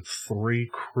 passengers and 3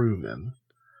 crewmen.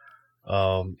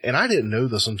 And I didn't know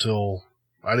this until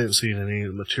I didn't see it in any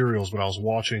of the materials, but I was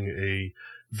watching a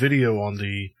video on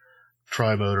the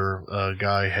Tri-Motor. A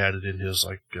guy had it in his,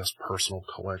 I guess, personal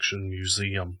collection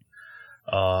museum.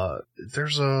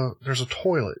 There's a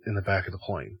toilet in the back of the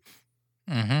plane.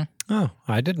 Mm-hmm. Oh,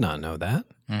 I did not know that.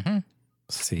 Mm-hmm.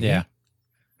 See? Yeah.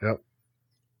 Yep.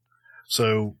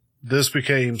 So this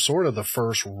became sort of the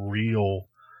first real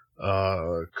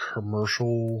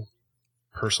commercial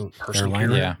person Airline?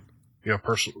 carrier.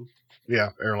 Yeah,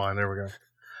 airline. There we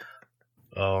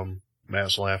go.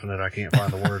 Matt's laughing at I can't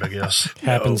find the word, I guess.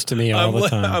 Happens to me all the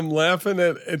time. I'm laughing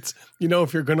at it's,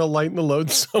 if you're going to lighten the load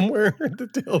somewhere, the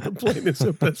tail of the plane is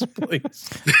the best place.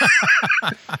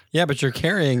 Yeah, but you're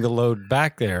carrying the load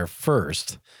back there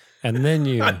first. And then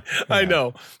you... I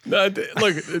know. Look,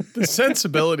 the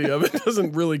sensibility of it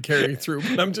doesn't really carry through,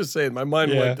 but I'm just saying my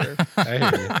mind went there. I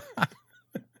hear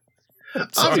you.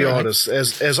 I'll be honest,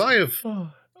 as I have...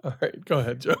 All right, go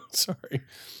ahead, Joe. Sorry.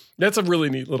 That's a really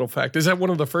neat little fact. Is that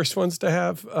one of the first ones to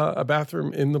have a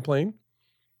bathroom in the plane?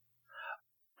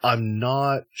 I'm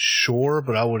not sure,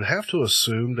 but I would have to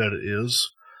assume that it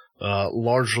is,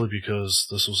 largely because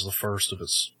this was the first of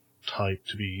its type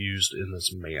to be used in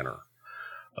this manner.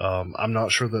 I'm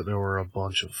not sure that there were a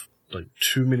bunch of,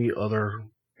 too many other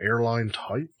airline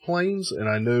type planes, and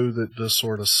I know that this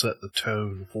sort of set the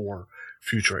tone for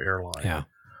future airline. Yeah.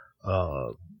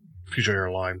 Future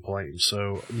airline planes.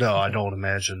 So, no, I don't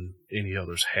imagine any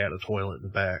others had a toilet in the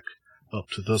back. up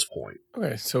to this point.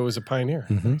 Okay, so it was a pioneer.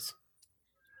 Mhm. Nice.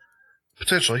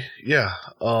 Potentially, yeah.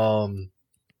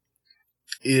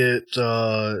 It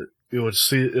would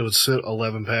sit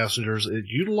 11 passengers. It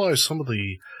utilized some of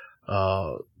the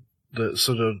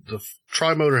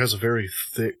tri-motor has a very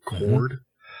thick cord,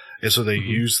 and so they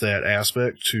use that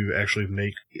aspect to actually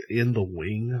make in the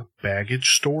wing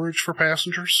baggage storage for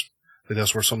passengers. And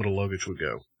that's where some of the luggage would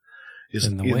go. Is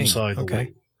In the wing, inside the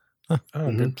okay. wing.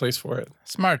 Oh, good place for it.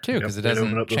 Smart too, because Yep, it they open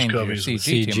doesn't up those change your cubbies with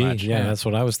CG, too much. Yeah, that's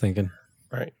what I was thinking.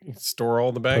 Right. You store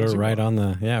all the Put bags. it you right want. on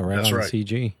the That's right.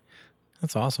 CG.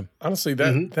 That's awesome. Honestly,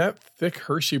 that thick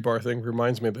Hershey bar thing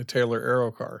reminds me of the Taylor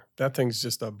Aero car. That thing's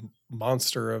just a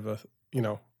monster of the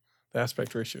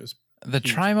aspect ratio is. The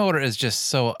tri-motor is just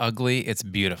so ugly. It's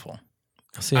beautiful.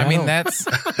 See, I mean, don't- that's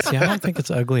See, I don't think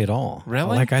it's ugly at all.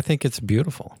 Really? Like, I think it's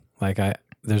beautiful. Like,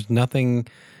 there's nothing,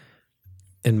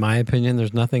 in my opinion,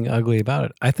 there's nothing ugly about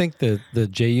it. I think the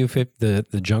JU50,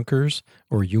 the Junkers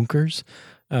or Junkers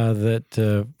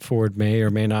that Ford may or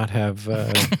may not have,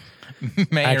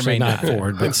 may actually or may not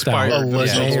Ford, but Inspired. Stout, may or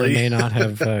Allegedly. may not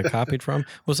have copied from,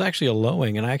 was actually a low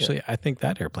wing. And I think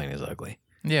that airplane is ugly.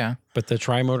 Yeah. But the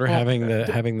tri-motor Well, having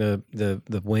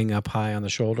the wing up high on the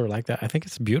shoulder like that, I think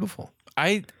it's beautiful.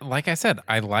 Like I said,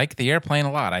 I like the airplane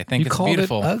a lot. I think You it's called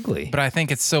beautiful. it ugly. But I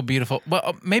think it's so beautiful.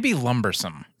 Well, maybe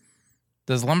lumbersome.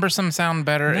 Does lumbersome sound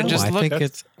better? No, it just I look. think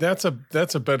it's. That's a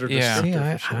better Yeah.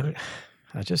 descriptor. See, for sure.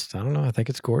 I don't know. I think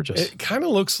it's gorgeous. It kind of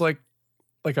looks like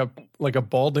a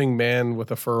balding man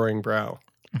with a furrowing brow.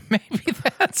 Maybe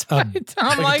that's why Tom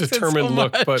like a likes it so determined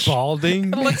look, much. but-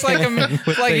 Balding. It looks like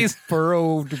with like a he's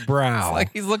furrowed brow. it's like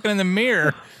he's looking in the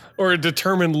mirror. Or a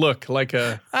determined look, like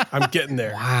I'm getting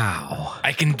there. Wow.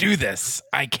 I can do this.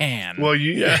 I can. Well,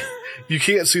 you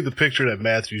can't see the picture that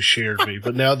Matthew shared me,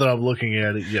 but now that I'm looking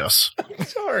at it, yes.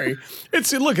 Sorry.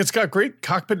 It's got great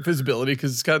cockpit visibility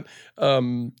because it's got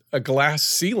a glass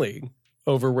ceiling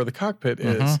over where the cockpit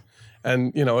is.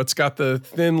 And, it's got the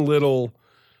thin little,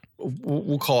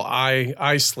 we'll call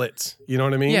eye slits. You know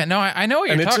what I mean? Yeah, no, I know what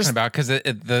you're And it's talking just- about because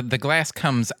the glass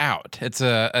comes out. It's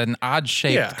an odd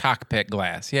shaped Yeah. cockpit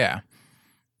glass. Yeah,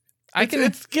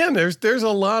 It's again. There's a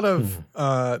lot of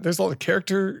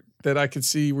character that I could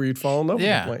see where you'd fall in love with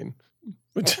Yeah. the plane.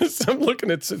 But just I'm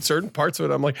looking at certain parts of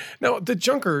it. I'm like, now the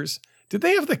Junkers, did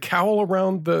they have the cowl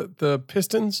around the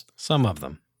pistons? Some of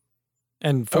them.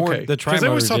 And Ford, the because I tri-motor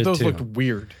always thought did those too. looked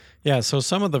weird. Yeah, so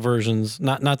some of the versions,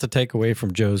 not to take away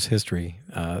from Joe's history,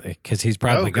 because he's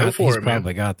probably go for it, man.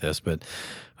 got this, but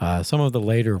some of the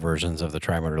later versions of the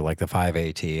tri-motor, like the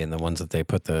 5AT and the ones that they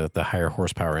put the higher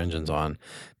horsepower engines on,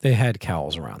 they had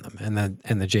cowls around them, and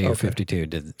the JU52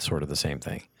 did sort of the same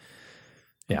thing.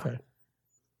 Yeah, Okay.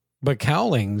 but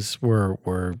cowlings were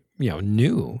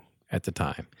new at the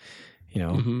time.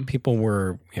 People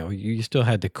were you still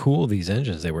had to cool these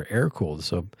engines; they were air cooled,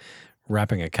 so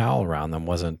wrapping a cowl around them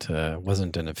wasn't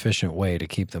an efficient way to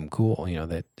keep them cool.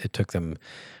 That it took them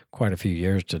quite a few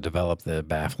years to develop the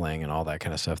baffling and all that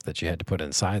kind of stuff that you had to put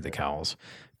inside the cowls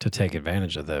to take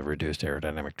advantage of the reduced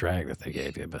aerodynamic drag that they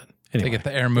gave you. But anyway, to get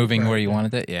the air moving where you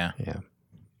wanted it. Yeah.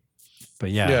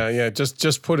 but yeah, Yeah.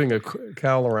 Just putting a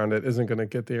cowl around it isn't going to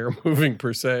get the air moving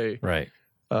per se. right,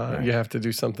 Right. You have to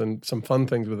do some fun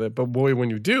things with it. But boy, when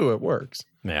you do, it works.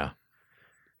 yeah.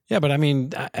 But I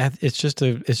mean, it's just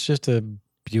a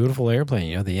beautiful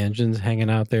airplane. The engine's hanging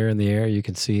out there in the air. You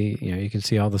can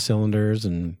see all the cylinders,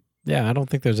 and yeah, I don't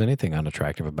think there's anything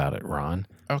unattractive about it, Ron.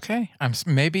 Okay.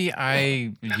 Maybe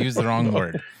I used the wrong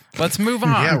word. Let's move on.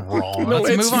 Yeah, wrong. No, Let's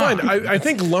it's move on. fine. I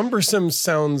think lumbersome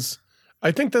sounds.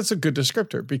 I think that's a good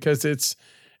descriptor because it's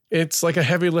like a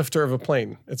heavy lifter of a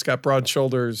plane. It's got broad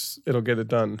shoulders. It'll get it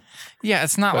done. Yeah,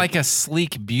 it's not like a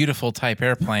sleek, beautiful type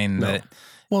airplane that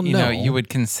Well, you would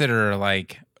consider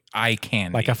like eye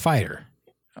candy. like a fighter.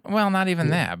 Well, not even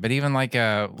that, but even like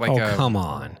a Come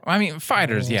on. I mean,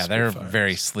 fighters, yeah, they're Spitfires.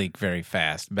 very sleek, very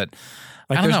fast, but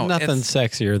Like I don't there's know, nothing it's-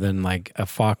 sexier than like a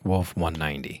Focke-Wulf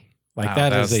 190. Like Oh,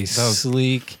 that is those-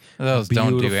 sleek, those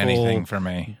don't do beautiful, anything for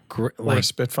me. Or a like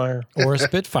Spitfire. or a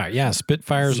Spitfire. Yeah,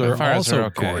 Spitfires are Spitfires also are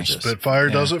okay. gorgeous. Spitfire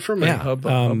Yeah. does it for me. Yeah,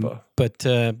 Hubba.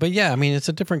 but yeah, I mean, it's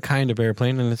a different kind of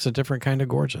airplane, and it's a different kind of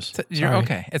gorgeous. You're Sorry.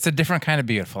 okay. It's a different kind of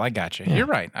beautiful. I got you. Yeah. You're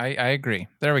right. I agree.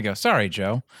 There we go. Sorry,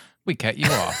 Joe. We cut you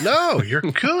off. No, you're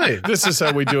good. This is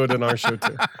how we do it in our show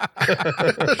too.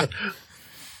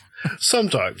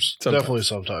 Sometimes. Definitely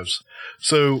sometimes.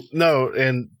 So, no,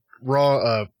 and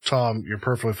Tom, you're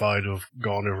perfectly fine to have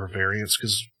gone over variants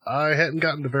because I hadn't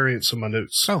gotten to variants in my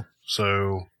notes. Oh.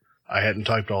 So I hadn't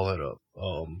typed all that up.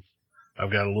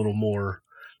 I've got a little more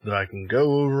that I can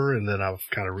go over, and then I've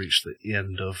kind of reached the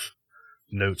end of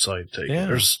notes I'd taken. Yeah.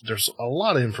 There's a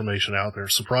lot of information out there.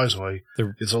 Surprisingly,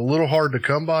 There- it's a little hard to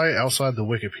come by outside the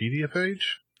Wikipedia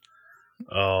page.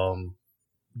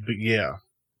 But yeah.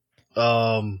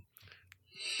 Where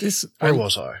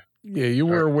was I? Yeah, you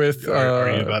were with.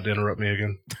 Are you about to interrupt me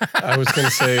again? I was going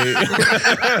to say.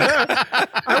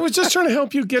 I was just trying to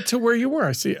help you get to where you were.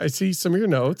 I see some of your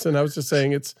notes, and I was just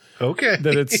saying Okay.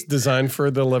 that it's designed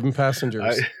for the 11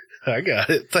 passengers. I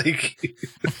got it. Thank you.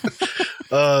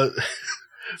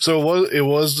 So it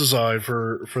was designed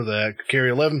for that. Could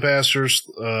carry 11 passengers,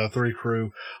 3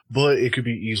 crew, but it could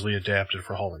be easily adapted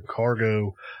for hauling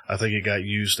cargo. I think it got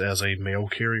used as a mail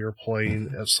carrier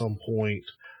plane at some point.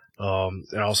 And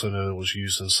I also know it was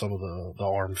used in some of the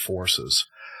armed forces.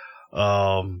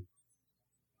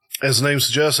 As the name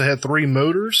suggests, it had 3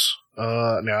 motors.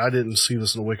 Now I didn't see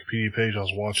this on the Wikipedia page. I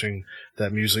was watching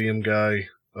that museum guy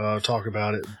talk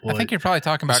about it. I think you're probably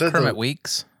talking about Kermit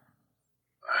Weeks.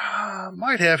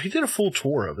 Might have. He did a full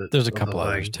tour of it. There's a couple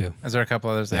others too. Is there a couple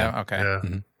others? Yeah. Okay. Yeah.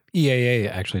 Mm-hmm. EAA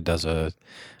actually does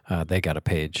they got a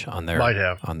page on their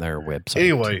website.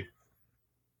 Anyway,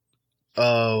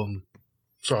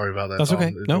 sorry about that. That's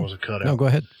okay. There was a cutout. No, go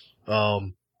ahead.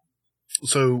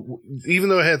 So even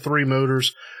though it had 3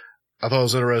 motors, I thought it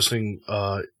was interesting.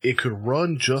 It could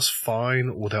run just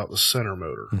fine without the center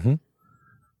motor. Mm-hmm.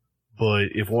 But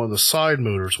if one of the side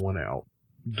motors went out,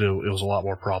 it was a lot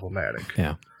more problematic.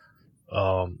 Yeah.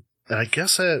 And I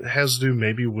guess that has to do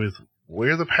maybe with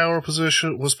where the power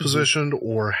position was positioned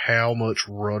or how much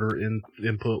rudder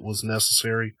input was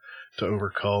necessary to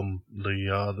overcome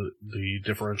the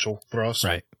differential thrust.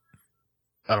 Right.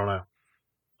 I don't know.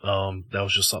 That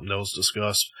was just something that was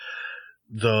discussed.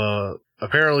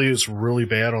 Apparently it's really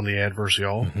bad on the adverse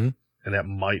yaw, Mm-hmm. and that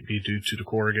might be due to the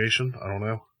corrugation. I don't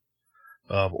know.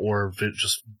 Or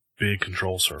just big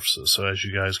control surfaces. So as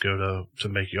you guys go to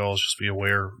make yaws, just be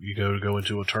aware you go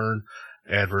into a turn,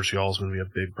 adverse yaw is going to be a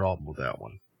big problem with that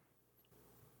one.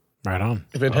 Right on.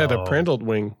 If it had a Prandtl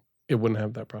wing, it wouldn't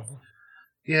have that problem.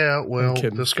 Yeah, well,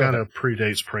 kidding. this Go kind of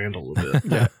predates Prandtl a bit.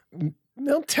 Yeah.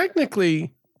 No,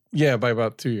 technically, yeah, by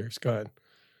about 2 years. Go ahead.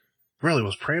 Really,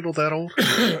 was Prandtl that old?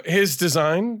 His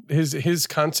design, his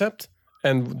concept,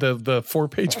 and the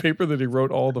 4-page paper that he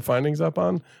wrote all the findings up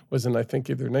on was in, I think,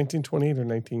 either 1928 or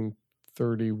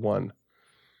 1931.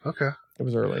 Okay. It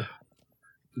was early.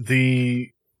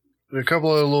 A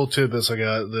couple of little tidbits I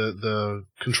got. The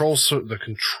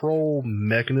control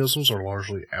mechanisms are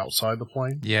largely outside the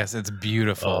plane. Yes, it's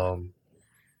beautiful.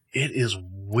 It is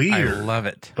weird. I love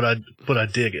it. But I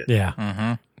dig it. Yeah.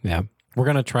 Mm-hmm. Yeah. We're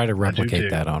going to try to replicate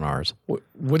that on ours.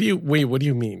 What do you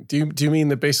mean? Do you mean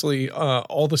that basically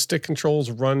all the stick controls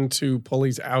run to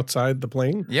pulleys outside the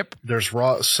plane? Yep. There's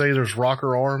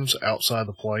rocker arms outside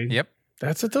the plane. Yep.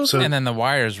 That's what those So- are? And then the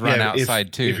wires run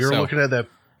outside too. If you're looking at that,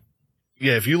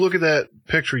 if you look at that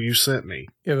picture you sent me,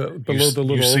 Yeah, below the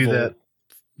little you see oval.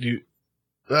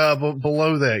 that but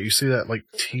below that you see that like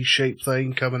T-shaped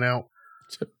thing coming out.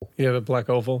 Yeah, the black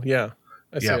oval. Yeah,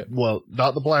 I see it. Well,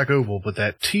 not the black oval, but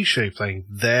that T-shaped thing.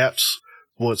 That's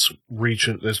what's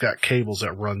reaching. It's got cables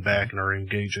that run back and are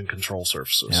engaging control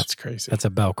surfaces. Yeah. That's crazy. That's a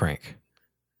bell crank.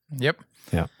 Yep.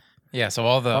 Yeah. Yeah. So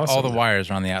all the Awesome. wires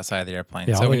are on the outside of the airplane.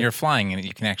 Yeah, so all when the- you're flying,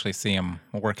 you can actually see them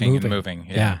working and moving.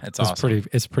 Yeah, it's awesome.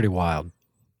 It's pretty wild.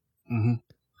 Mm-hmm.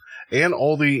 And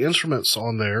all the instruments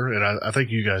on there, and I think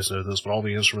you guys know this, but all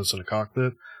the instruments in the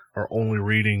cockpit are only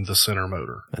reading the center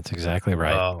motor. That's exactly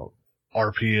right.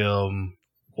 RPM,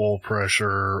 oil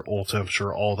pressure, oil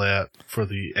temperature, all that. For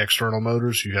the external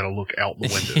motors, you got to look out the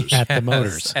windows. At the Yes,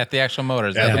 motors. at the actual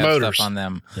motors. At they the have motors. stuff on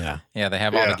them. Yeah. Yeah, they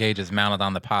have all Yeah. the gauges mounted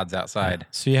on the pods outside.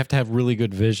 So you have to have really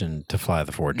good vision to fly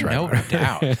the Ford No Traveler.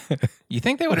 doubt. You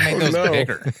think they would have made those no.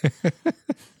 bigger?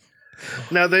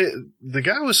 Now, the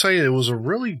guy was saying it was a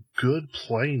really good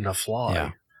plane to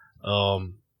fly.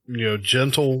 Yeah.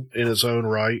 Gentle in its own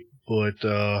right, but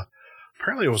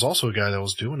apparently it was also a guy that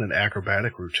was doing an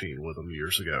acrobatic routine with him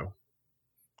years ago.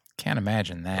 Can't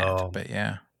imagine that, but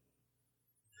yeah.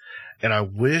 And I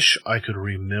wish I could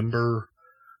remember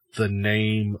the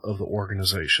name of the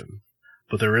organization,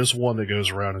 but there is one that goes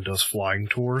around and does flying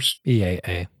tours.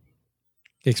 EAA.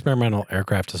 Experimental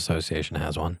Aircraft Association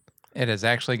has one. It is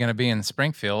actually going to be in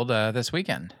Springfield this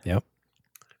weekend. Yep.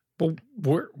 Well,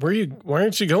 why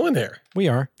aren't you going there? We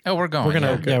are. Oh, we're going. We're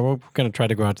gonna yeah. we're gonna try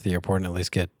to go out to the airport and at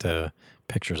least get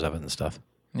pictures of it and stuff.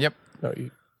 Yep. No, you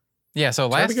Yeah. So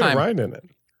try to last get time, a ride in it.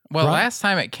 well, Right. last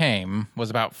time it came was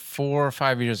about 4 or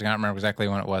 5 years ago. I don't remember exactly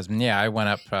when it was. And yeah, I went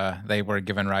up. They were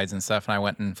giving rides and stuff, and I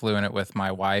went and flew in it with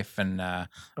my wife and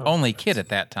only kid at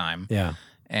that time. Yeah.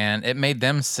 And it made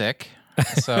them sick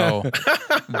So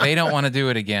they don't want to do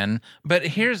it again. But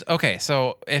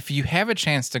so if you have a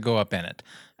chance to go up in it,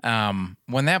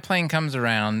 when that plane comes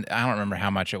around, I don't remember how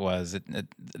much it was. It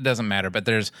doesn't matter. But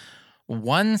there's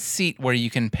one seat where you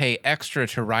can pay extra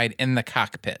to ride in the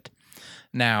cockpit.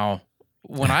 Now,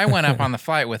 when I went up on the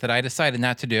flight with it, I decided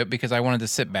not to do it because I wanted to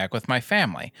sit back with my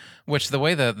family, which the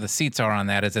way the seats are on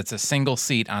that is it's a single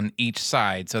seat on each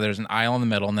side. So there's an aisle in the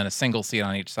middle and then a single seat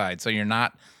on each side. So you're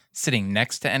not sitting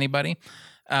next to anybody.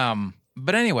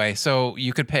 But anyway, so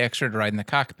you could pay extra to ride in the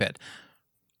cockpit.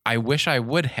 I wish I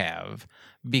would have,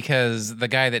 because the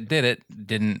guy that did it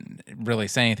didn't really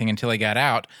say anything until he got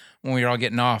out. When we were all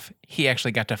getting off, he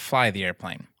actually got to fly the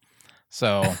airplane.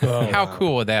 So how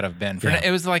cool would that have been?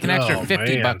 It was like an extra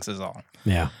 $50 is all.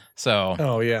 Yeah. So.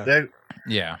 Oh yeah.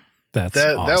 That's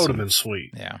that awesome. That would have been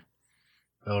sweet. Yeah.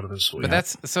 That would have been sweet. But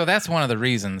that's one of the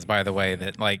reasons, by the way,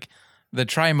 that like the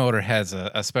tri-motor has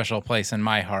a special place in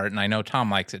my heart, and I know Tom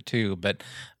likes it too. But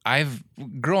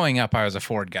growing up, I was a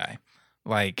Ford guy.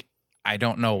 Like, I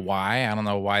don't know why. I don't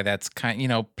know why that's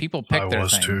people pick their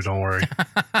things. I was too, don't worry.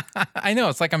 I know,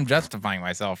 it's like I'm justifying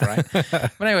myself, right?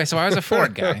 But anyway, so I was a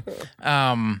Ford guy.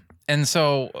 And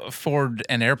so Ford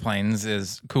and airplanes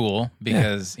is cool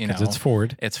because, it's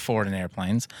Ford. It's Ford and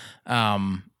airplanes.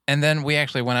 And then we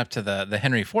actually went up to the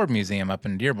Henry Ford Museum up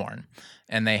in Dearborn,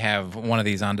 and they have one of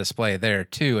these on display there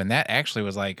too. And that actually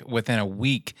was like within a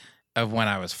week of when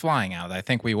I was flying out. I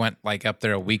think we went like up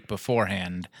there a week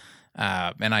beforehand.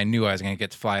 And I knew I was going to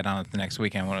get to fly it on it the next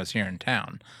weekend when I was here in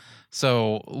town.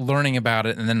 So learning about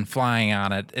it and then flying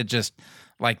on it, it just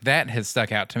like that has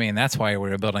stuck out to me. And that's why we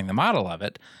were building the model of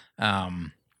it.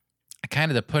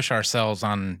 Kind of to push ourselves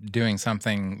on doing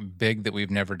something big that we've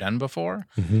never done before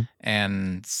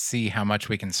and see how much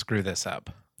we can screw this up.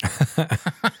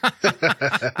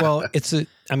 Well,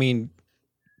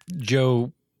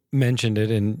 Joe mentioned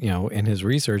it in his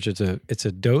research. It's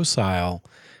a docile,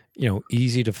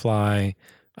 easy to fly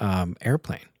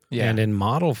airplane. Yeah. And in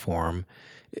model form,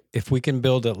 if we can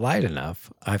build it light enough,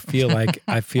 I feel like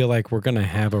we're going to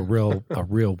have a real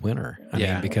winner. I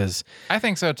mean, because I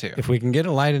think so too. If we can get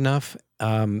it light enough,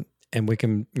 and we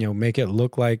can make it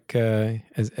look like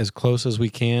as close as we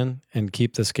can and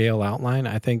keep the scale outline,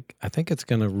 I think it's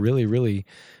going to really, really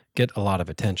get a lot of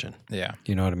attention. Yeah.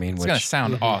 You know what I mean? It's going to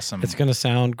sound awesome. It's going to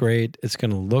sound great. It's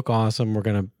going to look awesome. We're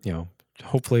going to,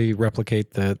 hopefully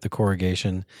replicate the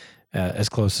corrugation as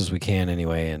close as we can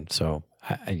anyway. And so,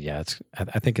 I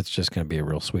think it's just going to be a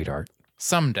real sweetheart.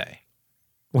 Someday.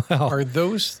 Well, are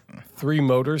those 3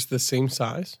 motors the same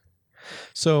size?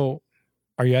 So,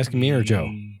 are you asking me or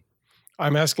Joe?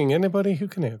 I'm asking anybody who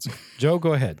can answer. Joe,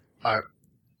 go ahead.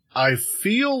 I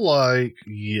feel like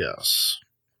yes,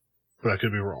 but I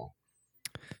could be wrong.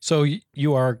 So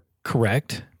you are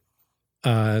correct.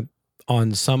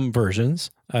 On some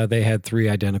versions, they had 3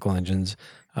 identical engines,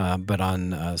 but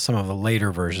on some of the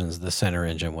later versions, the center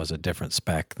engine was a different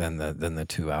spec than the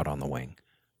 2 out on the wing.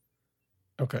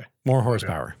 Okay, more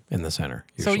horsepower in the center.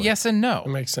 Usually. So yes and no. It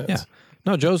makes sense. Yeah,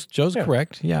 no, Joe's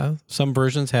correct. Yeah, some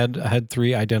versions had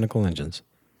 3 identical engines.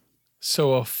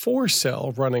 So a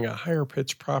 4-cell running a higher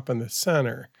pitch prop in the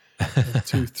center, and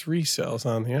 2 3-cells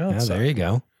on the outside. Yeah, there you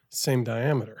go. Same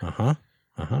diameter.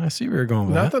 I see where you're going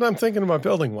with Not that I'm thinking about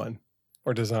building one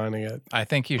or designing it. I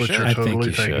think you but should. You're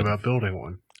totally thinking about building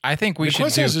one. I think we should. The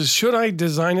question is, should I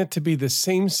design it to be the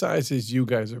same size as you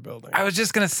guys are building? I was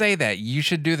just going to say that. You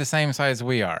should do the same size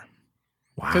we are.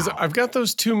 Wow. Because I've got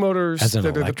those 2 motors that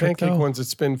are the pancake ones that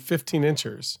spin 15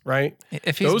 inches, right?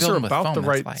 If he's those are building with about foam, the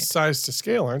right that's light. size to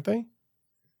scale, aren't they?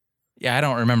 Yeah, I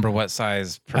don't remember what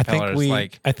size propellers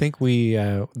like. I think we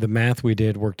the math we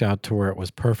did worked out to where it was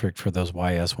perfect for those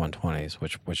YS 120s,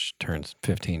 which turns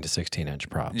 15 to 16 inch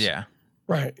props. Yeah.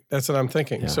 Right. That's what I'm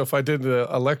thinking. Yeah. So if I did the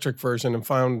electric version and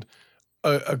found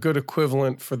a good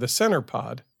equivalent for the center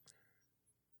pod,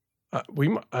 we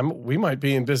might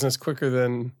be in business quicker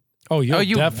than. Oh,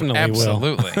 you definitely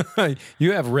absolutely. Will.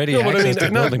 You have ready access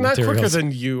to building not materials. quicker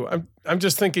than you. I'm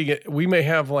just thinking we may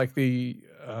have like the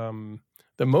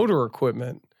motor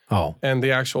equipment and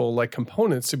the actual like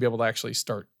components to be able to actually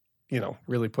start,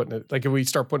 really putting it. Like if we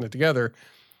start putting it together,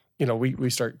 we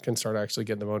can start actually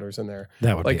getting the motors in there.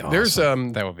 That would be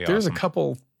awesome. That would be there's awesome. a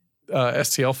couple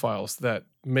STL files that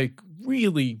make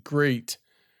really great,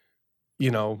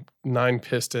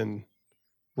 9-piston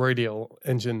radial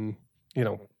engine,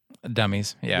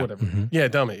 dummies. Yeah. whatever. Mm-hmm. Yeah,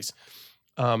 dummies.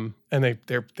 And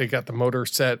they got the motor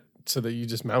set so that you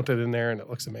just mount it in there and it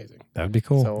looks amazing. That would be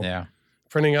cool. So yeah.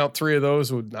 Printing out 3 of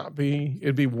those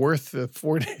it'd be worth the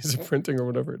 4 days of printing or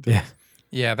whatever it takes. Yeah.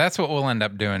 Yeah, that's what we'll end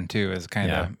up doing too, is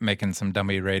kind of making some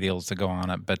dummy radials to go on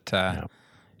it. But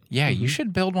Yeah, you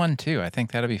should build one too. I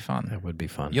think that'd be fun. That would be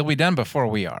fun. You'll be done before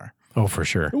we are. Oh, for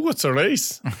sure. Ooh, it's a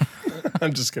race.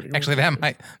 I'm just kidding. Actually,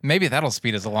 maybe that'll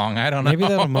speed us along. I don't know. Maybe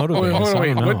that'll motivate us. I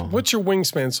don't know. What's your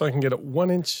wingspan so I can get it 1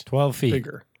 inch 12 feet.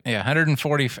 bigger? Yeah,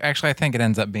 140. Actually, I think it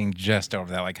ends up being just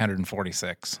over that, like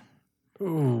 146.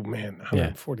 Ooh, man,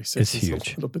 146 it's is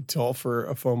huge. a little bit tall for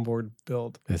a foam board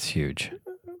build. It's huge.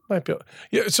 Might be.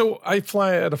 Yeah, so I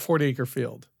fly at a 40-acre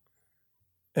field.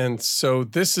 And so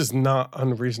this is not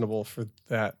unreasonable for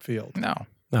that field. No.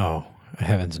 No,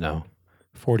 heavens no.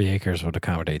 40 acres would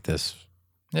accommodate this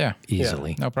Yeah.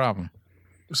 easily. No problem.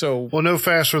 So Well, no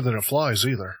faster than it flies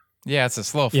either. Yeah, it's a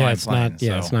slow flying Yeah, it's plane. not.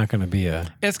 Yeah, it's not going to be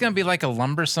a. It's going to be like a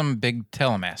lumbersome big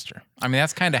Telemaster. I mean,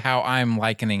 that's kind of how I'm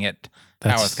likening it.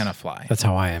 How it's going to fly. That's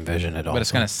how I envision it. But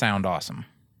it's going to sound awesome.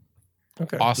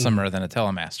 okay. Awesomer than a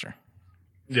Telemaster.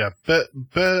 Yeah,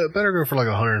 better go for like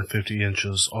 150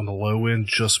 inches on the low end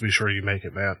just to be sure you make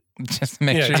it, Matt. Just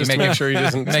make Yeah, sure you just make make it, sure he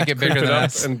doesn't make it bigger creep than up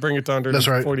us. and bring it to That's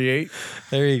right. 148.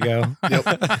 There you go. Yep,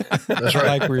 that's I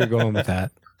right. like where you're going with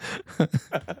that.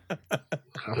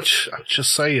 I'm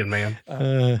just saying, man.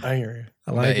 I hear you.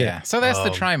 I like But it. yeah. So that's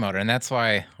the tri-motor, and that's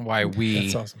why we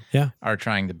That's awesome. Yeah, are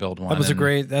trying to build one. that was a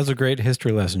and- great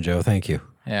history lesson, Joe. Thank you.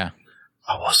 Yeah.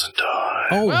 I wasn't done.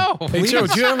 Oh, Oh, Hey, Joe,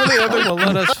 do you have any other? well,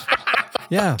 let us.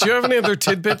 Yeah. Do you have any other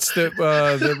tidbits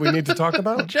that we need to talk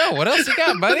about? Joe, what else you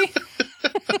got, buddy?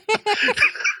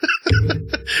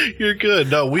 You're good.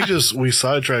 No, we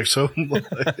sidetracked so much.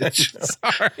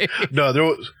 Sorry. No,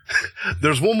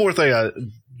 there's one more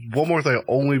thing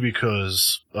only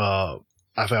because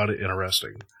I found it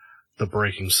interesting, the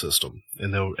braking system,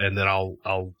 and then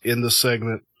I'll end the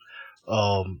segment.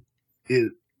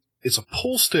 It's a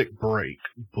pull stick brake,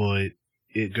 but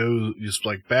it goes just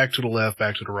like back to the left,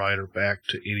 back to the right, or back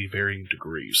to any varying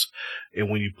degrees. And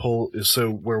when you pull, so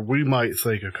where we might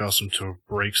think accustomed to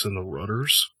brakes in the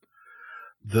rudders,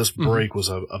 this brake was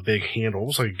a big handle. It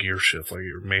was like a gear shift, like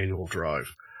your manual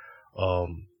drive.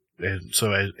 And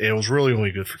so it was really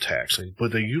only good for taxing,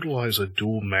 but they utilize a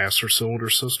dual master cylinder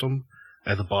system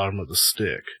at the bottom of the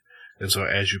stick. And so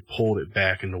as you pulled it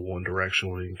back into one direction,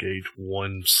 it would engage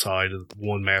one side of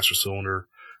one master cylinder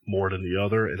more than the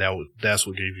other, and that's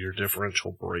what gave you your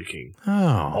differential braking Oh,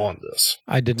 on this.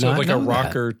 I did So not like know a that.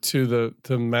 rocker to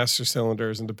the master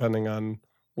cylinders, and depending on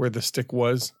where the stick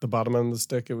was, the bottom end of the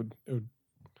stick, it would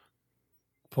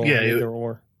pull Yeah, either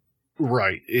or.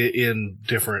 Right, in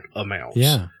different amounts.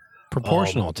 Yeah,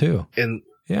 proportional too. And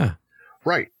Yeah.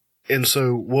 right. And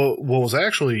so what was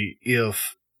actually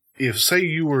if say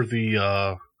you were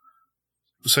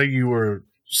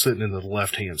sitting in the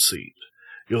left-hand seat,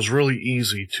 it was really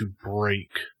easy to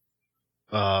brake,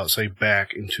 say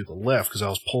back into the left because I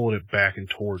was pulling it back and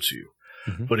towards you.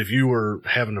 Mhm. But if you were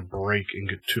having to brake and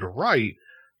get to the right,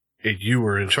 and you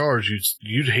were in charge,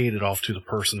 you'd hand it off to the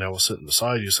person that was sitting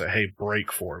beside you and say, hey,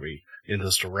 brake for me in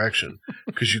this direction.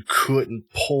 Because you couldn't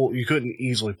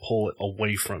easily pull it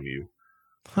away from you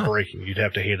braking. You'd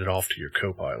have to hand it off to your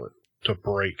co-pilot to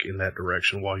brake in that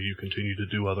direction while you continue to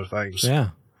do other things. Yeah.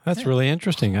 That's really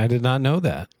interesting. I did not know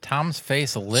that. Tom's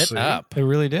face lit See? up. It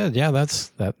really did. Yeah,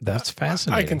 that's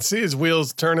fascinating. I can see his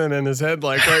wheels turning in his head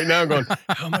like right now going,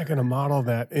 how am I going to model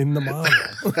that in the model?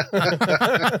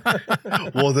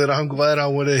 Well, then I'm glad I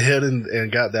went ahead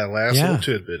and got that last Yeah. little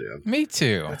tidbit in. Me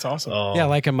too. That's awesome. Yeah,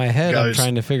 like in my head, I'm Guys-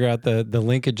 trying to figure out the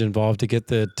linkage involved to get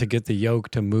the yoke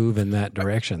to move in that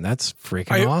direction. That's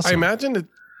freaking awesome. I imagine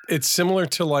it's similar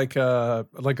to like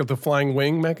the flying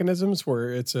wing mechanisms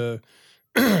where it's a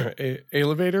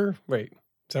elevator. Wait,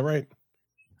 is that right?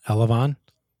 Elevon?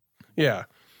 Yeah,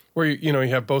 where you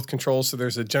have both controls. So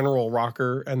there's a general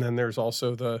rocker, and then there's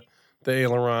also the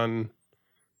aileron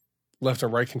left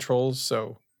and right controls.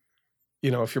 So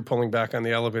if you're pulling back on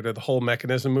the elevator, the whole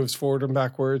mechanism moves forward and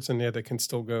backwards, and yet it can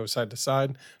still go side to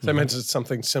side. So I imagine it's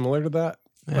something similar to that,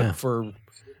 Yeah. but for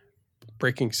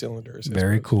braking cylinders. I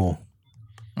Very suppose. cool.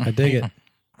 I dig it.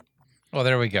 Well,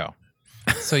 there we go.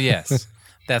 So yes,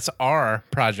 that's our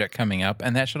project coming up,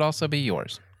 and that should also be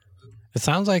yours. It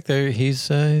sounds like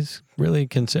he's really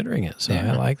considering it. So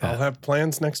I like I'll that. have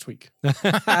plans next week.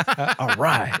 All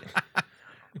right.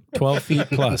 12 feet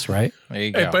plus, right? There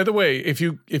you go. Hey, by the way, if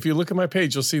you look at my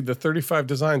page, you'll see the 35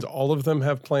 designs. All of them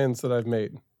have plans that I've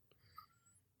made.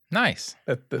 Nice.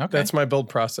 That's my build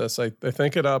process. I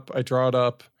think it up, I draw it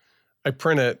up, I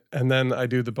print it, and then I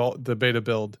do the beta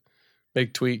build,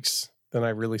 make tweaks, then I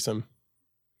release them,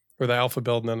 or the alpha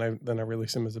build, and then I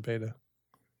release them as a beta.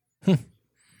 I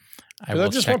I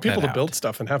just want people to build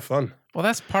stuff and have fun. Well,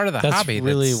 that's part of the That's hobby.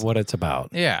 really what it's about.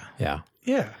 Yeah. Yeah.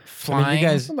 Yeah, Flying. I mean, you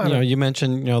guys, you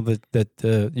mentioned,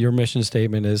 that your mission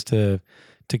statement is to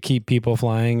keep people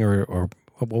flying or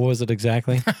What was it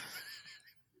exactly?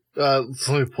 Let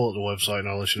me pull up the website and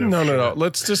I'll let you know. No.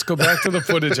 Let's just go back to the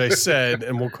footage I said,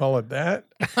 and we'll call it that.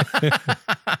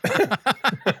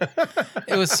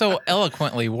 It was so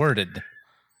eloquently worded.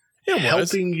 It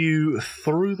was. Helping you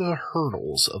through the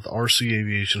hurdles of the RC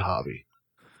aviation hobby.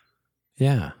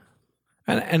 Yeah.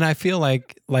 And I feel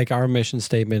like our mission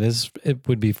statement it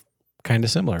would be kind of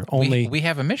similar. Only we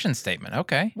have a mission statement.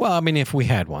 Okay. well, I mean, if we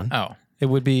had one, Oh, it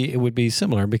would be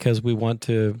similar because we want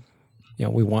to,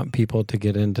 we want people to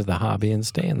get into the hobby and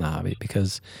stay in the hobby,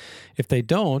 because if they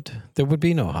don't, there would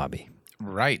be no hobby.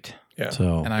 right. Yeah.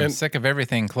 So And I'm sick of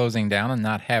everything closing down and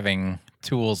not having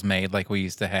tools made like we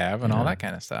used to have and all that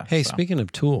kind of stuff. hey, So. speaking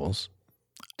of tools,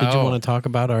 did you Oh. want to talk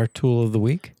about our tool of the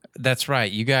week? That's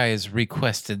right. You guys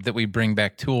requested that we bring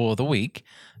back Tool of the Week.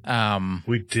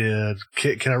 We did.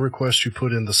 Can I request you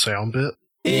put in the sound bit?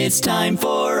 It's time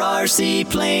for RC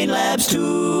Plane Labs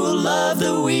Tool of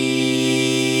the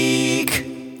Week.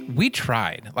 We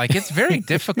tried. Like, it's very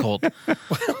difficult.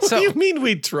 What do you mean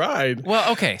we tried? Well,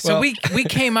 okay. So we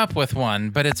came up with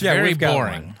one, but it's very we've got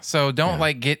boring. one. So don't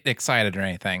get excited or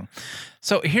anything.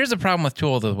 So here's the problem with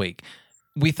Tool of the Week.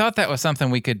 We thought that was something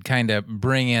we could kind of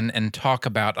bring in and talk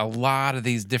about a lot of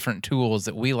these different tools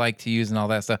that we like to use and all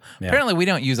that stuff. Yeah. Apparently, we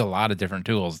don't use a lot of different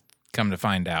tools, come to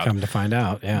find out. Come to find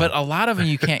out, yeah. But a lot of them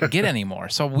you can't get anymore.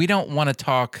 So we don't want to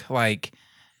talk like,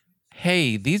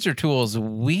 hey, these are tools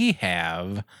we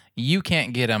have. You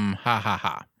can't get them. Ha, ha,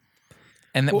 ha.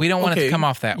 And we don't want it to come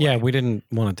off that way. yeah, we didn't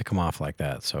want it to come off like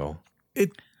that. So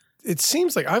It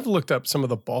seems like I've looked up some of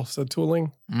the balsa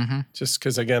tooling just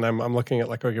because, again, I'm looking at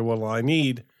like, okay, what will I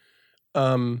need?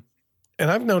 And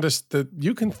I've noticed that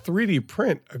you can 3D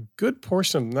print a good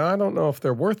portion. Now, I don't know if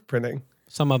they're worth printing,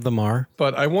 some of them are.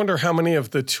 but I wonder how many of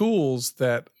the tools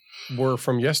that were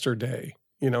from yesterday,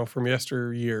 from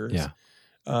yesteryears,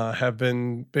 Yeah. have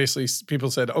been basically,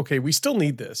 people said, okay, we still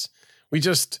need this.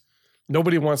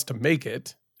 Nobody wants to make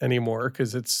it anymore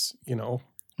because it's, Well,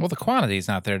 the quantity's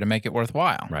not there to make it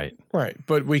worthwhile. Right. right.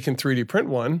 But we can 3D print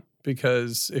one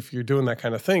because if you're doing that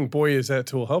kind of thing, boy, is that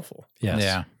tool helpful. Yes.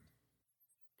 Yeah.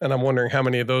 And I'm wondering how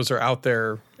many of those are out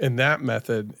there in that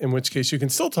method, in which case you can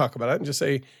still talk about it and just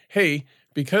say, hey,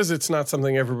 because it's not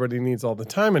something everybody needs all the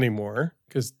time anymore,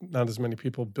 because not as many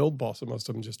people build balsa, most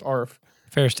of them just ARF.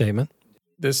 Fair statement.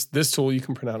 This tool you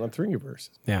can print out on Thingiverse.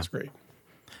 Yeah. It's great.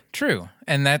 True.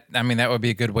 And that would be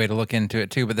a good way to look into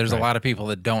it too. But there's a lot of people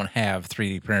that don't have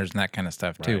 3D printers and that kind of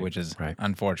stuff too, which is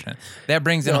unfortunate. That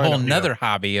brings in a whole nother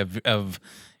hobby of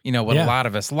what a lot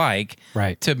of us like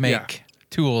to make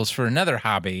tools for another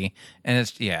hobby. And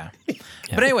it's,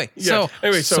 But anyway,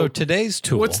 So today's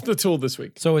tool. What's the tool this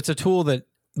week? So it's a tool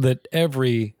that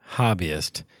every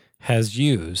hobbyist has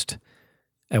used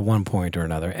at one point or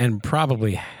another and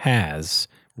probably has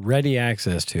ready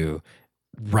access to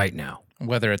right now.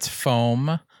 whether it's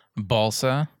foam,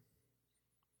 balsa,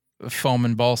 foam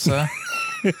and balsa,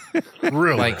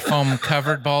 Really? like foam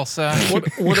covered balsa.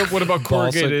 What about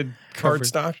corrugated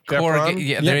cardstock?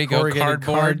 There you go.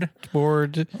 Cardboard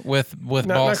Cardboard. with Not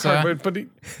balsa. cardboard,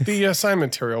 but the sign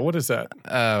material. What is that?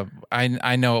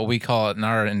 I know what we call it in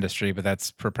our industry, but that's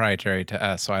proprietary to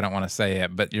us, so I don't want to say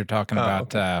it. But you're talking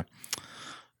about,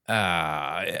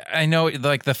 I know,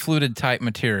 like the fluted type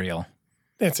material.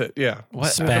 That's it. Yeah. What?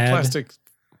 The Spad? plastic.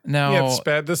 No. Yeah,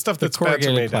 spad. The stuff that spads are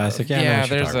Corrugated made plastic. out of. Yeah, I know Yeah, what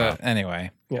you're there's talking about.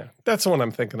 anyway. Yeah, that's the one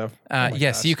I'm thinking of.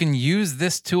 Yes, gosh. you can use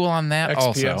this tool on that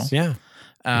also. XPS.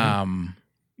 Yeah.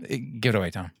 Give it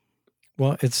away, Tom.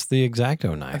 Well, it's the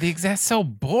X-Acto knife. That's so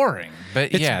boring,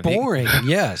 but It's boring,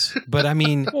 yes. But I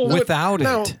mean, Well,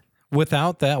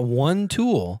 without that one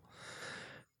tool,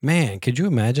 man, could you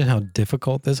imagine how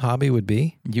difficult this hobby would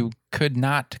be? You could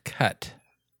not cut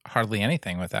hardly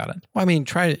anything without it. Well, I mean,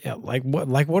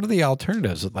 what are the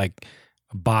alternatives? Like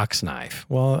a box knife,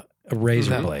 well, a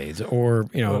razor blades, or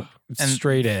And-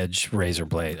 straight edge razor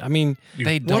blade. I mean,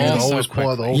 They You dull can so always pull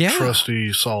out the old Yeah. trusty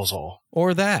Sawzall.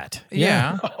 or that.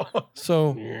 Yeah.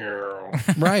 So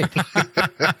right.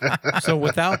 So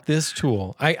without this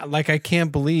tool, I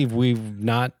can't believe we've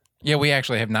not Yeah, we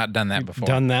actually have not done that before.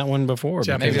 done that one before.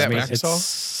 Japanese because,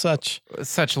 hacksaw? it's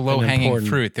such low-hanging important-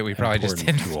 fruit that we probably just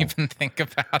important didn't tool. even think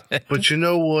about it. But you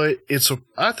know what?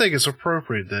 I think it's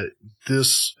appropriate that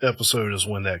this episode is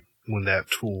when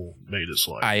that tool made its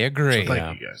life. I agree. So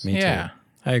thank you guys. Me Yeah. too.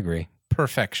 I agree.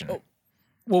 Perfection.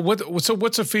 Well,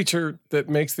 what's a feature that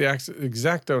makes the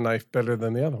X-Acto knife better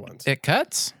than the other ones? It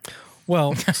cuts.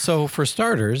 Well, so for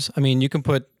starters, I mean, you can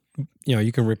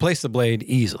replace the blade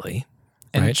easily.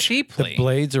 And right? cheaply. The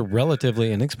blades are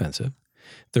relatively inexpensive.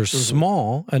 They're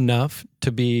small enough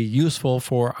to be useful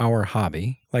for our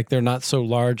hobby. Like they're not so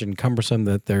large and cumbersome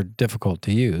that they're difficult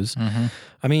to use.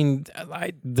 I mean,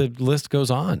 the list goes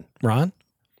on. Ron?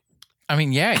 I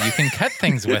mean, yeah, you can cut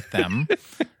things with them.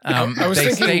 I was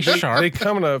they thinking stay sharp. they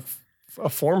come in a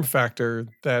form factor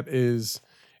that is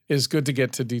good to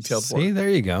get to detailed work. See, there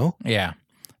you go. Yeah.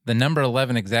 The number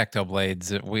 11 X-Acto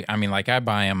blades, I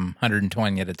buy them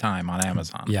 120 at a time on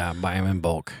Amazon. Yeah, buy them in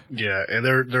bulk. Yeah, and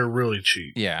they're really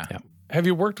cheap. Yeah. Have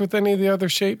you worked with any of the other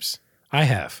shapes? I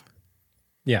have.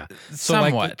 Yeah. So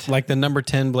Somewhat. like the number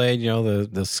 10 blade,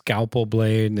 the scalpel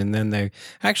blade, and then they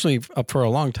actually, for a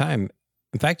long time,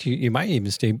 in fact, you might even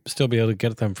still be able to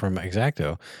get them from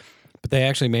X-Acto, but they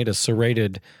actually made a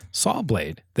serrated saw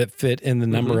blade that fit in the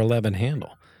number 11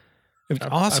 handle. It was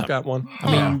awesome. I've got one.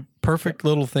 I mean, perfect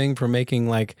little thing for making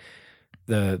like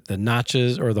the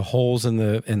notches or the holes in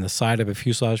the side of a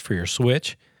fuselage for your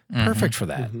switch. Perfect for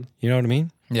that. You know what I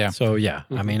mean? Yeah. So yeah,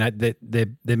 I mean,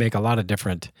 they make a lot of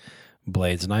different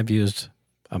blades, and I've used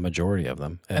a majority of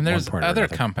them. And there's other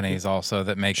companies also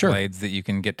that make blades that you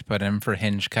can get to put in for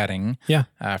hinge cutting. Yeah.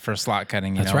 For slot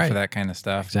cutting, That's for right. that kind of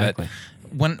stuff. Exactly.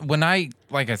 But when I,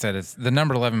 like I said, it's the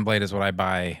number 11 blade is what I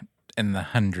buy in the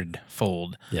 100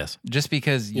 fold. Yes. Just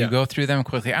because you go through them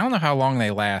quickly. I don't know how long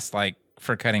they last, like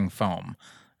for cutting foam,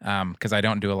 because I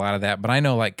don't do a lot of that. But I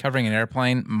know, like covering an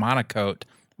airplane, monocoat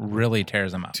really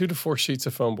tears them up. 2 to 4 sheets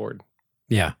of foam board.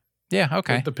 Yeah. Yeah.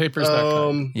 Okay. The paper's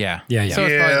not cut. Yeah. Yeah. So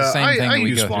it's probably the same thing I that we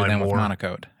use go through mine then with more.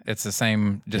 monocoat. It's the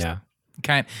same, just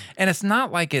kind. And it's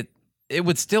not like it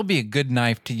would still be a good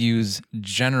knife to use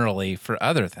generally for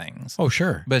other things. Oh,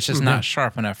 sure. But it's just not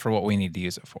sharp enough for what we need to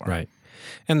use it for. Right.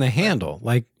 And the handle,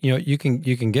 like, you can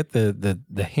get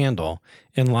the handle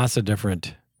in lots of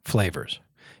different flavors.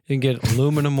 You can get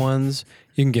aluminum ones,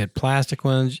 you can get plastic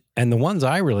ones, and the ones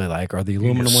I really like are the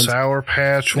aluminum ones. Sour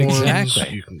Patch ones.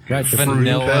 Exactly. You can get Right, the Fruity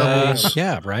vanilla. Pebbles.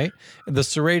 Yeah, right. The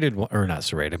serrated one, or not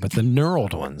serrated, but the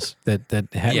knurled ones that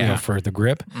have for the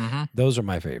grip. Those are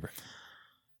my favorite.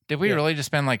 Did we really just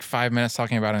spend like 5 minutes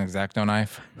talking about an X-Acto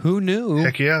knife? Who knew?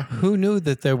 Heck yeah. Who knew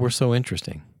that they were so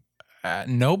interesting?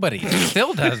 Nobody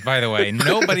still does, by the way.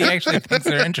 Nobody actually thinks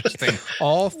they're interesting.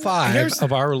 All 5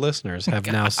 of our listeners have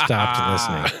now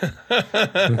stopped listening.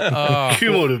 Oh,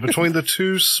 Cumulative between the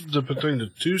two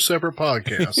separate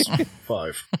podcasts.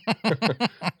 5.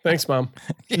 Thanks, Mom.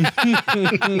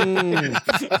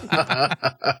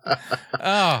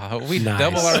 oh, we Nice.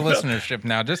 double our listenership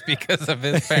now just because of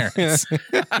his parents.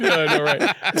 Yeah, I know,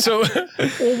 right? So,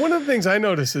 well, one of the things I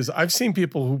notice is I've seen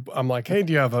people who I'm like, hey,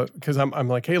 do you have because I'm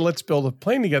like, hey, let's build a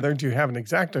plane together. Do you have an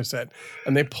X-Acto set?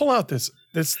 And they pull out this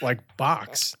like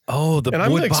box. Oh, the And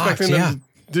I'm wood expecting box, yeah. them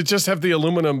to just have the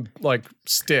aluminum like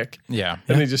stick. Yeah.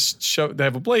 And they just they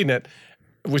have a blade in it,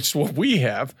 which is what we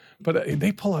have. But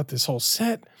they pull out this whole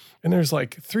set, and there's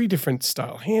like 3 different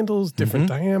style handles, different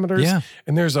diameters. Yeah.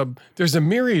 And there's a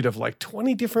myriad of like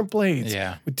 20 different blades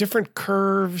with different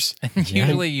curves.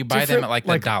 Usually you buy them Different, at like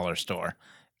the dollar store,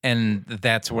 and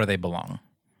that's where they belong.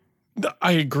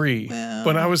 I agree.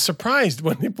 But I was surprised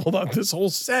when they pulled out this whole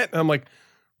set. And I'm like,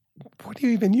 what do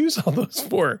you even use all those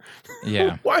for?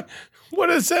 Yeah. Why? What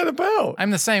is that about?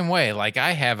 I'm the same way. Like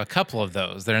I have a couple of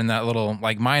those. They're in that little,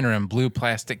 like mine are in blue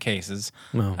plastic cases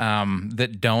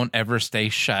that don't ever stay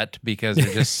shut because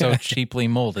they're just so cheaply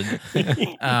molded.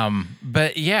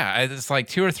 But yeah, it's like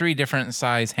 2 or 3 different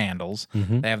size handles.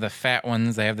 They have the fat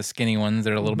ones. They have the skinny ones.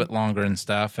 They're a little bit longer and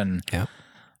stuff. And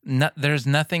there's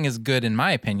nothing as good, in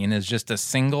my opinion, as just a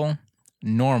single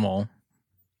normal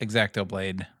X-Acto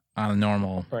blade on a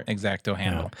normal X-Acto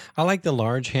handle. I like the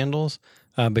large handles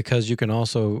because I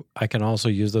can also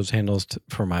use those handles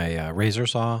for my razor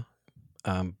saw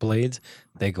blades.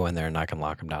 They go in there and I can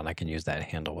lock them down. I can use that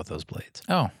handle with those blades.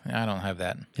 Oh, I don't have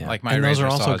that. Yeah. Like my and those razor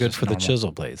are saw also is good just for the normal.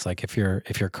 chisel blades. Like if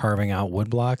you're carving out wood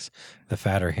blocks, the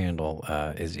fatter handle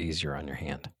is easier on your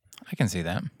hand. I can see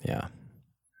that. Yeah.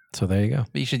 So there you go.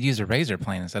 But you should use a razor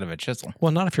plane instead of a chisel.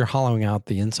 Well, not if you're hollowing out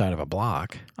the inside of a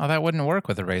block. Oh, that wouldn't work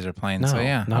with a razor plane. No, So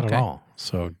yeah, not okay. at all.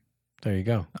 So there you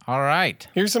go. All right.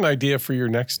 Here's an idea for your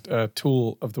next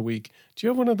tool of the week. Do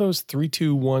you have one of those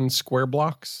 3-2-1 square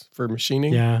blocks for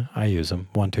machining? Yeah, I use them.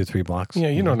 1, 2, 3 blocks. Yeah,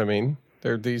 you know what I mean.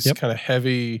 They're these kind of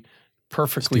heavy,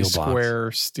 perfectly Steel blocks.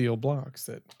 square steel blocks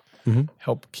that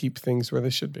help keep things where they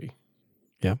should be.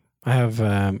 Yep. I have.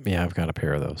 I've got a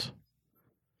pair of those.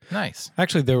 Nice.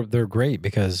 Actually, they're great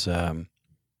because, they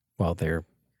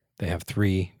have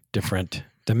 3 different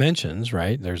dimensions,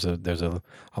 right? There's a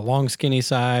long skinny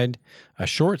side, a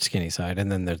short skinny side, and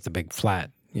then there's the big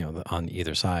flat, on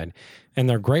either side. And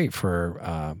they're great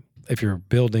for if you're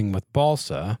building with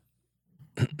balsa,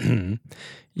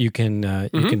 you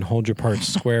can hold your parts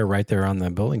square right there on the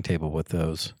building table with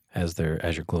those as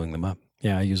you're gluing them up.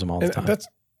 Yeah, I use them all the time.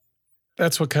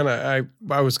 That's what kind of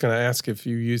I was going to ask if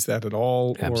you use that at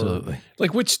all. Absolutely. Or,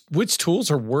 like which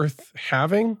tools are worth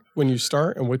having when you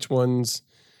start, and which ones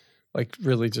like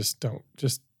really just don't.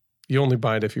 Just you only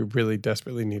buy it if you really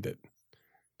desperately need it,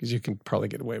 because you can probably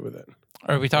get away with it.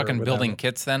 Are we talking building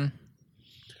kits then?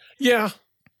 Yeah.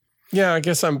 Yeah, I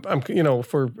guess I'm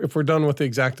if we're done with the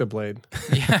X-Acto blade.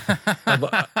 Yeah.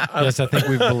 Yes, I think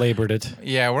we've belabored it.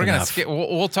 Yeah, we're going to skip.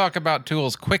 We'll talk about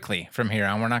tools quickly from here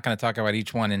on. We're not going to talk about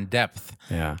each one in depth.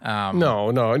 Yeah. No,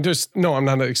 I'm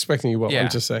not expecting you will. Yeah. I'm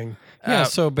just saying. Yeah,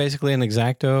 so basically an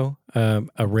X-Acto,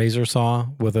 a razor saw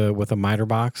with a miter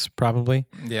box probably.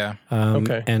 Yeah.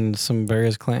 Okay. And some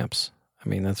various clamps.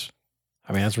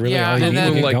 That's really all you and need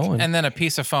then, to get going. And then a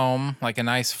piece of foam, like a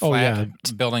nice flat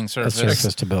building surface. A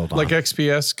surface to build on. Like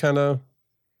XPS kind of.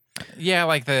 Yeah,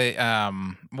 like the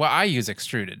I use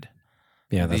extruded.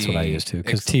 Yeah, that's what I use too.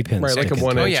 Because T-pins. Right, like a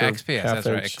 1 Oh inch. yeah, or XPS. half That's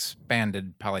right. inch.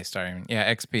 Expanded polystyrene.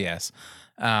 Yeah, XPS.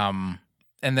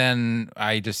 And then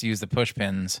I just use the push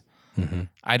pins. Mm-hmm.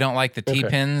 I don't like the Okay.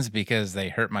 T-pins because they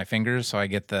hurt my fingers, so I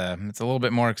get it's a little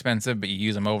bit more expensive, but you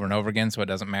use them over and over again, so it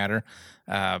doesn't matter.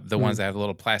 The ones that have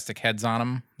little plastic heads on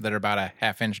them that are about a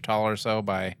 ½ inch tall or so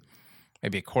by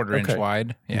maybe a quarter inch Okay.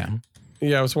 wide. Yeah. Mm-hmm.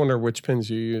 Yeah, I was wondering which pins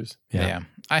you use. Yeah.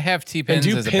 I have T-pins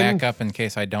you as a pin- backup in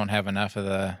case I don't have enough of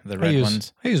the red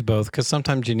ones. I use both because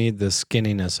sometimes you need the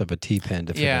skinniness of a T-pin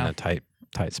to fit Yeah. in a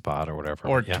tight spot or whatever.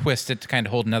 Or yeah. twist it to kind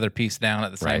of hold another piece down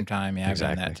at the same Right. time. Yeah, I've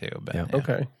done that Exactly. too. But Yep. yeah.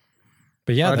 Okay.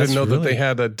 But yeah, I that's didn't know that really- they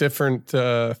had a different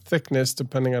thickness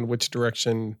depending on which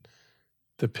direction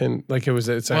the pin. Like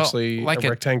it's Well, actually like a a-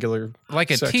 rectangular. Like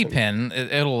a section. T-pin,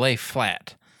 it'll lay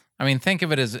flat. I mean, think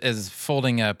of it as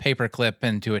folding a paper clip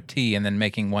into a T and then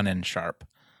making one end sharp.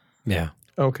 Yeah.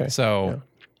 Okay. So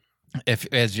if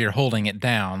as you're holding it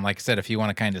down, like I said, if you want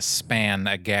to kind of span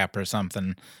a gap or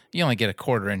something, you only get a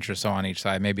quarter inch or so on each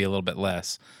side, maybe a little bit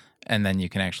less. And then you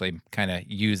can actually kind of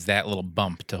use that little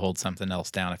bump to hold something else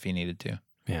down if you needed to.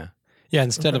 Yeah. Yeah.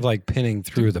 Instead of like pinning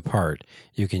through the part,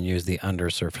 you can use the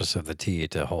undersurface of the T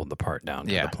to hold the part down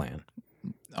to Yeah. the plan.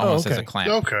 Almost as a okay. clamp.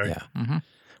 Okay. Yeah.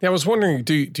 Yeah, I was wondering,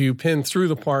 do you pin through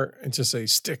the part and just say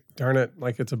stick? Darn it,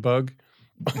 like it's a bug.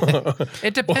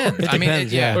 It depends. It I mean,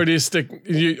 depends, yeah. yeah. Or do you stick?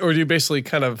 Or do you basically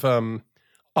kind of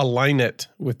align it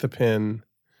with the pin and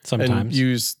Sometimes.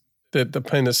 use that the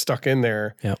pin is stuck in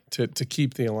there Yep. to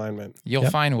keep the alignment? You'll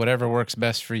Yep. find whatever works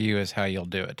best for you is how you'll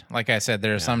do it. Like I said,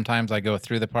 there are sometimes I go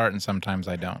through the part and sometimes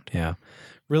I don't. Yeah.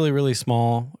 Really, really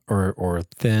small or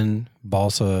thin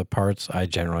balsa parts, I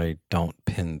generally don't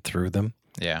pin through them.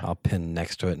 Yeah. I'll pin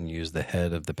next to it and use the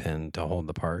head of the pin to hold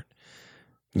the part.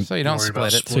 So you don't Worry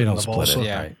about split it. So you don't the split it. balsa.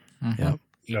 Yeah. Right. Mhm.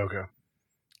 Yeah.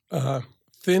 Okay.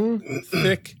 Thin,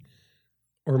 thick,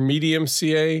 or medium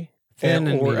CA Thin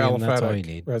and or medium, that's all aliphatic you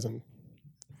need. resin.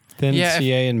 Thin Yeah, if-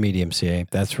 CA and medium CA.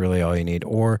 That's really all you need.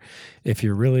 Or if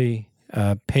you're really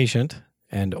patient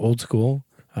and old school,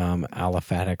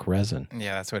 aliphatic resin.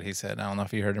 Yeah, that's what he said. I don't know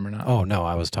if you heard him or not. Oh, no,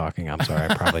 I was talking. I'm sorry.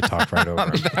 I probably talked right over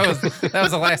him. that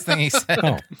was the last thing he said.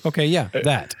 Oh, okay. Yeah,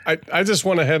 that. I just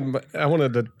went ahead. I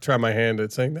wanted to try my hand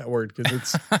at saying that word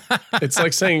because it's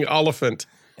like saying elephant,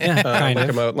 Yeah, kind like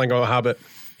of. like a hobbit.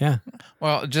 Yeah.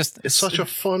 Well, just It's such a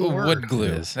fun wood word. glue.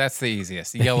 It is. That's the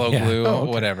easiest. Yellow Yeah. glue, Oh,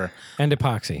 okay. whatever. And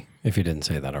epoxy, if you didn't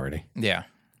say that already. Yeah.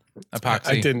 Epoxy.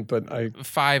 I didn't, but I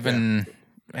 5 and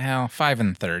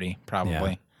 30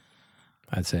 probably.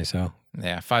 I'd say so.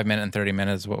 Yeah, 5 minute and 30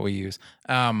 minutes is what we use.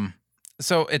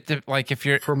 So like if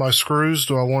you're For my screws,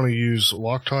 do I want to use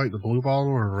Loctite, the blue bottle,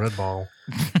 or the red bottle?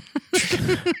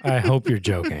 I hope you're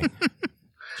joking.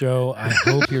 Joe, I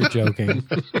hope you're joking.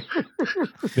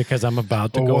 Because I'm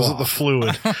about to Or go was off. it the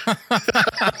fluid?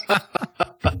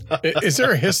 is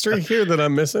there a history here that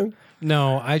I'm missing?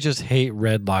 No, I just hate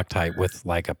red Loctite with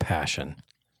like a passion.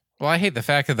 well, I hate the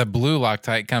fact that the blue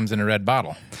Loctite comes in a red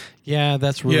bottle. Yeah,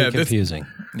 that's really Yeah, this- confusing.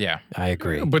 Yeah. I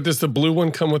agree. But does the blue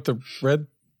one come with the red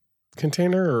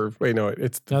container, or wait, no,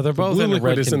 it's No, they're the both blue in a liquid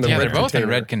red is in the Yeah, red they're both in container.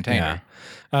 red container.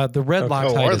 The red Okay.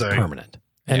 Loctite are is they? permanent.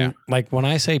 And Yeah. like when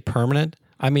I say permanent,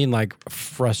 I mean like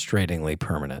frustratingly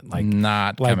permanent. Like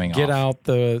Not coming get off. out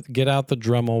the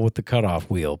Dremel with the cutoff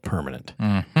wheel permanent.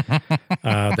 Mm.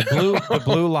 The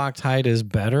blue Loctite is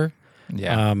better.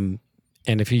 Yeah.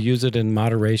 And if you use it in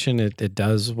moderation, it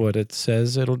does what it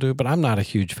says it'll do. But I'm not a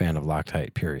huge fan of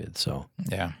Loctite, period. So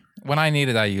Yeah. When I need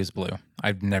it, I use blue.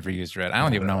 I've never used red. I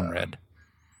don't even own red.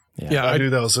 Yeah, I knew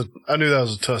that was a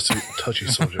touchy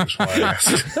subject. That's why I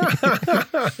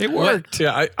asked. It worked.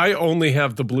 Yeah, I only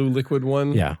have the blue liquid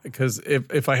one. Yeah. Because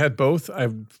if I had both,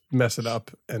 I'd mess it up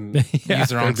and Use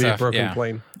the wrong it'd be a stuff. broken Yeah.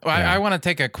 plane. Well, Yeah. I want to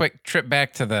take a quick trip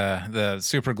back to the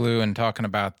super glue and talking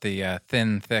about the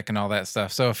thin, thick, and all that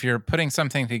stuff. So if you're putting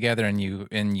something together and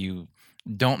you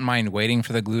don't mind waiting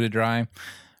for the glue to dry,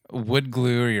 wood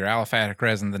glue or your aliphatic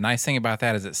resin, the nice thing about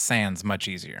that is it sands much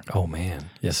easier. Oh man.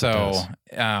 Yes. So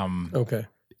it does. Okay.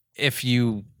 if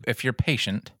you're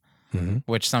patient, Mhm.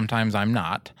 which sometimes I'm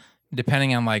not,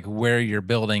 depending on like where you're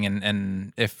building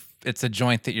and if it's a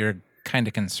joint that you're kind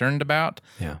of concerned about,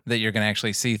 Yeah. that you're going to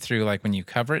actually see through like when you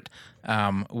cover it,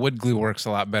 wood glue works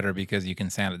a lot better because you can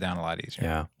sand it down a lot easier.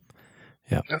 Yeah.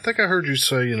 I think I heard you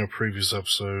say in a previous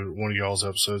episode, one of y'all's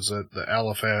episodes, that the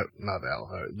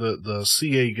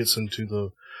CA gets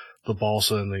into the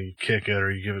balsa and the kick it,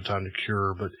 or you give it time to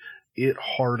cure, but it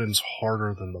hardens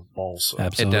harder than the balsa.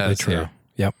 Absolutely does, true. yeah.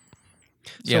 Yep.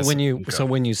 Yes. So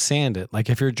when you sand it, like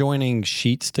if you're joining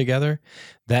sheets together,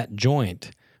 that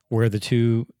joint where the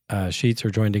two sheets are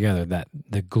joined together, that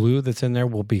the glue that's in there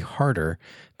will be harder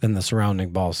than the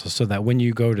surrounding balsa. So that when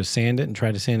you go to sand it and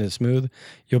try to sand it smooth,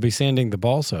 you'll be sanding the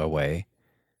balsa away,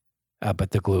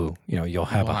 but the glue, you'll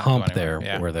have Will a not go hump anywhere, there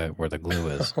yeah. where the glue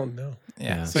is. Oh no.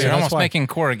 Yeah. So So you're that's almost why- making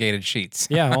corrugated sheets.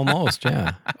 Yeah, almost.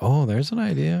 Yeah. Oh, there's an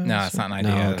idea. No, it's not an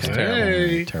idea. No, It's okay. terrible.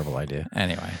 Hey. Terrible idea.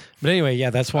 Anyway. But anyway, yeah,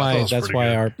 that's thought why it was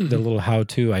pretty good. the little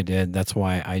how-to I did. That's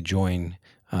why I join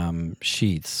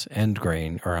sheets edge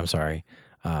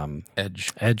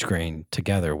grain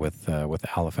together with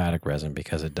aliphatic resin,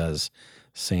 because it does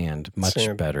sand much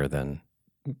Sand. better than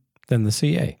the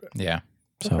CA. Yeah.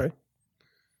 So Okay.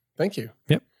 Thank you.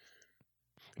 Yep.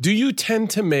 Do you tend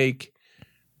to make,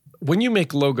 when you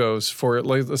make logos for it,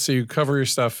 like, let's say you cover your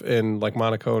stuff in like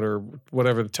Monocoat or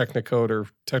whatever, the Technicoat or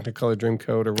Technicolor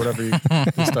Dreamcoat or whatever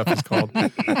the stuff is called.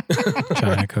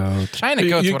 China coat. China You-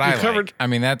 coat's you- what you I covered- like. I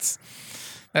mean, that's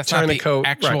China not the coat,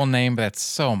 actual right. name, but that's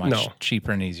so much No.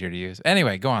 cheaper and easier to use.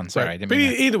 Anyway, go on. Sorry, I Right. didn't But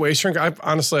mean to- either way, shrink.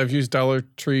 I've used Dollar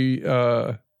Tree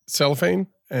cellophane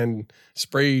and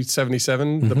spray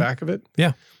 77 the Mhm. back of it.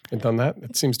 Yeah. And done that.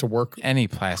 It seems to work. Any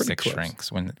plastic close. shrinks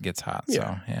when it gets hot.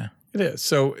 Yeah. So, yeah. It is.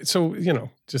 So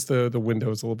just the window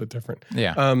is a little bit different.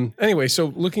 Yeah. Anyway,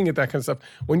 so looking at that kind of stuff,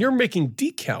 when you're making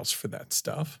decals for that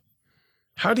stuff,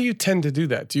 how do you tend to do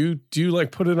that? Do you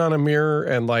like put it on a mirror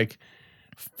and like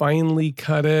finely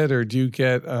cut it, or do you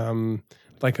get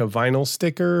like a vinyl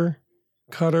sticker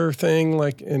cutter thing,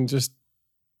 like, and just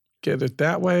get it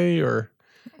that way, or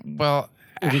Well,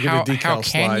 if you get a how decal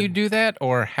can slide. you do that,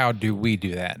 or how do we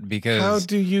do that? Because how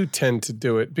do you tend to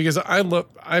do it? Because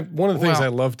one of the things Well- I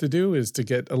love to do is to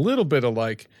get a little bit of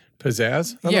like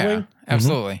pizzazz on the yeah, wing.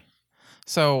 absolutely.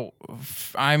 So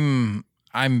I'm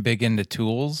big into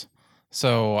tools,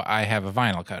 so I have a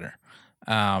vinyl cutter.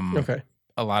 Okay.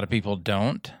 A lot of people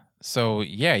don't. So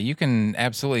yeah, you can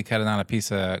absolutely cut it on a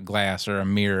piece of glass or a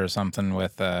mirror or something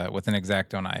with an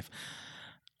X-Acto knife.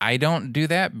 I don't do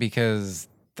that because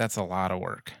that's a lot of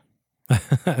work.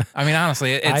 I mean,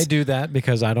 honestly, I do that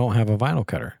because I don't have a vinyl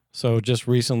cutter. So just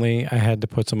recently, I had to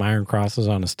put some iron crosses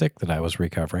on a stick that I was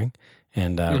recovering,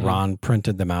 and Ron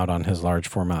printed them out on his large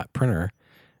format printer,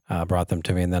 brought them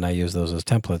to me, and then I used those as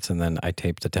templates, and then I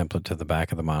taped the template to the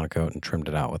back of the monocoat and trimmed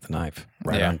it out with a knife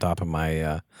right on top of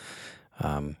my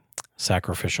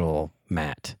sacrificial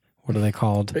mat. What are they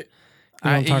called? You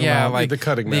know what I'm talking yeah, about? like The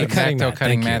cutting the mat. X-Acto mat,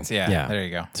 cutting thank you. mats. Yeah, Yeah. there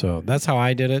you go. So that's how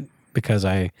I did it, because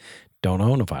I don't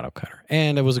own a vinyl cutter.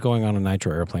 And it was going on a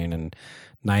nitro airplane, and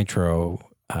nitro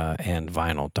and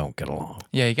vinyl don't get along.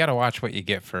 Yeah, you got to watch what you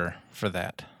get for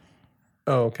that.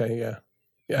 Oh, okay. Yeah.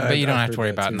 Yeah. But you don't I've have to heard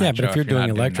worry that about too. nitro. Yeah, but if you're not doing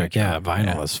doing electric, nitro. yeah,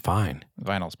 vinyl Yeah. is fine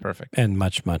Vinyl's perfect. and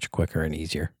much, much quicker and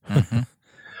easier. Mhm.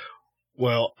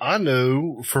 Well, I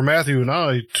know for Matthew and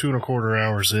I, 2.25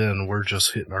 hours in, we're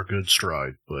just hitting our good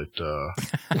stride. But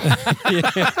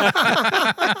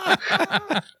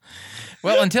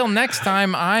Well, until next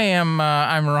time, I'm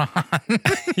Ron.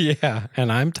 Yeah,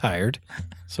 and I'm tired.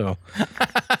 So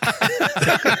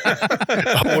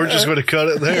we're just going to cut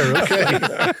it there. Okay.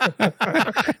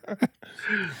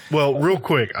 Well, real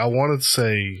quick, I wanted to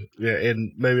say, yeah,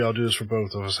 and maybe I'll do this for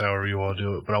both of us, however you want to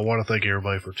do it, but I want to thank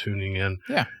everybody for tuning in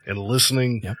and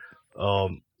listening. Yep.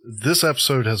 This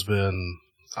episode has been,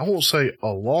 I won't say a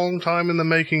long time in the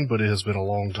making, but it has been a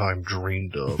long time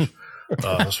dreamed of,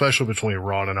 especially between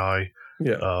Ron and I.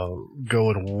 Yeah.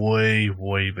 Going way,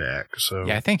 way back. So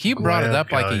Yeah, I think you brought it glad,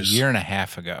 up like a guys. year and a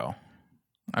half ago.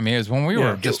 I mean, it was when we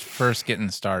were just first getting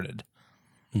started.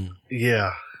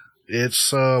 Yeah,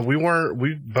 it's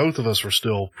both of us were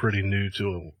still pretty new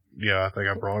to yeah, I think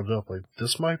I brought it up. Like,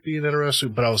 this might be an interesting,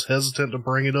 but I was hesitant to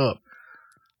bring it up.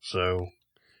 So,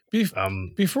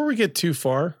 before we get too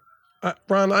far,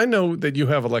 Ron, I know that you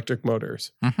have electric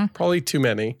motors. Mm-hmm. Probably too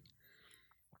many.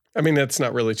 I mean, that's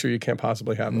not really true. You can't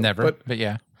possibly have them. Never, but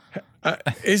yeah.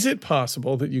 Is it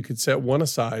possible that you could set one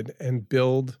aside and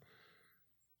build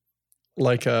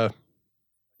like a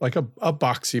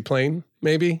boxy plane,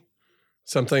 maybe?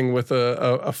 Something with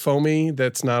a foamy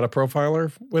that's not a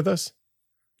profiler with us?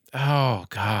 Oh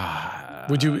God.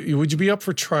 Would you be up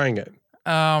for trying it?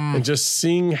 And just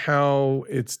seeing how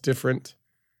it's different?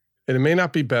 And it may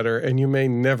not be better, and you may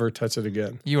never touch it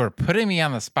again. You are putting me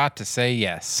on the spot to say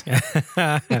yes.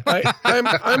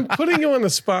 I'm putting you on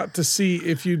the spot to see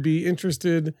if you'd be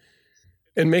interested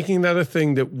in making that a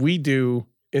thing that we do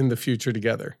in the future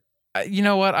together. You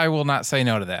know what? I will not say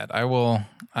no to that. I will.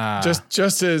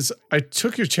 Just as I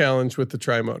took your challenge with the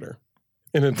tri-motor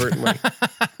inadvertently.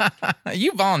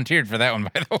 You volunteered for that one,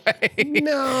 by the way.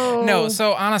 No.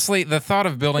 So honestly, the thought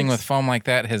of building with foam like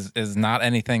that is not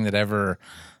anything that ever.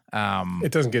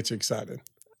 It doesn't get you excited.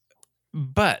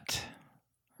 But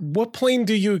what plane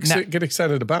do you get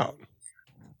excited about?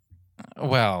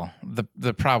 Well,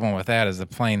 the problem with that is the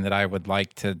plane that I would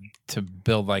like to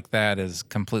build like that is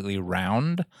completely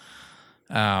round.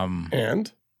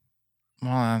 And?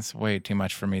 Well, that's way too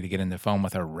much for me to get into foam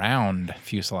with a round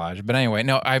fuselage. But anyway,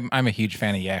 no, I'm a huge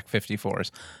fan of Yak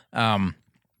 54s.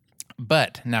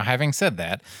 But now, having said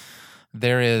that,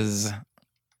 there is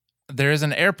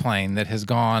an airplane that has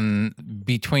gone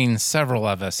between several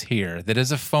of us here that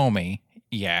is a foamy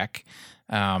Yak.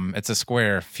 It's a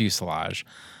square fuselage,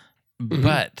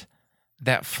 but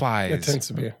that flies. It tends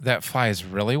to be. That flies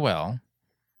really well,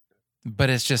 but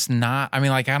it's just not. I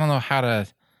mean, like, I don't know how to.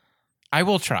 I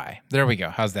will try. There we go.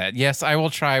 How's that? Yes, I will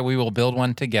try. We will build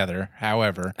one together.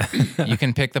 However, you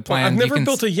can pick the plan. Well, I've never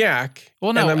built a Yak.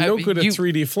 Well, no, and I'm no good at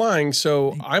 3D flying,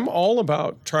 so I'm all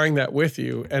about trying that with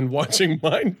you and watching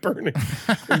mine burning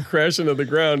and crash into the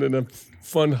ground in a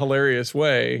fun, hilarious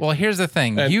way. Well, here's the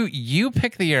thing. You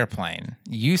pick the airplane.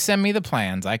 You send me the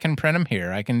plans. I can print them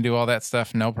here. I can do all that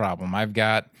stuff. No problem. I've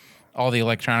got all the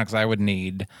electronics I would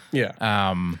need.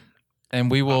 Yeah. And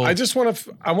we will. I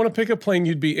want to pick a plane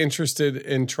you'd be interested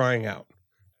in trying out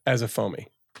as a foamy.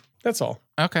 That's all.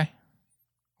 Okay.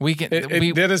 We can.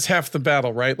 That is half the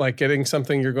battle, right? Like getting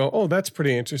something you're going, oh, that's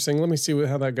pretty interesting. Let me see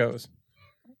how that goes.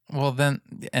 Well, then,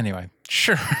 anyway,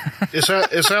 sure. It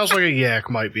sounds like a Yak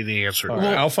might be the answer. All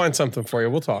right, I'll find something for you.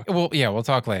 We'll talk. We'll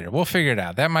talk later. We'll figure it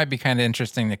out. That might be kind of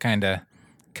interesting to kind of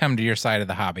come to your side of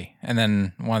the hobby, and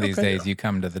then one of these days you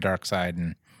come to the dark side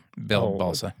and build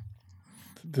balsa.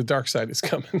 The dark side is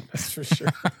coming, that's for sure.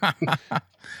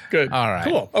 Good. All right.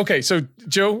 Cool. Okay, so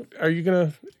Joe, are you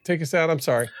going to take us out? I'm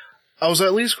sorry. I was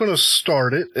at least going to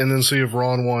start it and then see if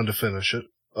Ron wanted to finish it.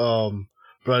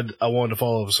 But I wanted to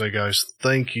follow up and say, guys,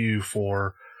 thank you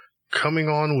for coming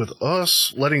on with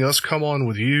us, letting us come on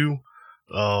with you.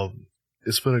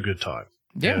 It's been a good time.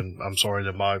 Yeah. And I'm sorry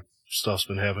that my stuff's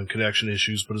been having connection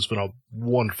issues, but it's been a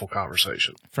wonderful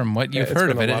conversation. From what you've heard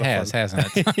of it, it has,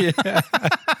 hasn't it? Yeah.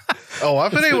 Oh,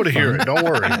 I've been able to hear it. Don't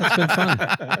worry. It's been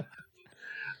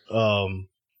fun.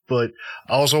 But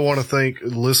I also want to thank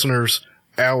listeners,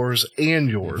 ours and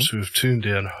yours, who've tuned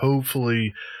in.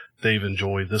 Hopefully they've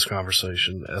enjoyed this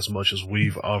conversation as much as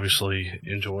we've obviously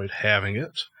enjoyed having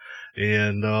it.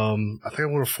 And I think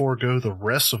I'm going to forego the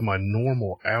rest of my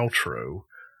normal outro.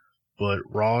 But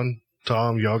Ron,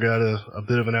 Tom, y'all got a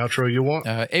bit of an outro you want?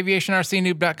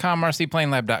 AviationRCNoob.com,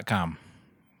 RCPlaneLab.com.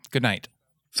 Good night.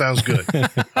 Sounds good.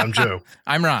 I'm Joe.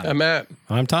 I'm Ron. I'm Matt.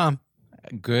 I'm Tom.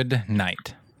 Good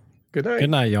night. Good night. Good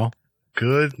night, y'all.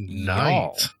 Good night.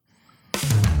 Y'all.